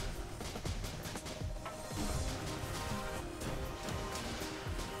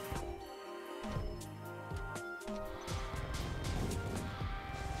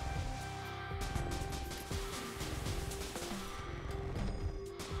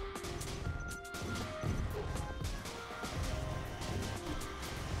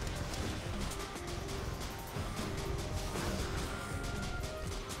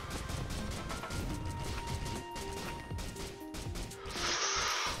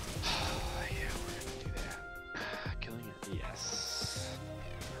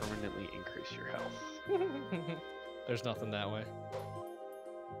 There's nothing that way.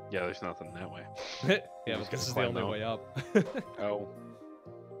 Yeah, there's nothing that way. Yeah, but this is the only way up. Oh.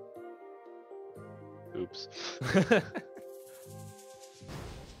 Oops. I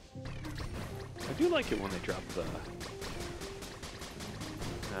do like it when they drop the...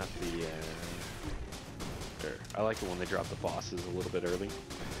 Not the, I like it when they drop the bosses a little bit early.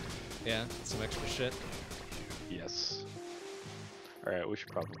 Yeah, some extra shit. Yes. Alright, we should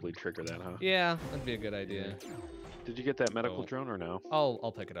probably trigger that, huh? Yeah, that'd be a good idea. Did you get that medical drone or no?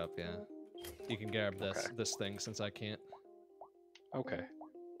 I'll pick it up, yeah. You can grab Okay. this thing since I can't. Okay.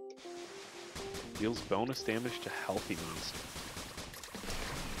 Deals bonus damage to healthy monsters.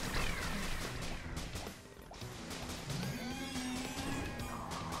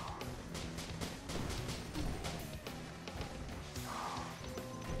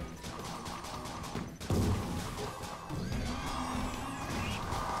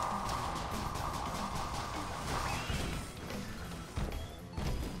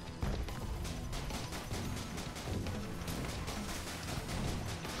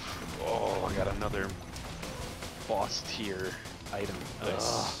 Oh, I got another boss tier item.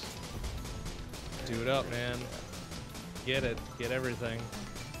 Nice. Do it up, man. Get it. Get everything.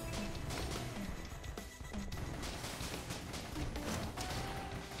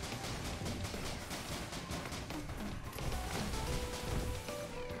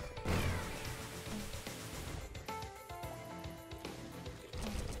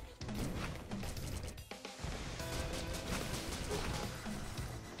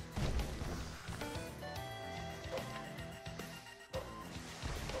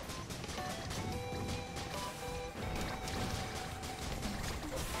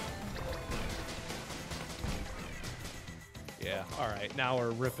 Yeah, alright, now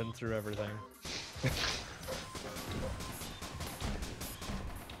we're ripping through everything.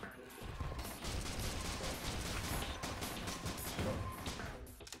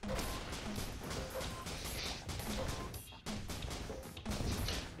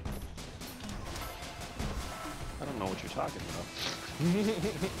 I don't know what you're talking about.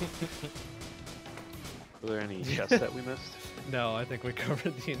 Were there any chests that we missed? No, I think we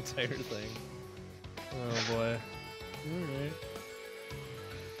covered the entire thing. Oh boy. Alright.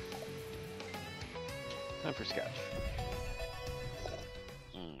 Time for sketch.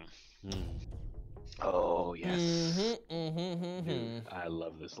 Oh, yes. Dude, I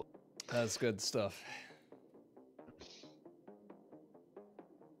love this. That's good stuff.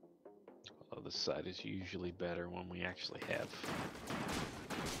 Although this side is usually better when we actually have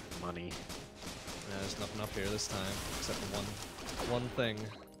money. Yeah, there's nothing up here this time, except for one thing.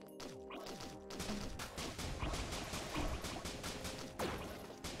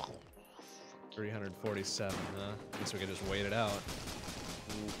 $347, huh? I guess we could just wait it out.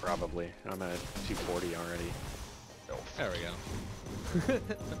 Probably. I'm at 240 already. Oh. There we go.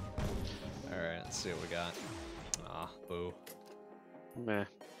 Alright, let's see what we got. Ah, boo. Meh.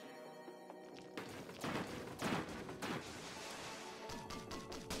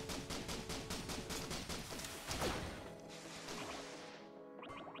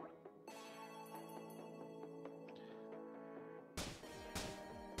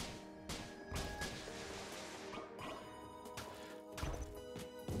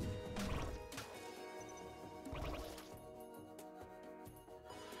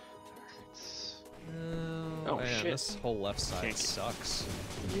 man, shit. this whole left side Can't get- sucks.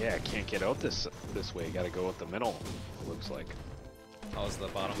 Yeah, can't get out this way. Gotta go with the middle, it looks like. Oh, is the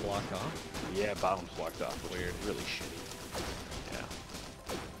bottom blocked off? Yeah, bottom's blocked off, which Weird. is really shitty. Yeah.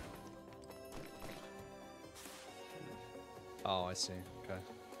 Oh, I see. Okay.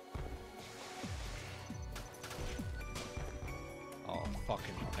 Oh,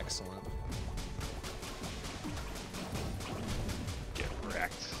 fucking excellent. Get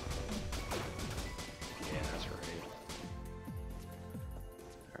wrecked. Yeah, that's right.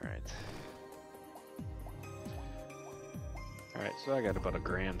 Alright. Alright, so I got about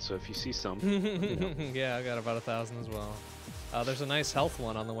 $1,000, so if you see some, you know. Yeah, I got about 1,000 as well. There's a nice health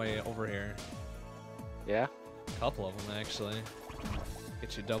one on the way over here. Yeah? A couple of them, actually.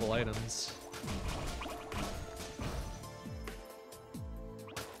 Get you double items.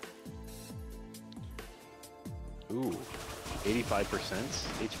 Ooh. 85%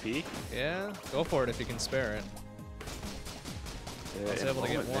 HP? Yeah, go for it if you can spare it. I was able to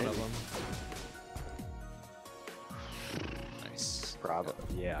get one of them. Nice.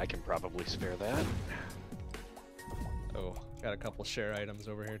 Yeah, I can probably spare that. Oh, got a couple share items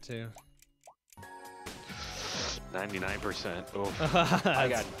over here too. 99%. Oh, That's- I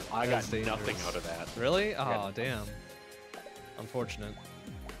got that's nothing dangerous. out of that. Really? Oh, got- damn. Unfortunate.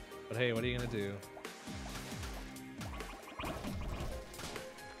 But hey, what are you gonna do?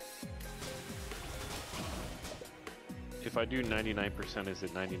 If I do 99%, is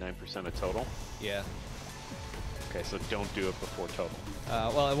it 99% of total? Yeah. Okay, so don't do it before total.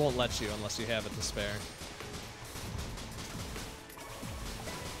 Well, it won't let you unless you have it to spare.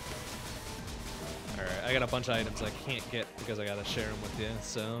 Alright, I got a bunch of items I can't get because I gotta share them with you,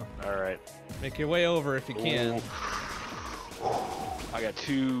 so All right. make your way over if you can. Ooh. I got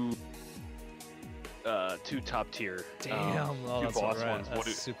two top tier. Damn, oh, two that's boss rad. ones. That's What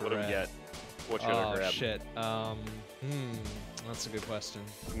super do we rad. get? What should I Oh grab? shit. That's a good question.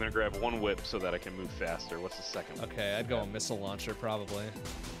 I'm gonna grab one whip so that I can move faster. What's the second one? Okay, I'd go a missile launcher probably.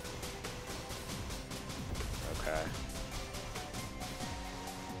 Okay.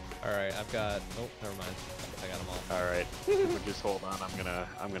 Alright, I've got oh, never mind. I got them all. All right. Just hold on.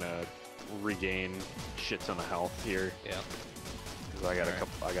 I'm gonna regain shit ton of health here Yeah. because I got Alright.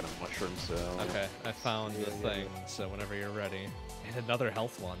 I got a mushroom. So Okay, I found the Yeah. thing, so whenever you're ready. And another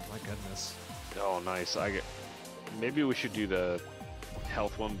health one, my goodness. Oh, nice. Maybe we should do the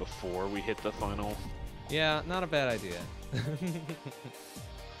health one before we hit the final, Yeah, not a bad idea.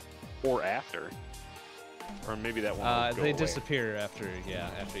 or after, or maybe that one. Will go They away. disappear after you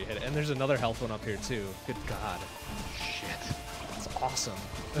hit it. And there's another health one up here too. Good God. Shit. That's awesome.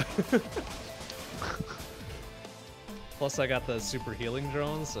 Plus I got the super healing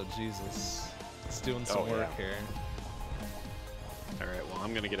drone, so Jesus. It's doing some Oh, yeah. work here. All right. Well,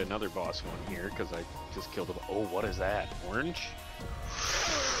 I'm gonna get another boss one here because I just killed a. Oh, what is that? Orange?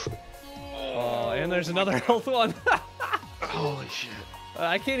 Oh, and there's another health one. Holy shit.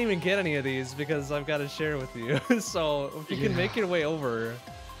 I can't even get any of these because I've got to share with you. So if you can make your way over,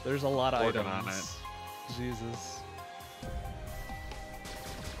 there's a lot of Working items. on it. Jesus.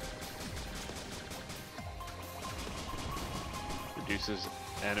 Reduces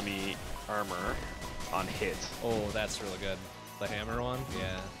enemy armor on hit. Oh, that's really good. The hammer one?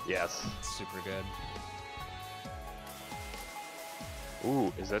 Yeah, Yes. it's super good.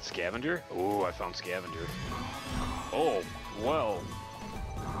 Ooh, is that scavenger? Ooh, I found scavenger. Oh, well.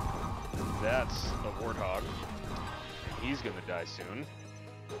 That's a warthog. He's gonna die soon.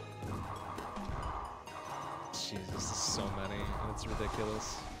 Jesus, this is so many. And it's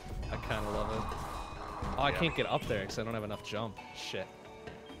ridiculous. I kind of love it. Oh, I Yeah. can't get up there because I don't have enough jump. Shit.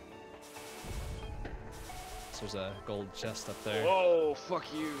 So there's a gold chest up there. Whoa,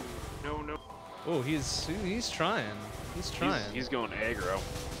 fuck you. No, no. Oh, he's trying. He's trying. He's going aggro.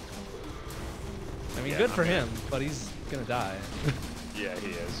 I mean, yeah, good for I'm him, but he's gonna die. Yeah,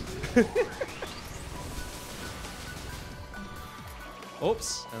 he is.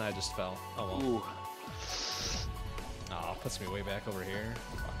 Oops, and I just fell. Oh well. Ooh. Oh, puts me way back over here.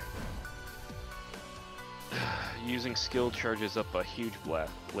 Fuck. Using skill charges up a huge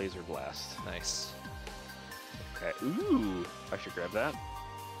laser blast. Nice. Okay. Ooh, I should grab that.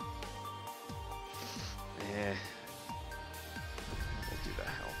 Eh. We'll do the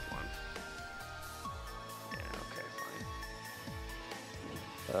health one. Yeah, okay,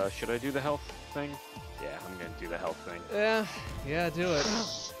 fine. Should I do the health thing? Yeah, I'm gonna do the health thing. Yeah, do it.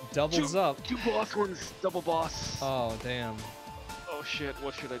 Doubles up. Two boss ones, double boss. Oh, damn. Oh shit,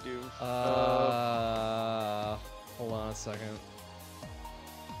 what should I do? Hold on a second.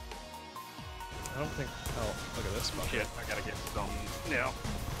 I don't think. Oh, look at this fucker. Shit, I gotta get some. Yeah.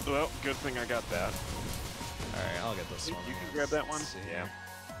 Well, good thing I got that. Alright, I'll get this You one. can grab that one? Let's see. Yeah.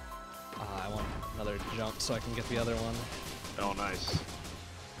 I want another jump so I can get the other one. Oh, nice.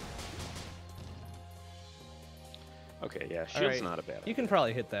 Okay, yeah, shield's Alright, not a bad you can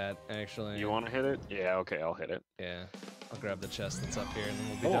probably hit that, actually. You want to hit it? Yeah, okay, I'll hit it. Yeah. I'll grab the chest that's up here and then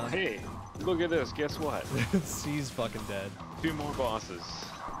we'll be Oh, done. hey, look at this. Guess what? He's fucking dead. 2 more bosses.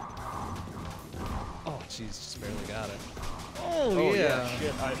 Oh, jeez, just barely got it. Oh, yeah.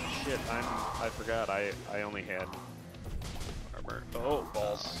 Shit, I forgot. I only had armor. Oh,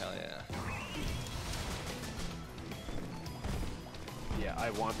 balls. Oh, hell yeah. Yeah,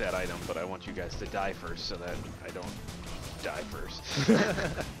 I want that item, but I want you guys to die first so that I don't die first.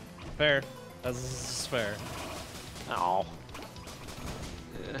 Fair. That's fair. Oh.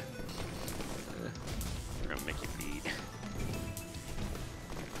 We're gonna make you bleed.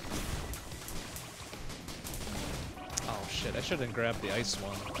 Oh shit, I shouldn't grab the ice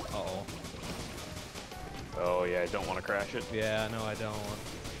one. Uh-oh. Oh yeah, I don't want to crash it. Yeah, no I don't.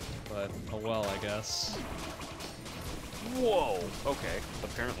 But, oh well, I guess. Whoa! Okay,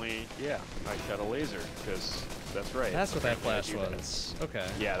 apparently, yeah, I shot a laser, because that's right. That's what that Apparently I flash do was. Okay.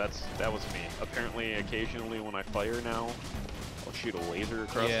 Yeah, that was me. Apparently, occasionally when I fire now, I'll shoot a laser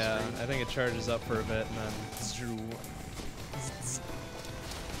across Yeah, the screen. I think it charges up for a bit and then...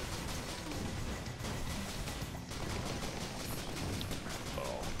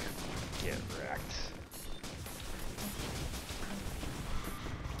 Oh, get wrecked.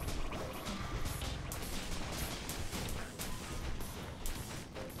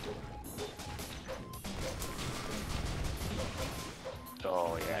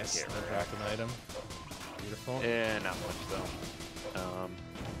 Oh yeah, Nice, get I wrecked. dropped an item. Beautiful. Eh, not much though.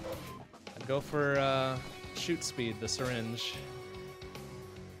 I'd go for shoot speed, the syringe.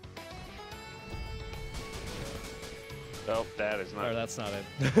 Oh, that is not. Or that's not it.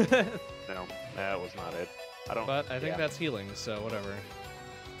 No, that was not it. I don't. But I think yeah. that's healing, so whatever.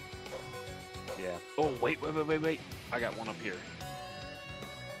 Yeah. Oh wait. I got one up here.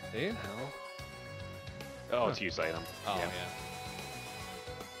 Do you? Oh, Huh. it's use item. Oh, yeah. yeah.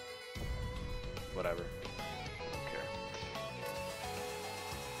 Whatever. Okay.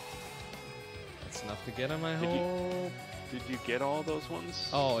 That's enough to get him, I Did you- hope. Did you get all those ones?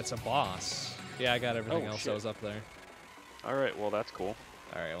 Oh, it's a boss. Yeah, I got everything Oh, else that shit. was up there. All right. Well, that's cool.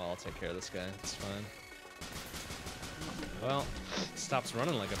 Alright, well, I'll take care of this guy. It's fine. Well, stops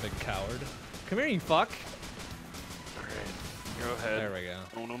running like a big coward. Come here, you fuck! All right. Go ahead. There we go.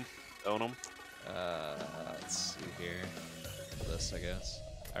 Own them. Own them. Let's see here. This, I guess.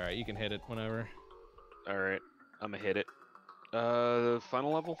 Alright, you can hit it whenever. All right. I'm gonna hit it.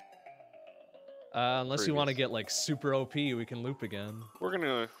 Final level. Unless you want to Previous. get like super OP, we can loop again. We're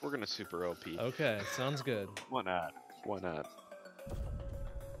gonna super OP. Okay, sounds good. Why not? Why not?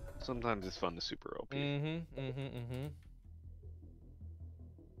 Sometimes it's fun to super OP.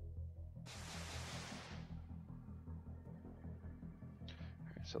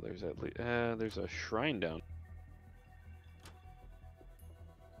 So there's there's a shrine down.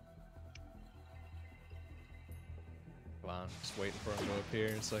 Come on, just waiting for him to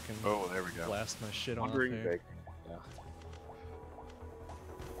appear so I can Oh, there we go. blast my shit off Wandering here. big. Yeah.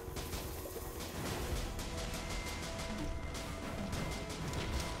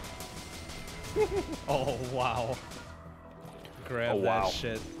 Oh, wow. Grab Oh, wow. that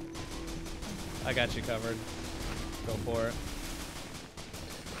shit. I got you covered. Go for it.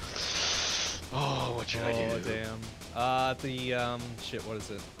 Oh, what should I do? Oh, damn. Shit, what is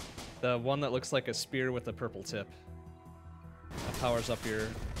it? The one that looks like a spear with a purple tip. That powers up your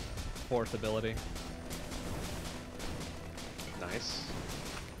 4th ability. Nice.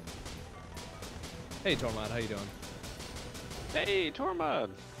 Hey, Tormod, how you doing? Hey,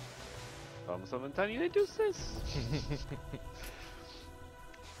 Tormod. Something tiny they do this.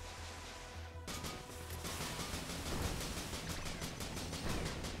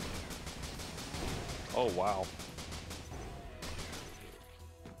 Oh, wow.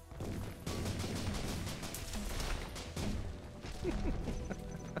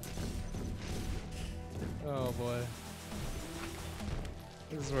 Oh, boy.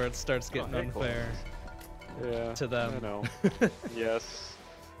 This is where it starts getting hey, unfair. Yeah. To them. I know. Yes.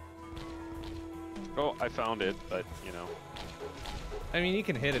 Oh, I found it, but, you know. I mean, you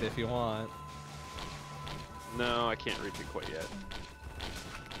can hit it if you want. No, I can't reach it quite yet.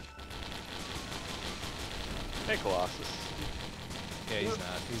 Hey, Colossus. Yeah, he's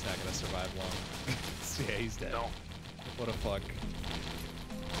not gonna survive long. Yeah, he's dead. No. What a fuck.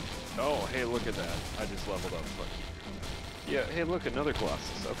 Oh, hey, look at that. I just leveled up. Fuck you. Yeah, hey, look, another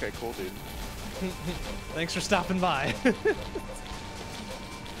Colossus. Okay, cool, dude. Thanks for stopping by.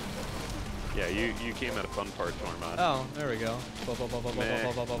 Yeah, you came at a fun part, Tormod. Oh, there we go. Bum, bum, bum, bum, Meh.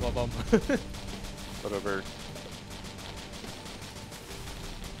 bum, bum, bum, bum, bum. Whatever.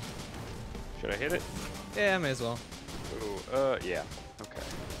 Should I hit it? Yeah, may as well. Oh, yeah. Okay.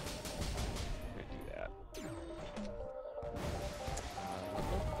 I'm gonna do that.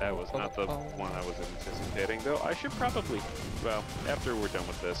 That was not the one I was anticipating, though. I should probably, well, after we're done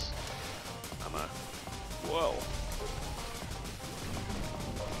with this, I'm whoa.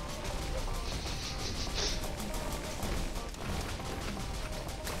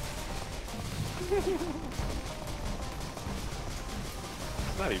 It's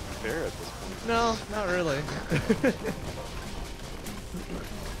not even fair at this point. No, not really.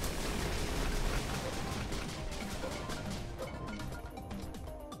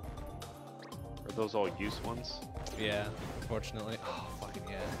 Are those all use ones? Yeah, unfortunately. Oh, fucking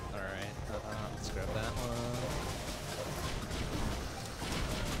yeah. Alright, let's grab that one.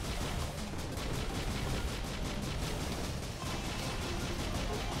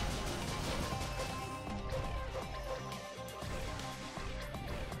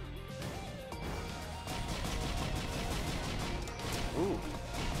 Ooh.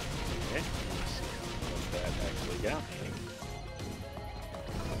 Okay. Let's see what that actually got me.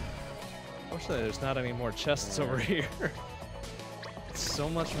 Fortunately, there's not any more chests over here. It's so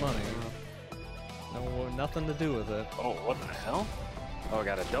much money. No, nothing to do with it. Oh, what the hell? Oh, I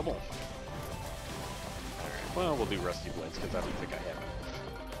got a double. Alright, well, we'll do Rusty Blades because I don't think I have it.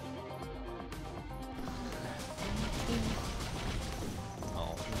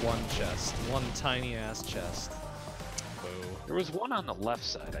 Oh, one chest. One tiny ass chest. Boo. There was one on the left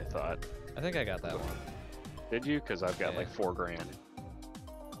side, I thought. I think I got that one. Did you? Because I've got Yeah. like 4 grand.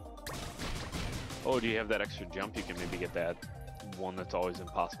 Oh, do you have that extra jump? You can maybe get that one that's always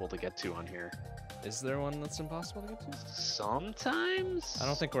impossible to get to on here. Is there one that's impossible to get to? Sometimes? I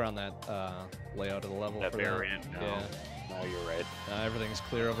don't think we're on that layout of the level. That for variant, that. no. Yeah. No, you're right. Everything's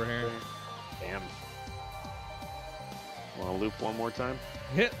clear over here. Damn. Want to loop one more time?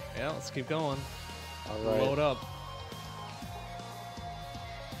 Yeah, let's keep going. Alright. Load up.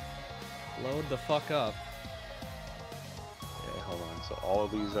 Load the fuck up. Yeah, hold on. So all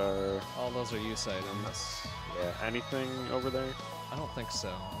of these are... All those are use items. Yeah, anything over there? I don't think so.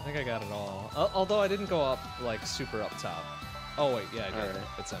 I think I got it all. Although I didn't go up, like, super up top. Oh, wait, yeah, I did. Alright.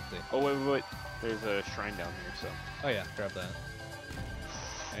 It's empty. Oh, wait. There's a shrine down here, so... Oh, yeah, grab that.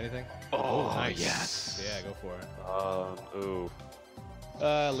 Anything? Oh, nice. yes! Yeah, go for it. Ooh.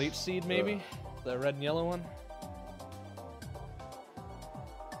 Leech seed, maybe? The red and yellow one?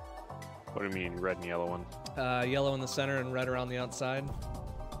 What do you mean, red and yellow one? Yellow in the center and red around the outside.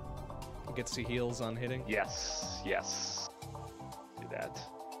 You get to see heals on hitting. Yes. Do that.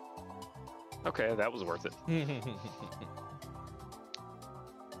 Okay, that was worth it.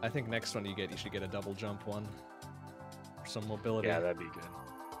 I think next one you should get a double jump one. For some mobility. Yeah, that'd be good.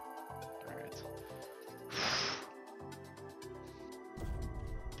 Alright.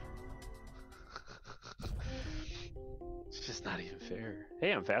 It's just not even fair.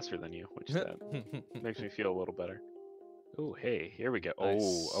 Hey, I'm faster than you, which is that. Makes me feel a little better. Oh, hey, here we go. Nice.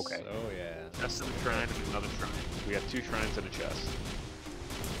 Oh, okay. Oh, yeah. Chest in the shrine and another shrine. We got 2 shrines and a chest.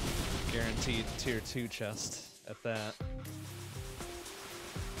 Guaranteed tier 2 chest at that.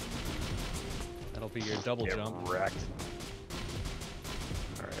 That'll be your double Get jump. wrecked.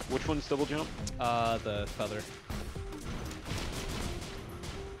 Alright, which one's double jump? The feather.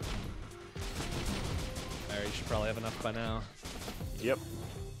 Alright, you should probably have enough by now. Yep.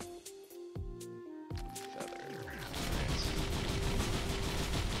 Feather.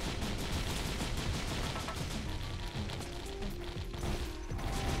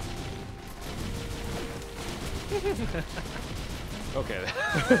 Okay.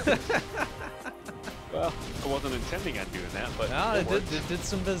 Well, I wasn't intending on doing that, but No, it worked. it did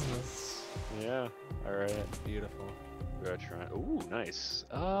some business. Yeah. All right. Beautiful. We gotta try. Ooh, nice.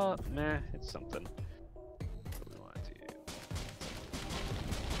 Meh. It's something. What do we want to do?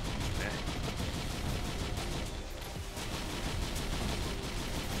 Meh.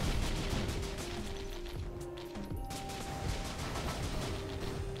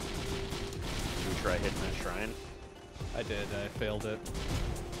 Should we try hitting that shrine? I did. I failed it.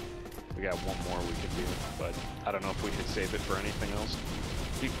 We got one more we could do, but I don't know if we should save it for anything else.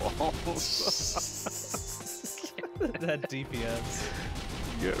 People. That DPS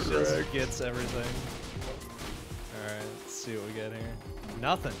Get just wrecked. gets everything. Alright, let's see what we get here.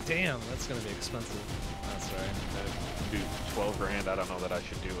 Nothing. Damn, that's gonna be expensive. That's right. Dude, 12 grand, I don't know that I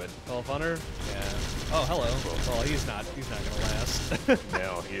should do it. 1200? Yeah. Oh, hello. Well, he's not gonna last.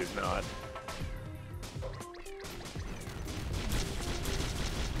 No, he is not.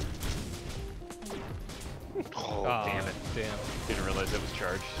 Oh, Aw, damn it. Damn. Didn't realize it was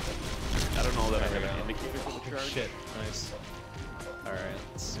charged. I don't know that I There have we an go. indicator for the charge. Shit, nice. Alright,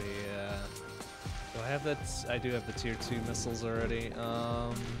 let's see. Do I have that? I do have the tier 2 missiles already.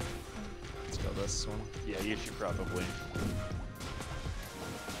 Let's go this one. Yeah, you should probably.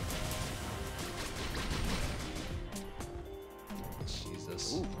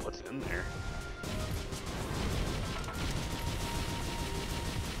 Jesus. Ooh, what's in there?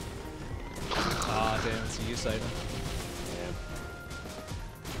 Ah, damn, it's a use item. Yeah.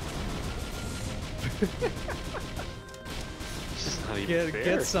 It's just not even fair.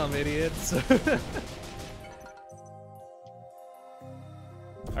 Get some, idiots.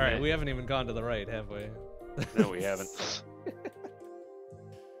 Alright, we haven't even gone to the right, have we? No, we haven't.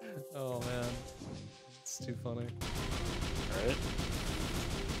 Oh man. It's too funny. Alright.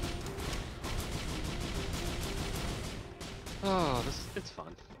 Oh, it's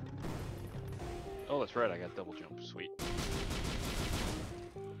fun. Oh, that's right, I got double jump. Sweet.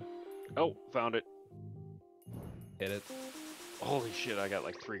 Oh, found it. Hit it. Holy shit, I got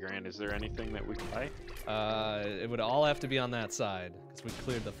like 3 grand. Is there anything that we can buy? It would all have to be on that side, because we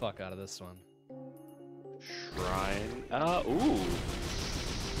cleared the fuck out of this one. Shrine. Ooh.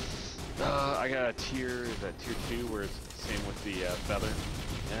 I got a tier, is that tier 2, where it's the same with the feather.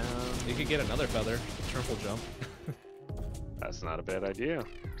 You could get another feather, triple jump. That's not a bad idea.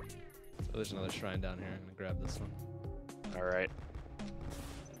 Oh, there's another shrine down here. I'm gonna grab this one. Alright.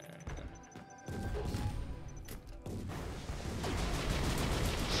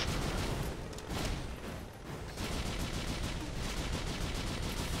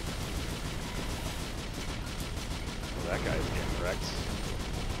 Well, that guy's getting wrecked.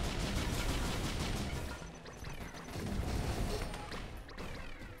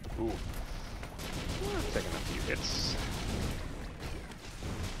 Ooh. Taking a few hits.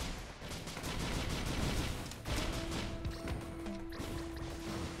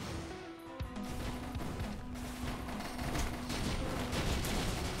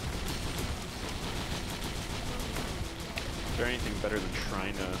 Is there anything better than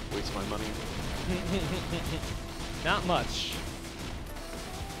trying to waste my money? Not much.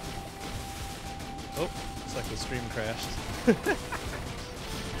 Oh, looks like the stream crashed.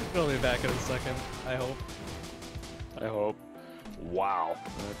 We'll be back in a second, I hope. I hope. Wow.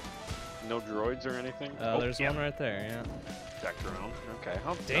 No droids or anything? There's one right there, yeah. Attack drone. Okay.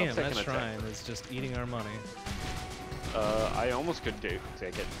 Damn, that shrine is just eating our money. I almost could take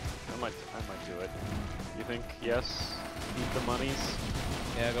it. I might do it. You think? Yes? Eat the monies?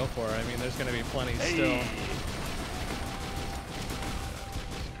 Yeah, go for it. I mean, there's gonna be plenty Hey. still.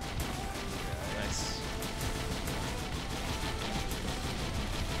 Nice.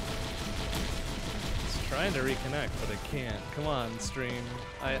 It's trying to reconnect, but it can't. Come on, stream.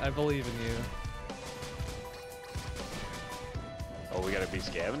 I believe in you. Oh, we gotta be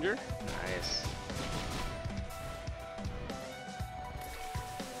scavenger? Nice.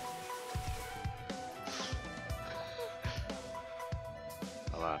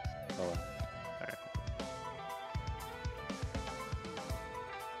 Hold on. Alright.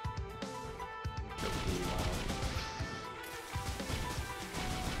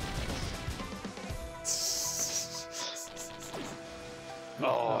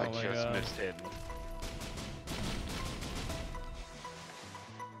 Oh, I my just God. missed him.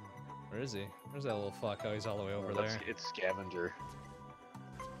 Where is he? Where's that little fuck? Oh, he's all the way over there. It's scavenger.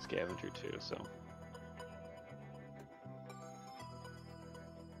 Scavenger too, so.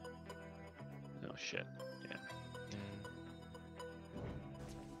 Oh shit. Yeah.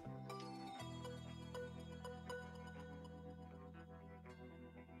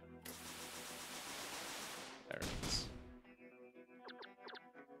 There it is.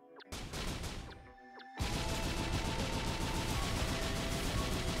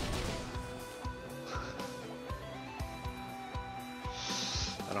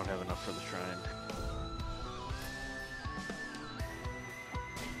 I don't have enough for the shrine.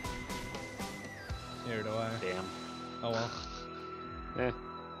 Here do I. Damn. Oh well. Eh.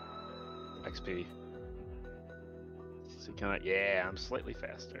 XP. So can I? Yeah, I'm slightly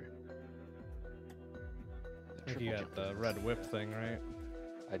faster. I think you got the red whip thing, right?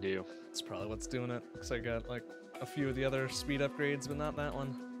 I do. That's probably what's doing it. Looks like I got like a few of the other speed upgrades, but not that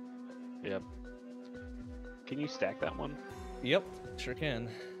one. Yep. Can you stack that one? Yep, sure can.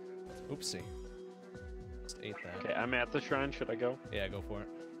 Oopsie. Just ate that. Okay, I'm at the shrine. Should I go? Yeah, go for it.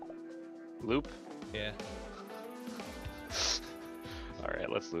 Loop? Yeah.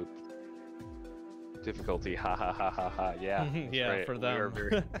 Alright, let's loop. Difficulty, ha ha ha ha ha. Yeah. that's Yeah, right. for We are them. very,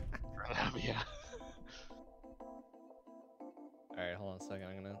 for them, yeah. Alright, hold on a second.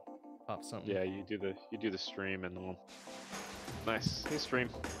 I'm gonna pop something. Yeah, you do the stream and we'll. Nice. Hey, stream.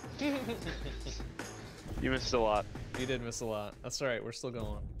 You missed a lot. You did miss a lot. That's alright, we're still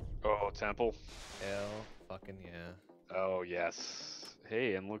going. Oh, temple. Hell fucking yeah. Oh yes.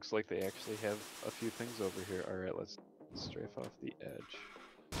 Hey, and looks like they actually have a few things over here. All right, let's strafe off the edge.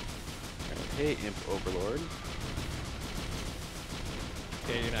 All right, hey, Imp Overlord.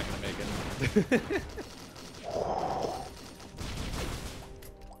 Okay, you're not gonna make it.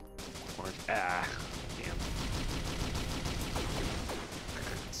 Orange. Ah, damn.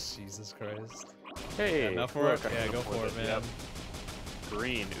 Jesus Christ. Hey, Yeah, enough for look, it? Yeah, go for it, man. Yep.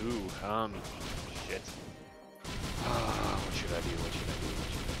 Green. Ooh, shit. What should I do? What should I do? What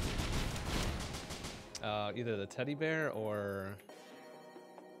should I do? Either the teddy bear or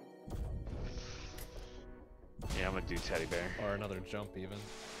Yeah, I'm gonna do teddy bear. or another jump even.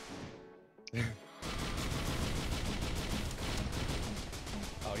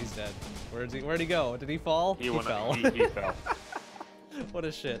 Oh, he's dead. Where'd he go? Did he fall? He fell. He fell. What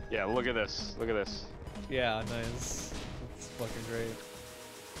a shit. Yeah, look at this. Look at this. Yeah, nice. It's fucking great.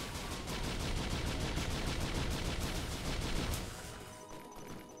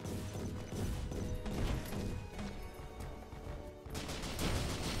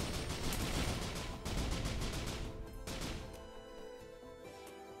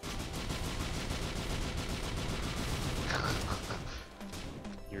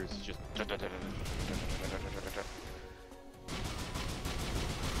 Yours is just.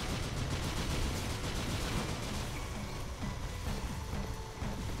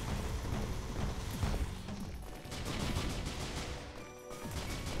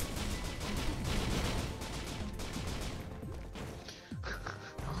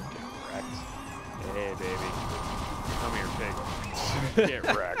 Hey, baby. Come here, pig.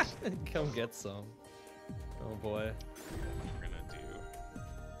 Get wrecked. Come get some. Oh boy. We're gonna do.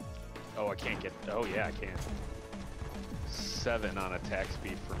 Oh, I can't get. Oh, yeah, I can. 7 on attack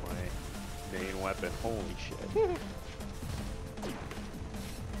speed for my main weapon. Holy shit.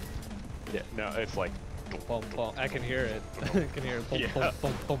 Yeah, no, it's like. Bum, bum. I can hear it. I can hear it. Bum, Yeah. bum,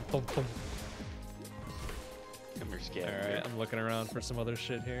 bum, bum, bum, bum. Come here, scavenger. Alright, I'm looking around for some other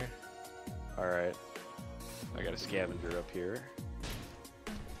shit here. Alright. I got a scavenger up here.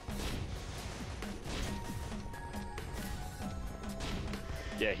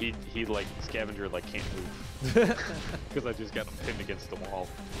 Yeah, he like, scavenger like can't move. Because I just got him pinned against the wall.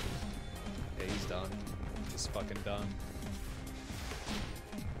 Yeah, he's done. He's fucking done.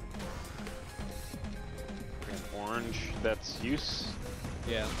 And orange, that's use.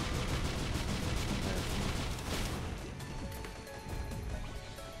 Yeah.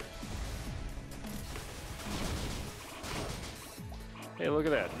 Hey, look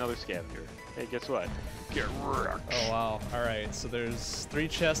at that, another scavenger. Hey, guess what? Get wrecked. Oh wow. Alright, so there's 3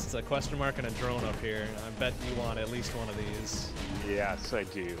 chests, a question mark, and a drone up here. I bet you want at least one of these. Yes, I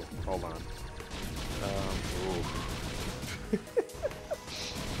do. Hold on. Ooh.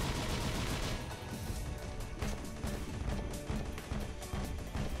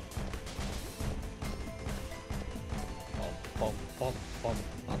 Bum, bum, bum,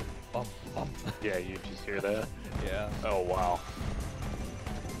 bum, bum, bum. Yeah, you just hear that? Yeah. Oh, wow.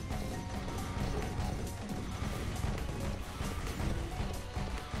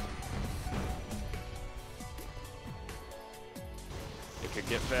 It could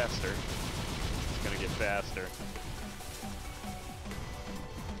get faster. It's gonna get faster.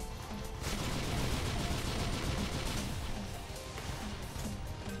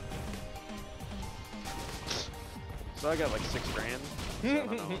 So I got like 6 grand. So I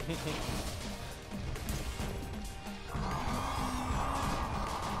don't know.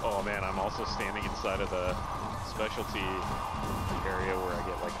 Oh man, I'm also standing inside of the specialty area where I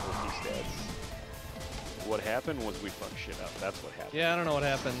get like OP stats. What happened was we fucked shit up. That's what happened. Yeah, I don't know what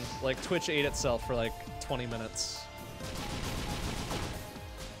happened. Like, Twitch ate itself for like 20 minutes.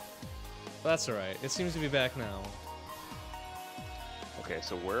 But that's alright. It seems to be back now. Okay,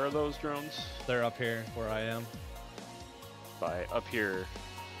 so where are those drones? They're up here, where I am. By up here,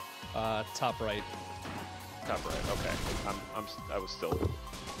 Top right. top right. Okay, I was still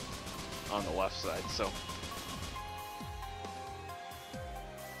on the left side, so.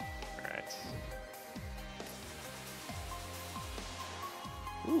 All right.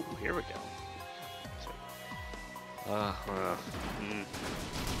 Ooh, here we go.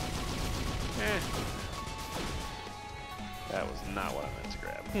 That was not what I meant to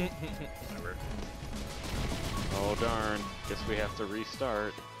grab. Whatever. Oh darn! Guess we have to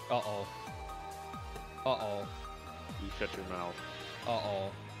restart. Uh-oh. Uh-oh. You shut your mouth.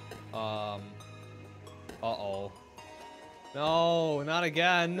 Uh-oh. Uh-oh. No, not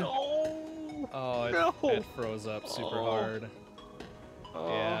again. No! Oh, No! it froze up super hard. Oh,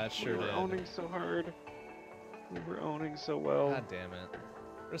 Yeah, it sure we were did. owning so hard. We were owning so well. God damn it.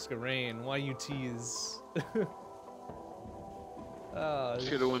 Risk of rain, why you tease? Oh,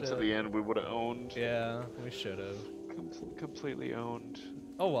 Should have went to the end. We would have owned. Yeah, we should have. Completely owned.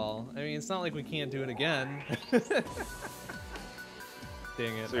 Oh well, I mean, it's not like we can't do it again. Dang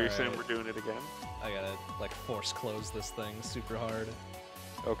it. So you're saying we're doing it again? I gotta, like, force close this thing super hard.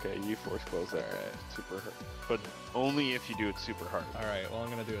 Okay, you force close that super hard. But only if you do it super hard. Alright, well, I'm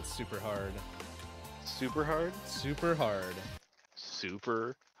gonna do it super hard. Super hard? Super hard.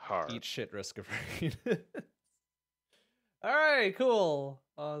 Super hard. Eat shit, Risk of Rain. Alright, cool.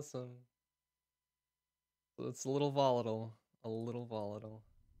 Awesome. So it's a little volatile. A little volatile.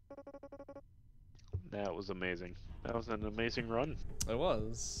 That was amazing. That was an amazing run. It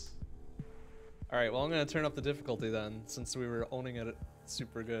was. Alright, well, I'm gonna turn up the difficulty then, since we were owning it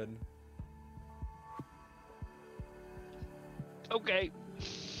super good. Okay.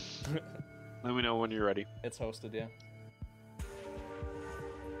 Let me know when you're ready. It's hosted, yeah.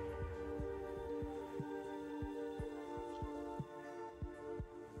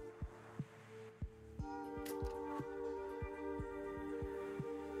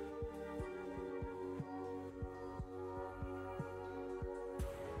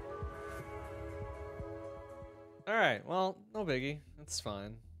 Alright, well, no biggie. It's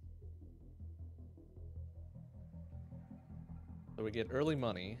fine. So we get early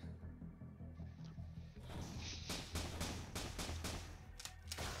money.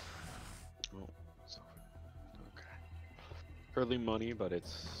 Oh, okay. Early money, but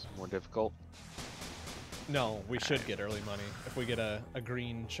it's more difficult. No, we should get early money. If we get a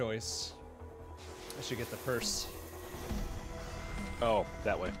green choice, I should get the purse. Oh,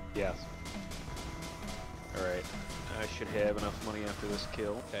 that way. Yes. Alright. I should have enough money after this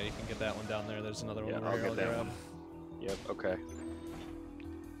kill. Okay, you can get that one down there. There's another one Yeah, over I'll here. get that grab. one. Yep, okay.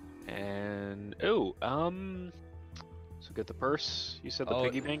 And so get the purse. You said the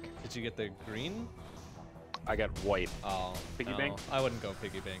piggy bank? Did you get the green? I got white. Oh, Piggy no, bank? I wouldn't go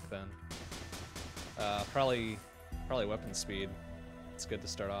piggy bank then. Probably weapon speed. It's good to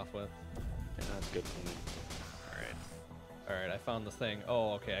start off with. Yeah, that's good for me. Alright, I found the thing.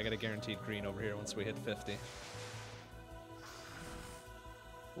 Oh, okay, I got a guaranteed green over here once we hit 50.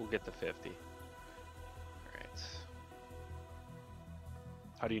 We'll get the 50. Alright.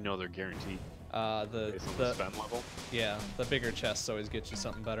 How do you know they're guaranteed? Based on the spend level? Yeah, the bigger chests always get you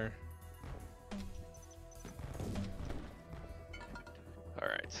something better.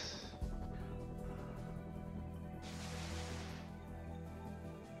 Alright.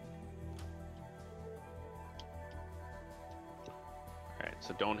 Alright,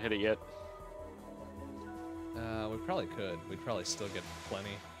 so don't hit it yet. We probably could. We'd probably still get plenty.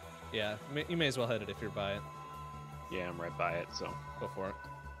 Yeah, you may as well hit it if you're by it. Yeah, I'm right by it, so. Go for it.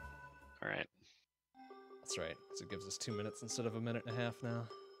 Alright. That's right, because it gives us 2 minutes instead of a minute and a half now.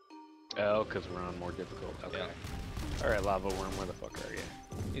 Oh, because we're on more difficult. Okay. Yeah. Alright, Lava Worm, where the fuck are you?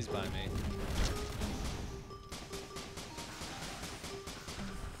 He's by me.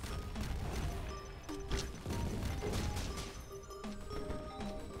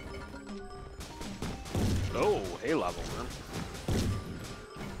 Oh, hey, Lava Worm.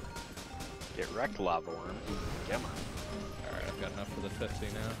 Get wrecked, Lava Worm. Come on. Alright, I've got enough for the 50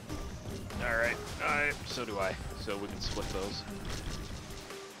 now. Alright, so do I. So we can split those.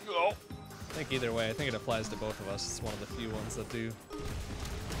 Oh! I think either way, I think it applies to both of us. It's one of the few ones that do.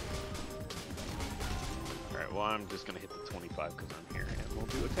 Alright, well, I'm just gonna hit the 25 because I'm here, and we'll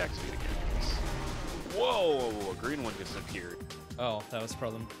do attack speed again. Whoa! A green one just appeared. Oh, that was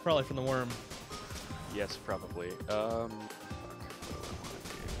probably from the worm. Yes, probably. Fuck. What do I want to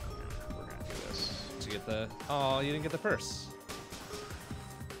do? We're gonna do this. Did you get the... Oh, you didn't get the purse.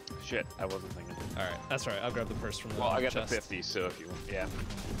 Shit, I wasn't thinking. Alright, that's right. I'll grab the purse from the Well, I got chest. the 50, so if you want, yeah.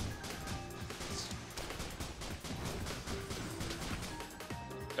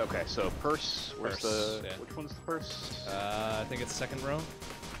 Okay, so purse. Where's Purse, the? yeah. Which one's the purse? I think it's second row,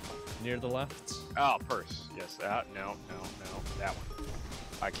 near the left. Oh, purse. Yes. No, that one.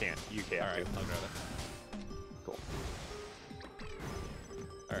 I can't. You can't. Alright, I'll grab it. Cool.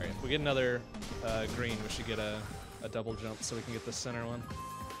 Alright, if we get another green, we should get a double jump so we can get the center one.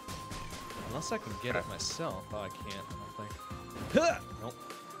 Unless I can get it myself. Oh, I can't, I don't think. Nope.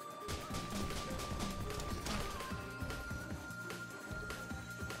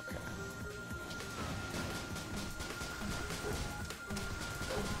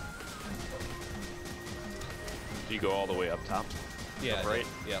 Do you go all the way up top? Yeah, Up right?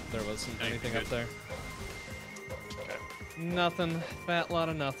 Yeah, there wasn't anything good? up there. Okay. Nothing. Fat lot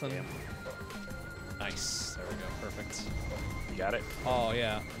of nothing. Damn. Nice. There we go. Perfect. You got it? Oh,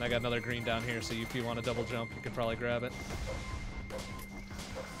 yeah. And I got another green down here, so if you want to double jump, you could probably grab it.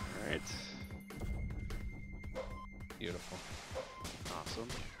 Alright. Beautiful. Awesome.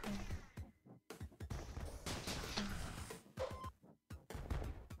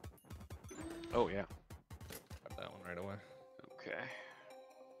 Oh, yeah. Grab that one right away. Okay.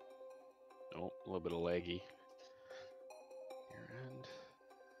 Oh, a little bit of laggy. Here and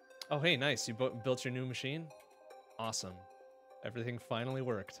Oh, hey, nice. You built your new machine? Awesome. Everything finally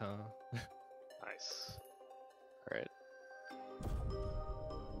worked, huh? nice. Alright.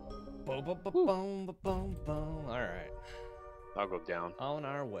 Boom, boom, boom, boom, boom, boom, boom. All right. I'll go down. On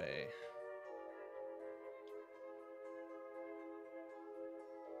our way.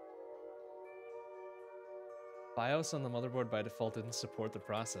 BIOS on the motherboard by default didn't support the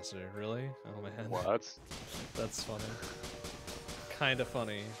processor. Really? Oh man. What? That's funny. Kinda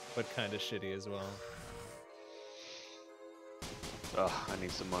funny, but kinda shitty as well. Ugh, I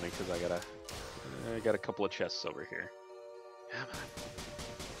need some money because I got a couple of chests over here. Come on.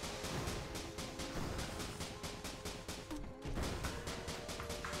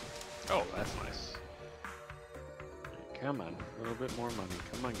 Oh, that's nice. Come on, a little bit more money.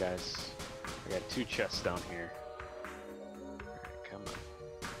 Come on, guys. I got 2 chests down here. Alright, come on.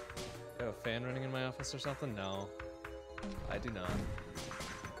 Do I have a fan running in my office or something? No. I do not.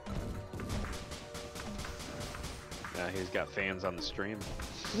 He's got fans on the stream.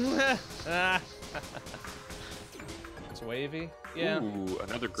 It's wavy? Yeah. Ooh,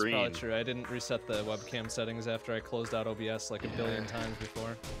 another green. That's probably true. I didn't reset the webcam settings after I closed out OBS like a billion times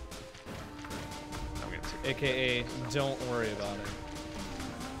before. I'm gonna take AKA, don't worry about it.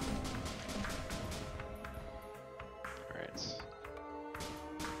 Alright.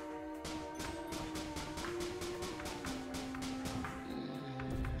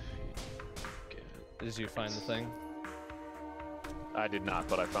 Did you find the thing? I did not,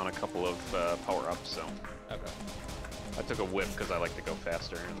 but I found a couple of power-ups, so... Okay. I took a whip because I like to go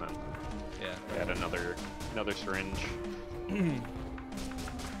faster, and then Yeah. I had another syringe. Alright,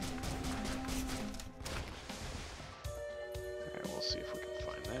 we'll see if we can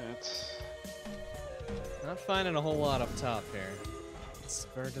find that. Not finding a whole lot up top here. It's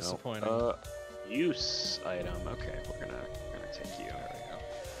very disappointing. Nope. Use item. Okay, we're gonna take you. There we go.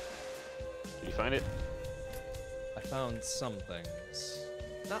 Did you find it? I found some things.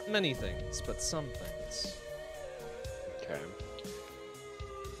 Not many things, but some things. Okay.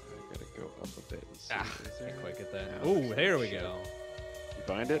 I gotta go up a bit and see. Is there... Can't quite get that. No, Oh, here we go. You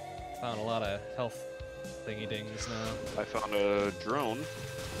find it? Found a lot of health thingy dings now. I found a drone.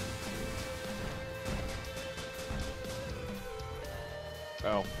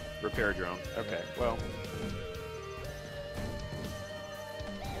 Oh, repair drone. Okay, well.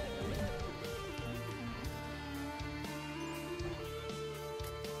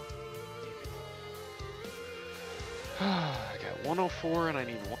 I got 104 and I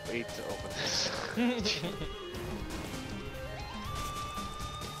need 108 to open this.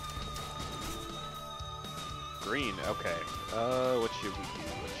 Green, okay. What should we do?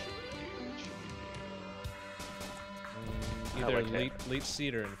 Either like leech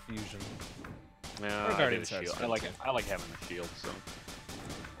seed or infusion. No, Or I Guardian did a shield. Sets, I like okay. having the shield. So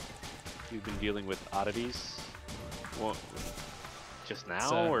you've been dealing with oddities. Well, just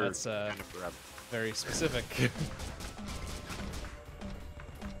now or That's kind of forever? very specific.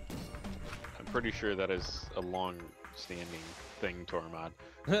 I'm pretty sure that is a long-standing thing, Tormod.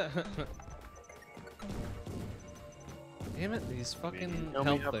 Damn it, these fucking tell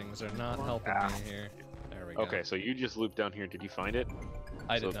me health how- things are not helping me here. There we go. Okay, so you just looped down here. Did you find it?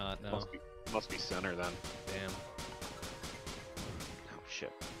 I So did not, no. Must be center then. Damn. Oh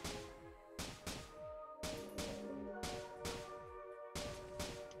shit.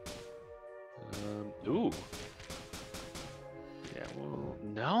 Ooh. Yeah. Well,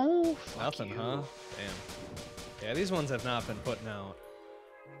 no. Fuck Nothing, you. huh? Damn. Yeah, these ones have not been putting out.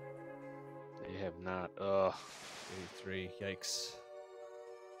 They have not. Ugh. 83, yikes.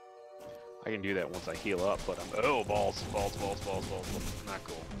 I can do that once I heal up, but I'm. Oh, balls. Not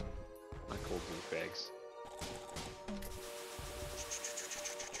cool. Not cool, douchebags.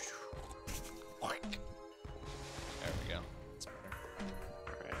 There we go. That's better.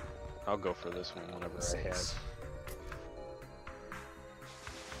 Alright. I'll go for this one whenever I have. Six.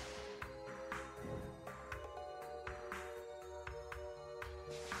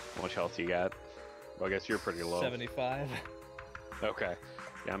 How much health you got? Well, I guess you're pretty low. 75. Okay.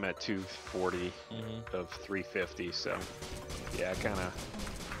 Yeah, I'm at 240 of 350, so yeah, I kind of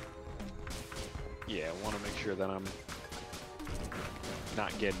want to make sure that I'm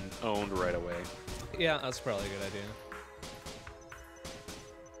not getting owned right away. Yeah, that's probably a good idea.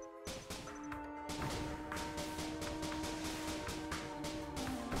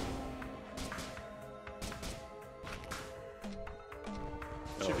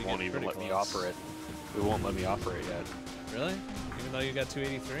 No, Should be it won't getting even let pretty me close. offer it. It won't let me offer it yet. Really? Even though you got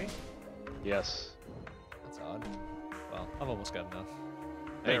 283? Yes. That's odd. Well, I've almost got enough.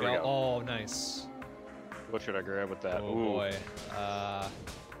 There you we go. Oh, nice. What should I grab with that? Oh Ooh, boy.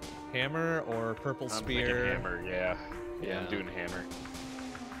 Hammer or purple I'm spear? thinking hammer. Yeah. Yeah. I'm doing hammer.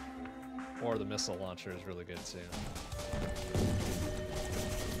 Or the missile launcher is really good too.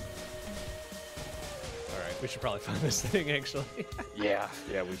 Alright, we should probably find this thing actually. Yeah.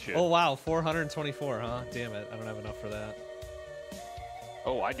 Yeah, we should. Oh wow, 424, huh? Damn it, I don't have enough for that.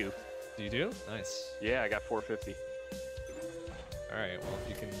 Oh, I do. Do you do? Nice. Yeah, I got 450. Alright, well if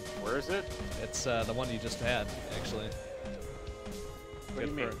you can... Where is it? It's the one you just had, actually. What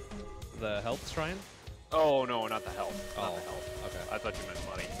do you mean? The health shrine? Oh, no, not the health. Oh, Not the health. okay. I thought you meant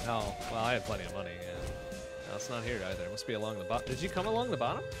money. No, well I had plenty of money, yeah. No, it's not here either. It must be along the bottom. Did you come along the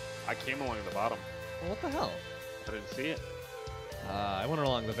bottom? I came along the bottom. Well, what the hell? I didn't see it. I went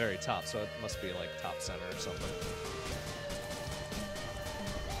along the very top, so it must be like top center or something.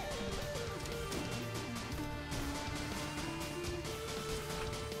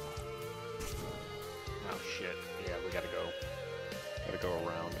 Oh, shit. Yeah, we gotta go. Gotta go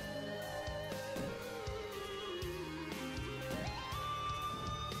around.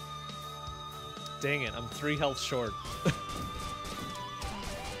 Dang it, I'm 3 health short.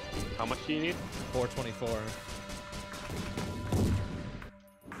 How much do you need? 424.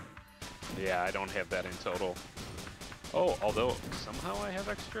 Yeah, I don't have that in total. Oh, although somehow I have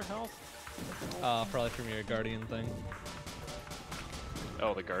extra health? Probably from your guardian thing.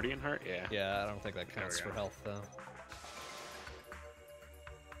 Oh, the guardian heart? Yeah. Yeah, I don't think that counts we for go. health though.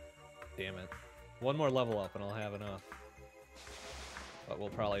 Damn it. One more level up and I'll have enough. But we'll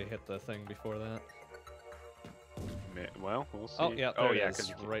probably hit the thing before that. Well, we'll see. Oh, yeah, there yeah, it is.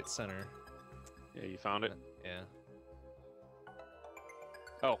 you Right center. Yeah, you found it? Yeah,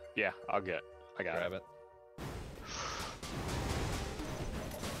 Oh, yeah, I got grab it. it.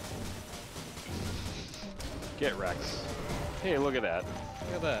 Get Rex. Hey, look at that.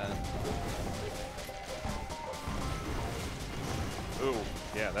 Look at that. Ooh,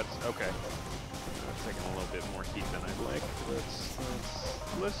 yeah, that's okay. That's taking a little bit more heat than I'd like.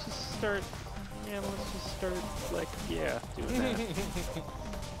 Let's just start. Yeah, let's just start like doing that.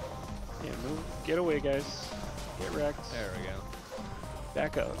 Yeah, move. Get away, guys. Get wrecked. There we go.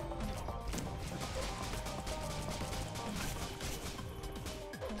 Back up.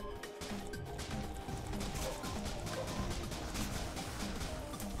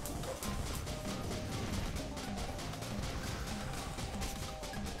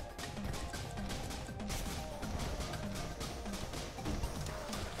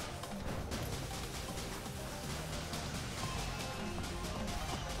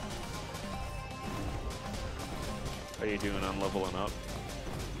 How are you doing on leveling up?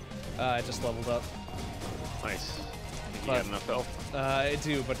 I just leveled up. Nice. Think you But- got enough health? I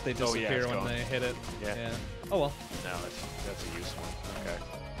do, but they Oh, yeah, disappear it's when gone. they hit it. Yeah. Oh well. No, that's a useful one. Okay.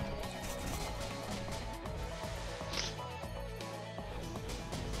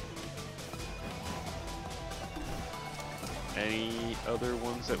 Any other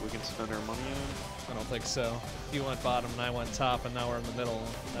ones that we can spend our money on? I don't think so. You went bottom and I went top, and now we're in the middle.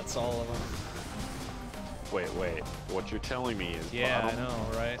 That's all of them. Wait. What you're telling me is Yeah, bottom, I know,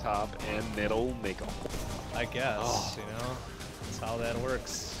 right? top, and middle make a whole... I guess, Oh. you know? That's how that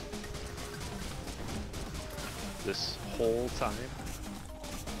works. this whole time?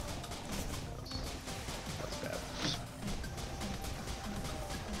 That's bad.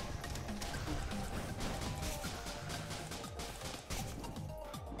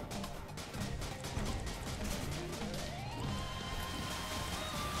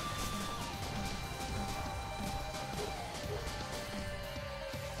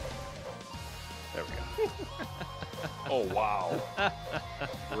 There we go. Oh, wow.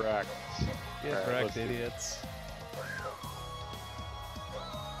 Wrecked. Get Alright, wrecked, let's do- idiots.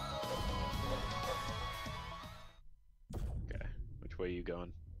 Okay. Which way are you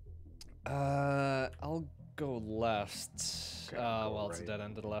going? I'll go left. Okay, I'll go Well, it's a right. dead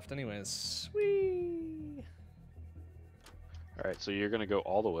end to the left anyways. Whee! Alright, so you're gonna go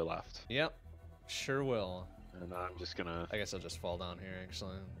all the way left. Yep, sure will. And I'm just gonna... I guess I'll just fall down here,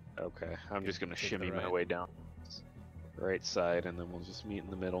 actually. Okay, I'm just gonna Take the shimmy my right. way down. Right side, and then we'll just meet in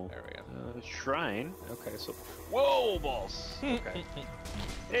the middle. There we go. Shrine. Okay, so... Whoa, balls! Okay.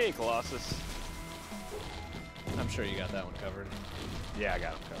 Hey, Colossus. I'm sure you got that one covered. Yeah, I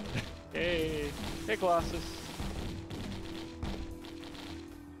got him covered. Hey, Colossus.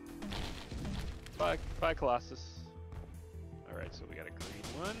 Bye, Colossus. All right, so we got a green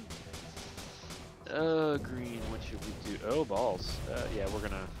one. Green. What should we do? Oh, balls. Yeah, we're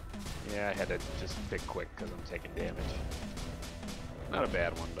gonna. Yeah, I had to just pick quick because I'm taking damage. Not a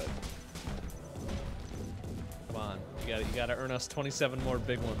bad one, but. Come on, you gotta earn us 27 more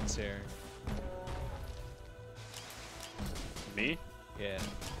big ones here. Me? Yeah.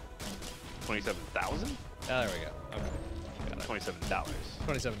 27,000? Oh, there we go. Okay. Got it. $27.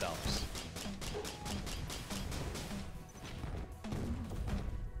 $27.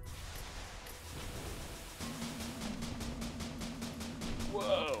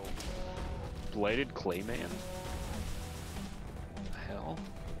 Whoa! Bladed Clayman? The hell?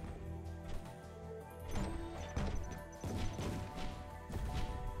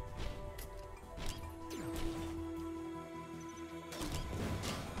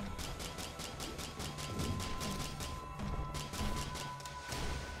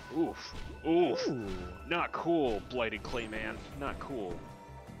 Oof. Oof. Ooh. Not cool, Blighted Clayman. Not cool.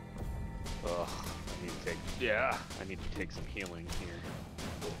 Ugh. I need to take... Yeah, I need to take some healing here.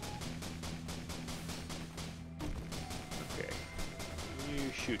 Okay.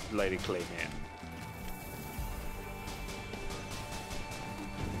 You shoot Blighted Clayman.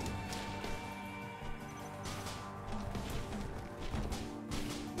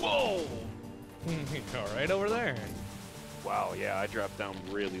 Whoa! All right over there. Wow, yeah, I dropped down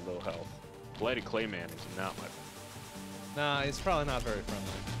really low health. Blighted Clayman is not my... Nah, it's probably not very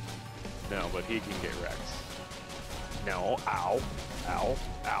friendly. No, but he can get wrecked. No, ow, ow,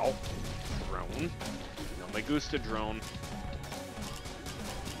 ow. Drone. No me gusta drone.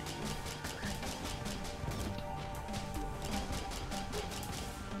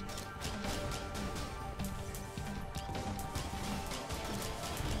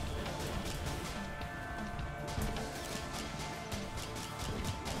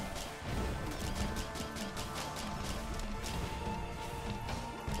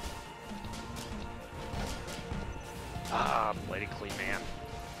 Ah, Blighted Clayman.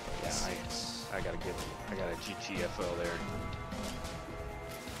 Yeah, I got a GTFO there.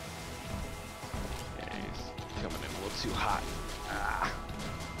 Yeah, he's coming in a little too hot. Ah.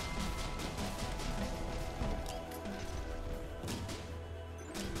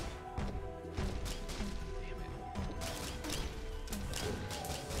 Damn it.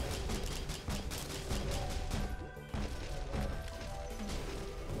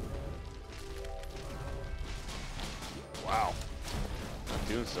 Wow. Not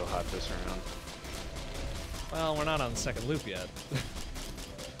doing so hot this round. Well, we're not on the second loop yet.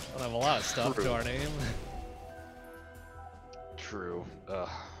 Don't have a lot of stuff True. to our name. True. Ugh.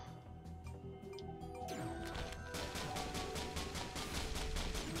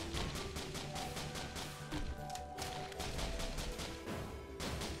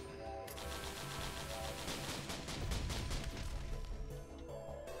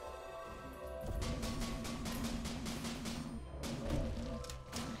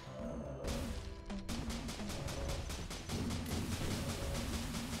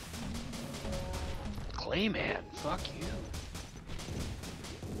 Clayman, fuck you.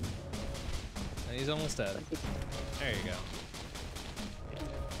 And he's almost dead. There you go.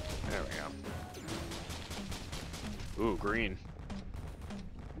 There we go. Ooh, green.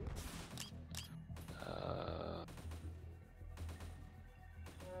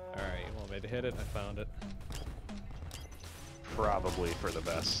 Alright, you want me to hit it? I found it. Probably for the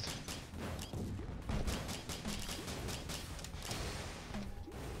best.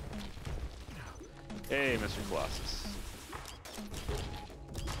 Hey, Mr. Colossus.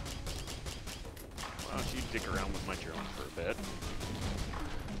 Why don't you dick around with my drone for a bit?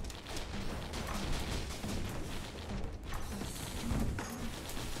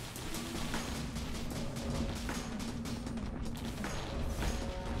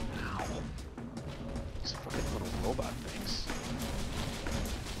 Ow. These fucking little robot things.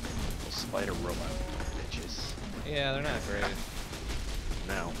 Little spider robot bitches. Yeah, they're not great.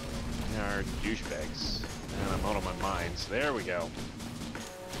 Now, they are douchebags. And I'm out of my mind. So there we go.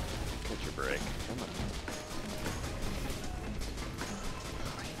 Catch your break. Come on.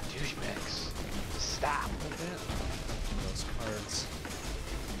 Oh, you douchebags. Stop. Look at that. Those cards.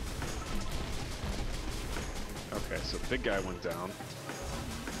 Okay, so the big guy went down.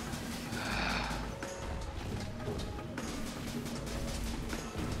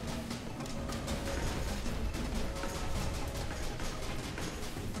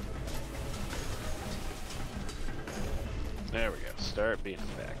 There we go. Start beating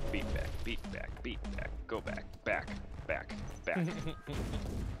them back. Beat back. Beat back. Beat back. Go back. Back. Back. Back.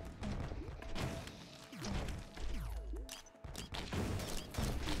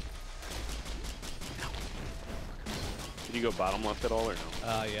 Did you go bottom left at all or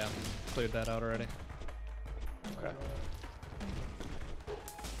no? Yeah. Cleared that out already. Okay.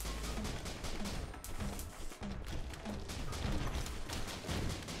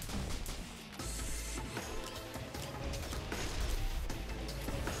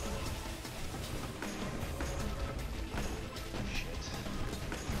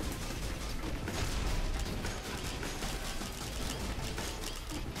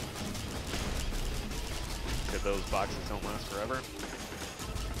 Those boxes don't last forever.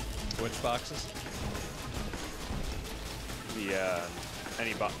 Which boxes? The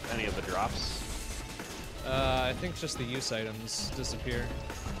any of the drops. I think just the use items disappear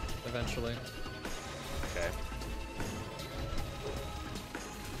eventually. Okay.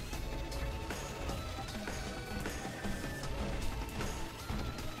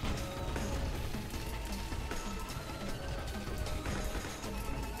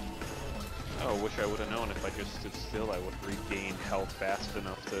 Oh, wish I would have known if I just stood still, I would regain health fast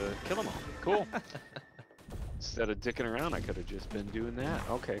enough to kill them all. Cool. Instead of dicking around, I could have just been doing that.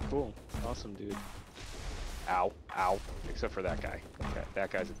 Okay, cool. Awesome, dude. Ow. Ow. Except for that guy. Okay, that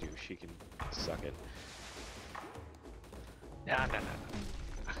guy's a douche. He can suck it. Nah.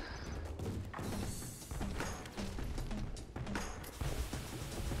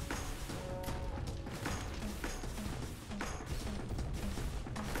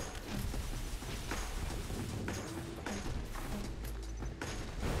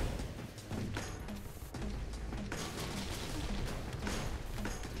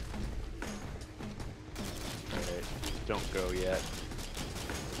 Don't go yet.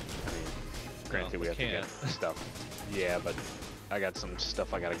 I mean, granted, we have to get stuff. Yeah, but I got some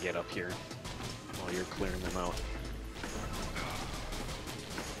stuff I gotta get up here while you're clearing them out.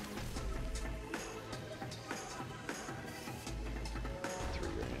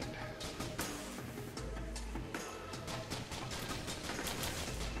 $3,000.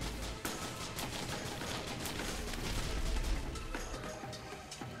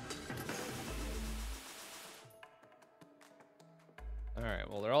 Alright,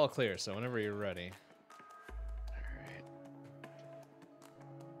 well they're all clear, so whenever you're ready. Alright.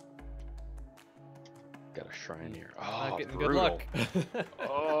 Got a shrine here. Oh, Not getting brutal. good luck.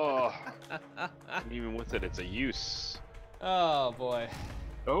 Oh. And even with it, it's a use. Oh boy.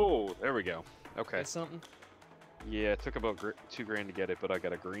 Oh, there we go. Okay. Get something? Yeah, it took about $2,000 to get it, but I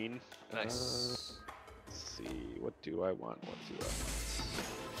got a green. Nice. Let's see. What do I want? What do I want?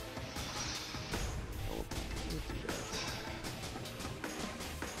 Oh, we'll do that.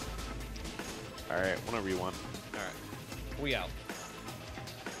 Alright, whenever you want. Alright. We out.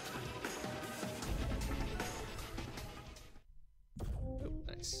 Ooh,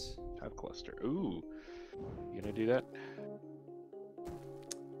 nice. Top cluster. Ooh. You gonna do that?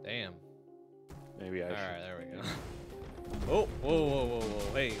 Damn. Maybe I should. Alright, there we go. Oh, whoa.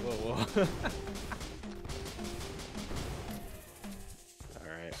 Hey, whoa.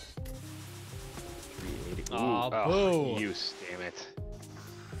 Alright. 380. Aw, oh, boo. use, damn it.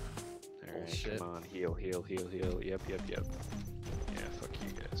 Alright, Bullshit. come on. Heal. Yep. Yeah, fuck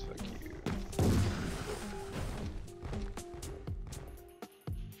you guys. Fuck you.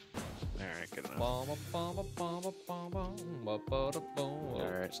 Alright, good enough.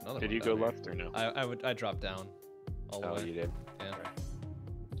 Alright. Did you go left or no? I dropped down all the way. Oh, you did? Yeah.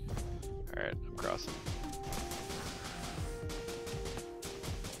 Alright, I'm crossing.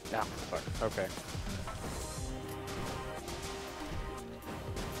 Ah, fuck. Okay.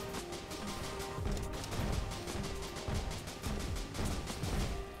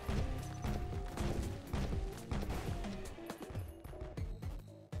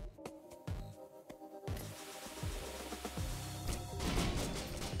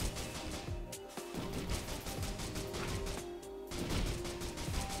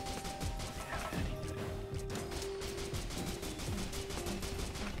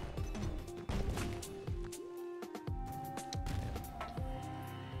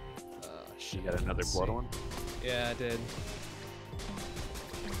 You got another blood one? Yeah, I did.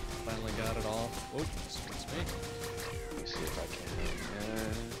 Finally got it all. Oh, excuse me. Let me see if I can.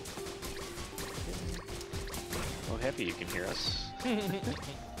 Well, happy you can hear us.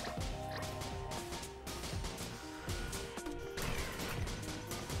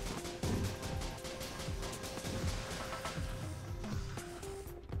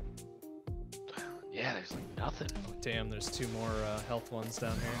 Yeah, there's like nothing. Damn, there's 2 more health ones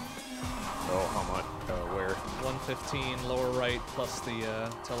down here. Oh, how much? Where? 115 lower right plus the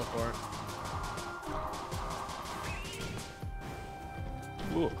teleport.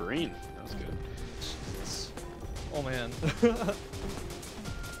 Ooh, green. That was good. Jesus. Oh man.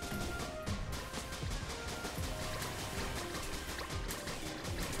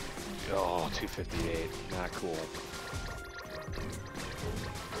 Oh, 258. Not cool.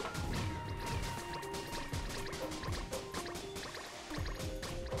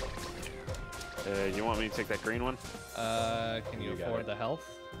 You want me to take that green one? Can you afford the health?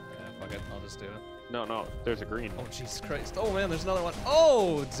 Yeah, fuck it. I'll just do it. No, no. There's a green. Oh, Jesus Christ. Oh, man, there's another one.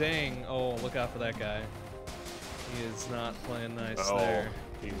 Oh, dang. Oh, look out for that guy. He is not playing nice there.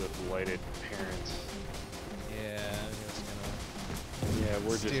 He's a blighted parent. Yeah, I'm just gonna Yeah,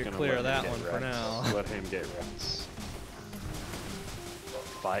 we're just steer gonna clear let of that him one get for wrecked. now. Let him get wrecked.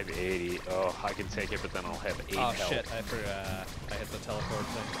 580. Oh, I can take it, but then I'll have 8 Oh, health. shit. I forgot. I hit the teleport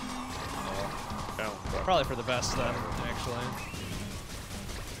thing. Oh, fuck. Probably for the best then, actually.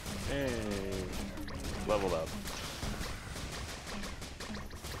 Hey, leveled up.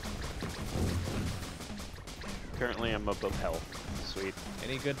 Currently, I'm above health. Sweet.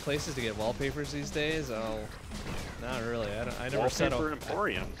 Any good places to get wallpapers these days? Oh, not really. I never set up. Wallpaper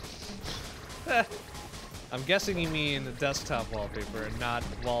Emporium. I'm guessing you mean desktop wallpaper and not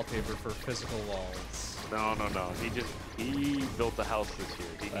wallpaper for physical walls. No, no, no. He built the house this year.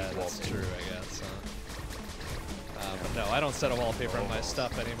 He needs That's wallpaper. true, I guess. But no, I don't set a wallpaper on my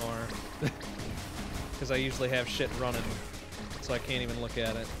stuff anymore. Because I usually have shit running, so I can't even look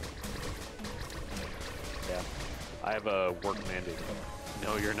at it. Yeah. I have a work mandate.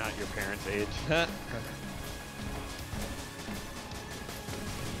 No, you're not your parents' age.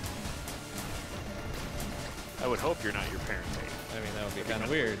 I would hope you're not your parents' age. I mean, that would be kind of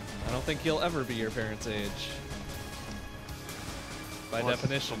weird. I don't think you'll ever be your parents' age. By Unless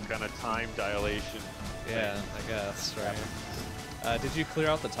definition. some kind of time dilation. Yeah, I guess, right. Did you clear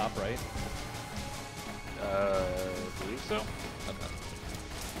out the top right? I believe so. Okay.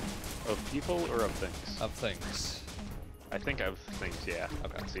 Of people or of things? Of things. I think of things, yeah.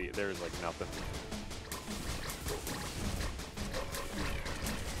 Okay. See, there's like nothing.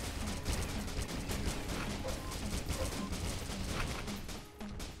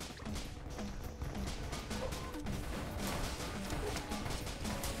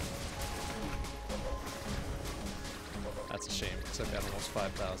 That's a shame, because I've got almost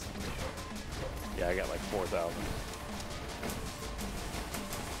 5,000. Yeah, I got like 4,000.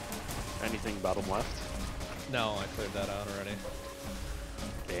 Anything bottom left? No, I cleared that out already.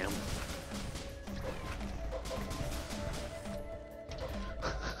 Damn.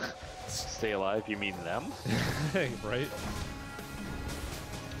 Stay alive, you mean them? Right?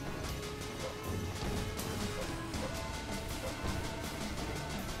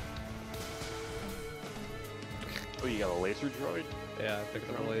 Oh, you got a laser droid? Yeah, I picked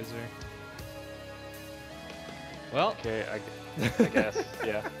up a laser. Well, Okay, I guess,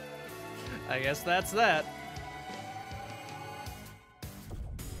 yeah. I guess that's that.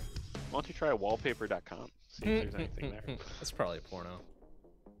 Why don't you try wallpaper.com? See if there's anything there. That's probably a porno.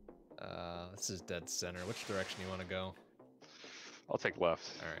 This is dead center. Which direction you want to go? I'll take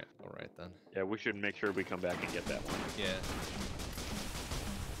left. Alright, go right then. Yeah, we should make sure we come back and get that one. Yeah.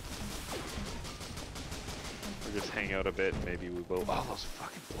 Or just hang out a bit and maybe we both. Oh, those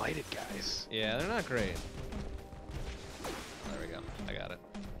fucking blighted guys. Yeah, they're not great. There we go. I got it.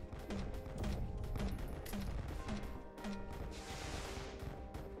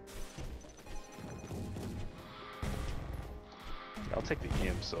 I'll take the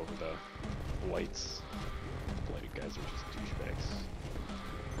imps over the blights. Blighted guys are just douchebags.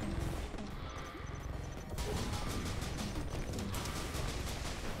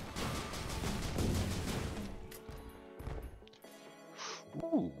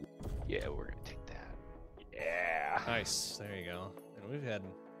 Ooh, yeah, we're gonna take that. Yeah. Nice. There you go. And we've had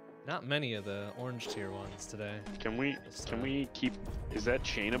not many of the orange tier ones today. Can we keep? Is that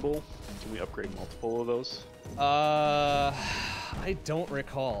chainable? Can we upgrade multiple of those? I don't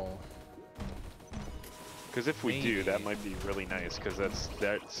recall. Because if we do, Maybe. that might be really nice. Because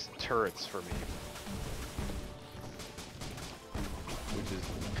that's turrets for me, which is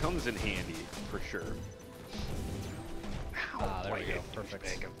comes in handy for sure. Ah, there we Blighted go.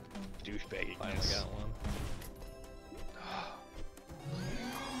 Perfect. Douchebag. Finally got one.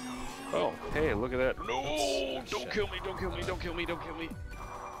 Oh, hey, look at that. No! Oops. Don't Shit. kill me, don't kill me, don't kill me, don't kill me.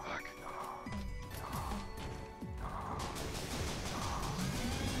 Fuck.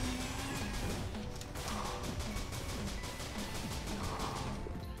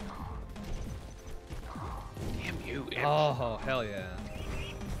 Damn you. it. Oh, hell yeah.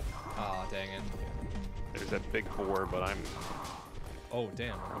 Oh, dang it. There's that big boar, but I'm Oh,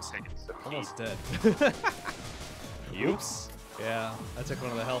 damn. taking some Almost heat. dead. You? Oops. Yeah, I took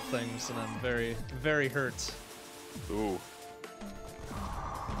one of the health things and I'm very, very hurt. Ooh.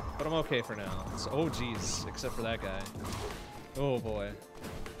 But I'm okay for now. So, oh, jeez. Except for that guy. Oh, boy.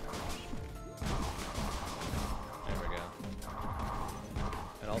 There we go.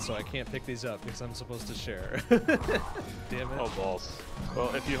 And also, I can't pick these up because I'm supposed to share. Damn it. Oh, balls.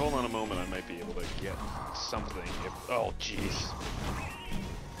 Well, if you hold on a moment, I might be able to get something. Oh, jeez.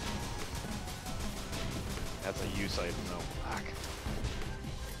 That's a use item, though. Fuck.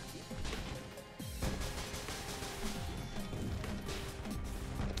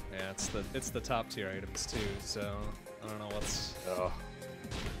 Yeah, it's the top tier items too, so I don't know what's... Oh.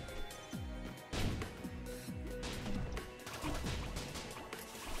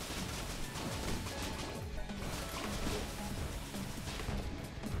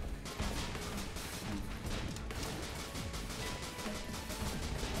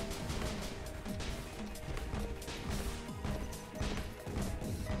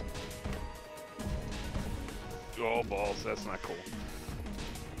 Oh, balls. That's not cool.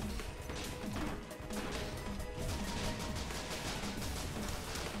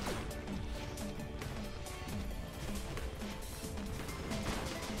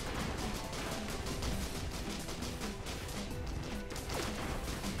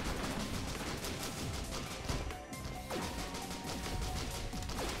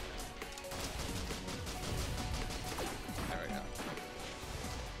 There we go.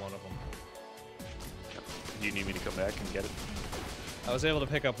 One of them. Do you need me to come back and get it? I was able to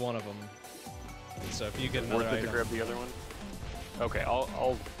pick up one of them. So if you get another Worth it item... to grab the other one? Okay,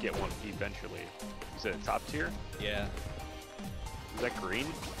 I'll get one eventually. Is it top tier? Yeah. Is that green?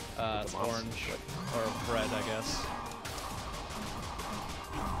 It's orange. Or red, I guess.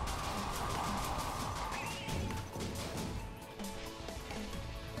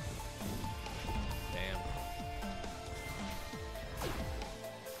 Damn.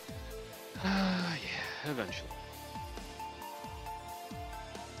 Yeah, eventually.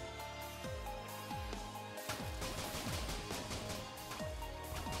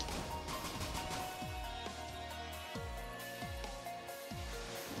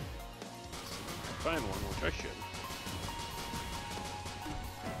 Find one, which I should.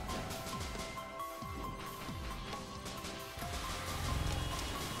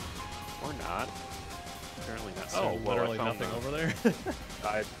 Or not. Apparently not. So Oh, well, literally I found nothing over there.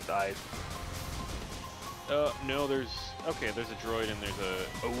 I no, there's there's a droid and there's a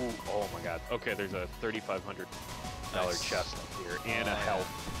oh my god. Okay, there's a $3,500 Nice. chest up here and a health.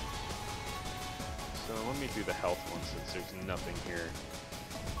 So let me do the health one since there's nothing here.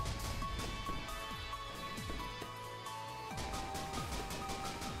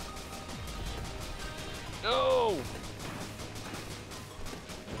 No!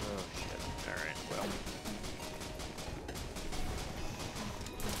 Oh shit. Alright, well.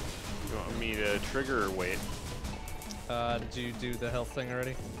 You want me to trigger or wait? Did you do the health thing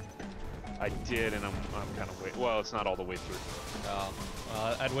already? I did, and I'm kind of wait. Well, it's not all the way through. Oh,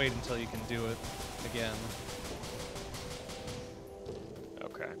 well, I'd wait until you can do it again.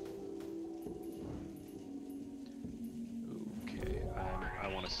 Okay. Okay. I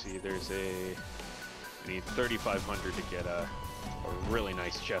want to see. There's a. We need 3,500 to get a really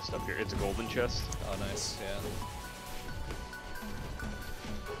nice chest up here. It's a golden chest. Oh, nice. Yeah.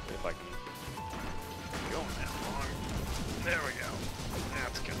 If I can go that long. There we go.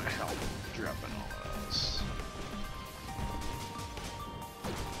 That's gonna help dropping all of those.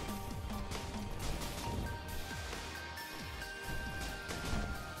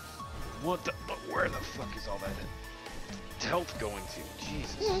 What the? Where the fuck is all that health going to?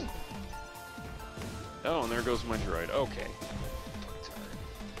 Jesus. Oh, and there goes my droid. Okay.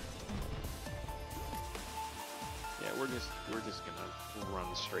 Yeah, we're just gonna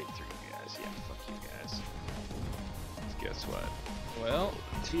run straight through you guys. Yeah, fuck you guys. Guess what? Well,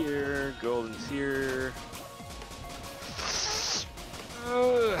 Tier, golden tier.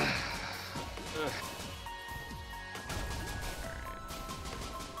 there we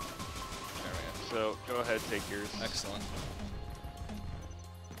So go ahead, take yours. go. Excellent.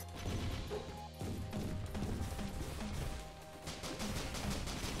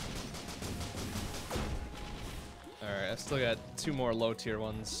 Alright, I've still got 2 more low tier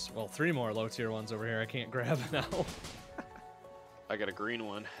ones. Well, 3 more low tier ones over here I can't grab now. I got a green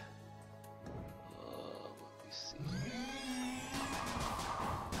one. Let me see.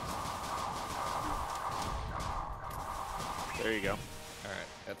 There you go. Alright,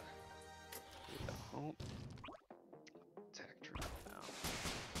 good. Oh.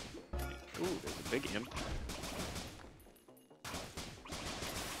 Ooh, there's a big imp.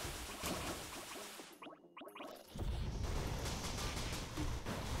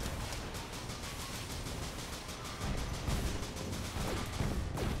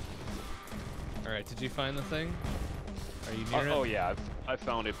 All right, did you find the thing? Are you near it? Oh yeah, I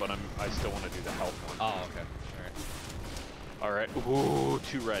found it, but I still want to do the health one. Oh, okay. All right. Ooh,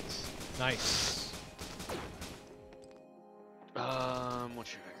 2 reds. Nice. What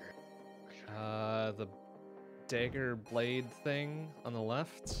should I grab? The dagger blade thing on the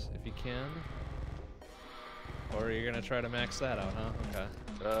left, if you can. Or you're gonna try to max that out, huh?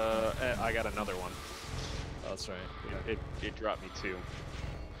 Okay. I got another one. Oh, that's right. It dropped me 2.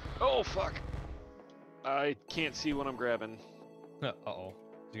 Oh fuck! I can't see what I'm grabbing. Uh-oh.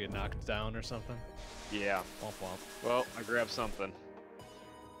 Did you get knocked down or something? Yeah. Womp womp. Well, I grabbed something.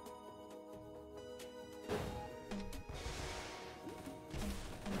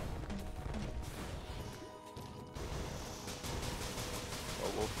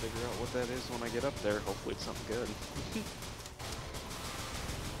 Well, we'll figure out what that is when I get up there. Hopefully it's something good.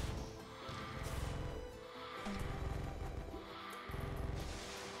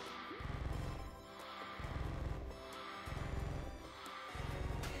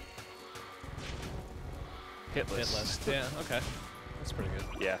 Hitless. Hitless. Yeah, okay. That's pretty good.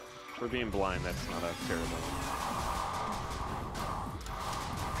 Yeah. For being blind, that's not a terrible one.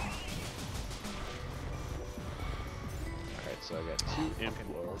 Alright, so I got 2 imp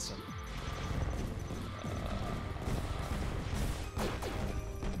lords.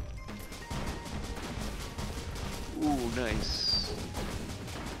 Ooh, nice.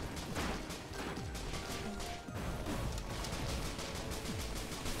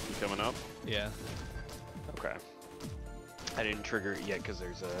 You coming up? Yeah. Okay. I didn't trigger it yet because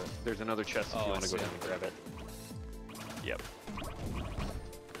there's another chest if you want to go down and grab it. Yep.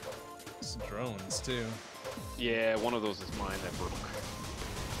 Some drones too. Yeah, one of those is mine that broke.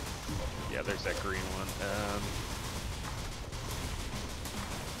 Yeah, there's that green one.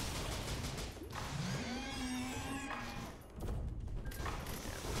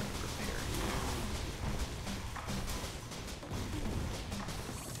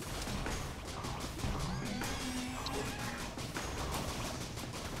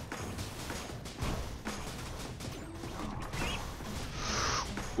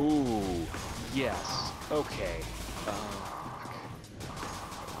 Ooh, yes. Okay.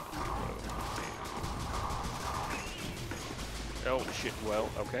 Oh shit. Well,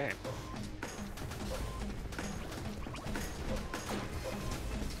 okay.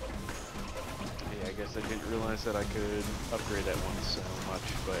 Yeah, I guess I didn't realize that I could upgrade that one so much,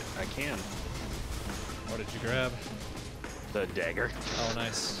 but I can. What did you grab? The dagger. Oh,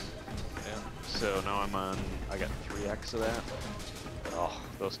 nice. Yeah. So now I got 3x of that. Oh,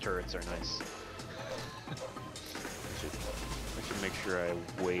 those turrets are nice. I should make sure I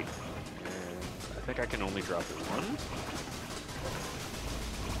wait. And I think I can only drop it one.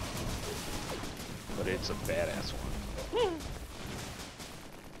 But it's a badass one.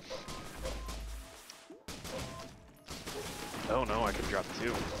 Oh no, I can drop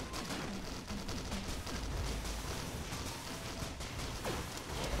 2.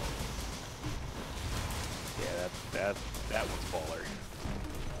 Yeah, that one's baller.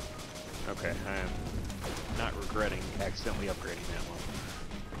 Okay, I am not regretting accidentally upgrading that one.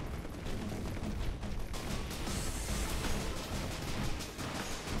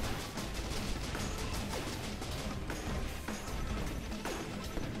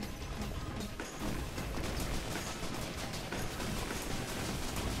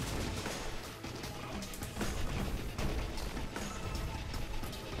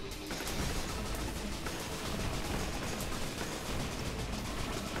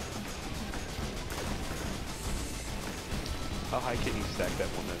 How high can you stack that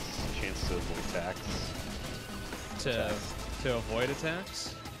one as chance to avoid attacks? To avoid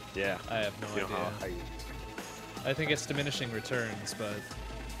attacks? Yeah. I have no idea. How high I think it's diminishing returns, but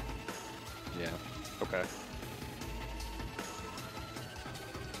yeah. Okay.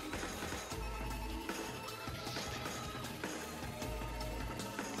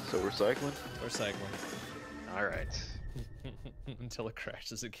 So we're cycling? we're cycling. All right. Until it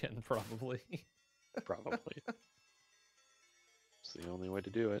crashes again, probably. Probably. It's the only way to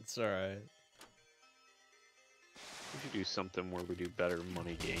do it. It's alright. We should do something where we do better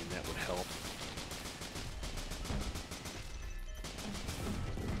money gain. That would help.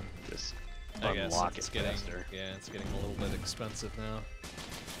 Just I guess unlock it's it getting, faster. yeah, it's getting a little bit expensive now.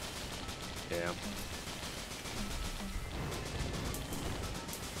 Yeah.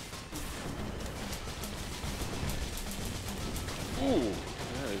 Ooh,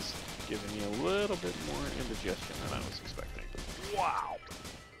 that is giving me little bit more indigestion than I was expecting. Wow.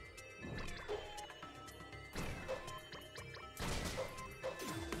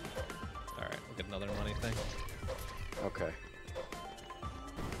 All right, we'll get another money thing. Okay.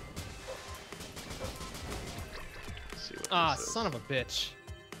 Let's see what Ah, this is. son of a bitch.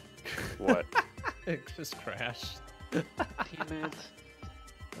 What? It just crashed. Damn it.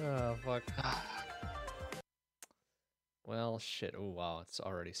 Oh, fuck. Well, shit. Oh, wow. It's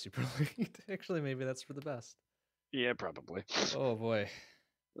already super late. Actually, maybe that's for the best. Yeah, probably. Oh, boy.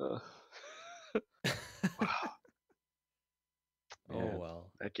 Wow. Oh, Man,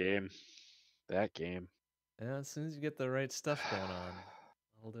 well. that game. That game. Yeah, as soon as you get the right stuff going on,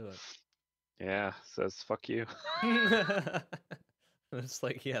 I'll do it. Yeah, says fuck you. It's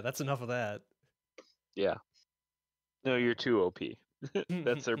like, yeah, that's enough of that. Yeah. No, you're too OP.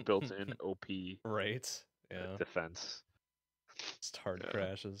 That's their built-in OP Right. Yeah. defense. Just hard Yeah.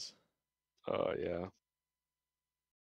 crashes. Oh, yeah.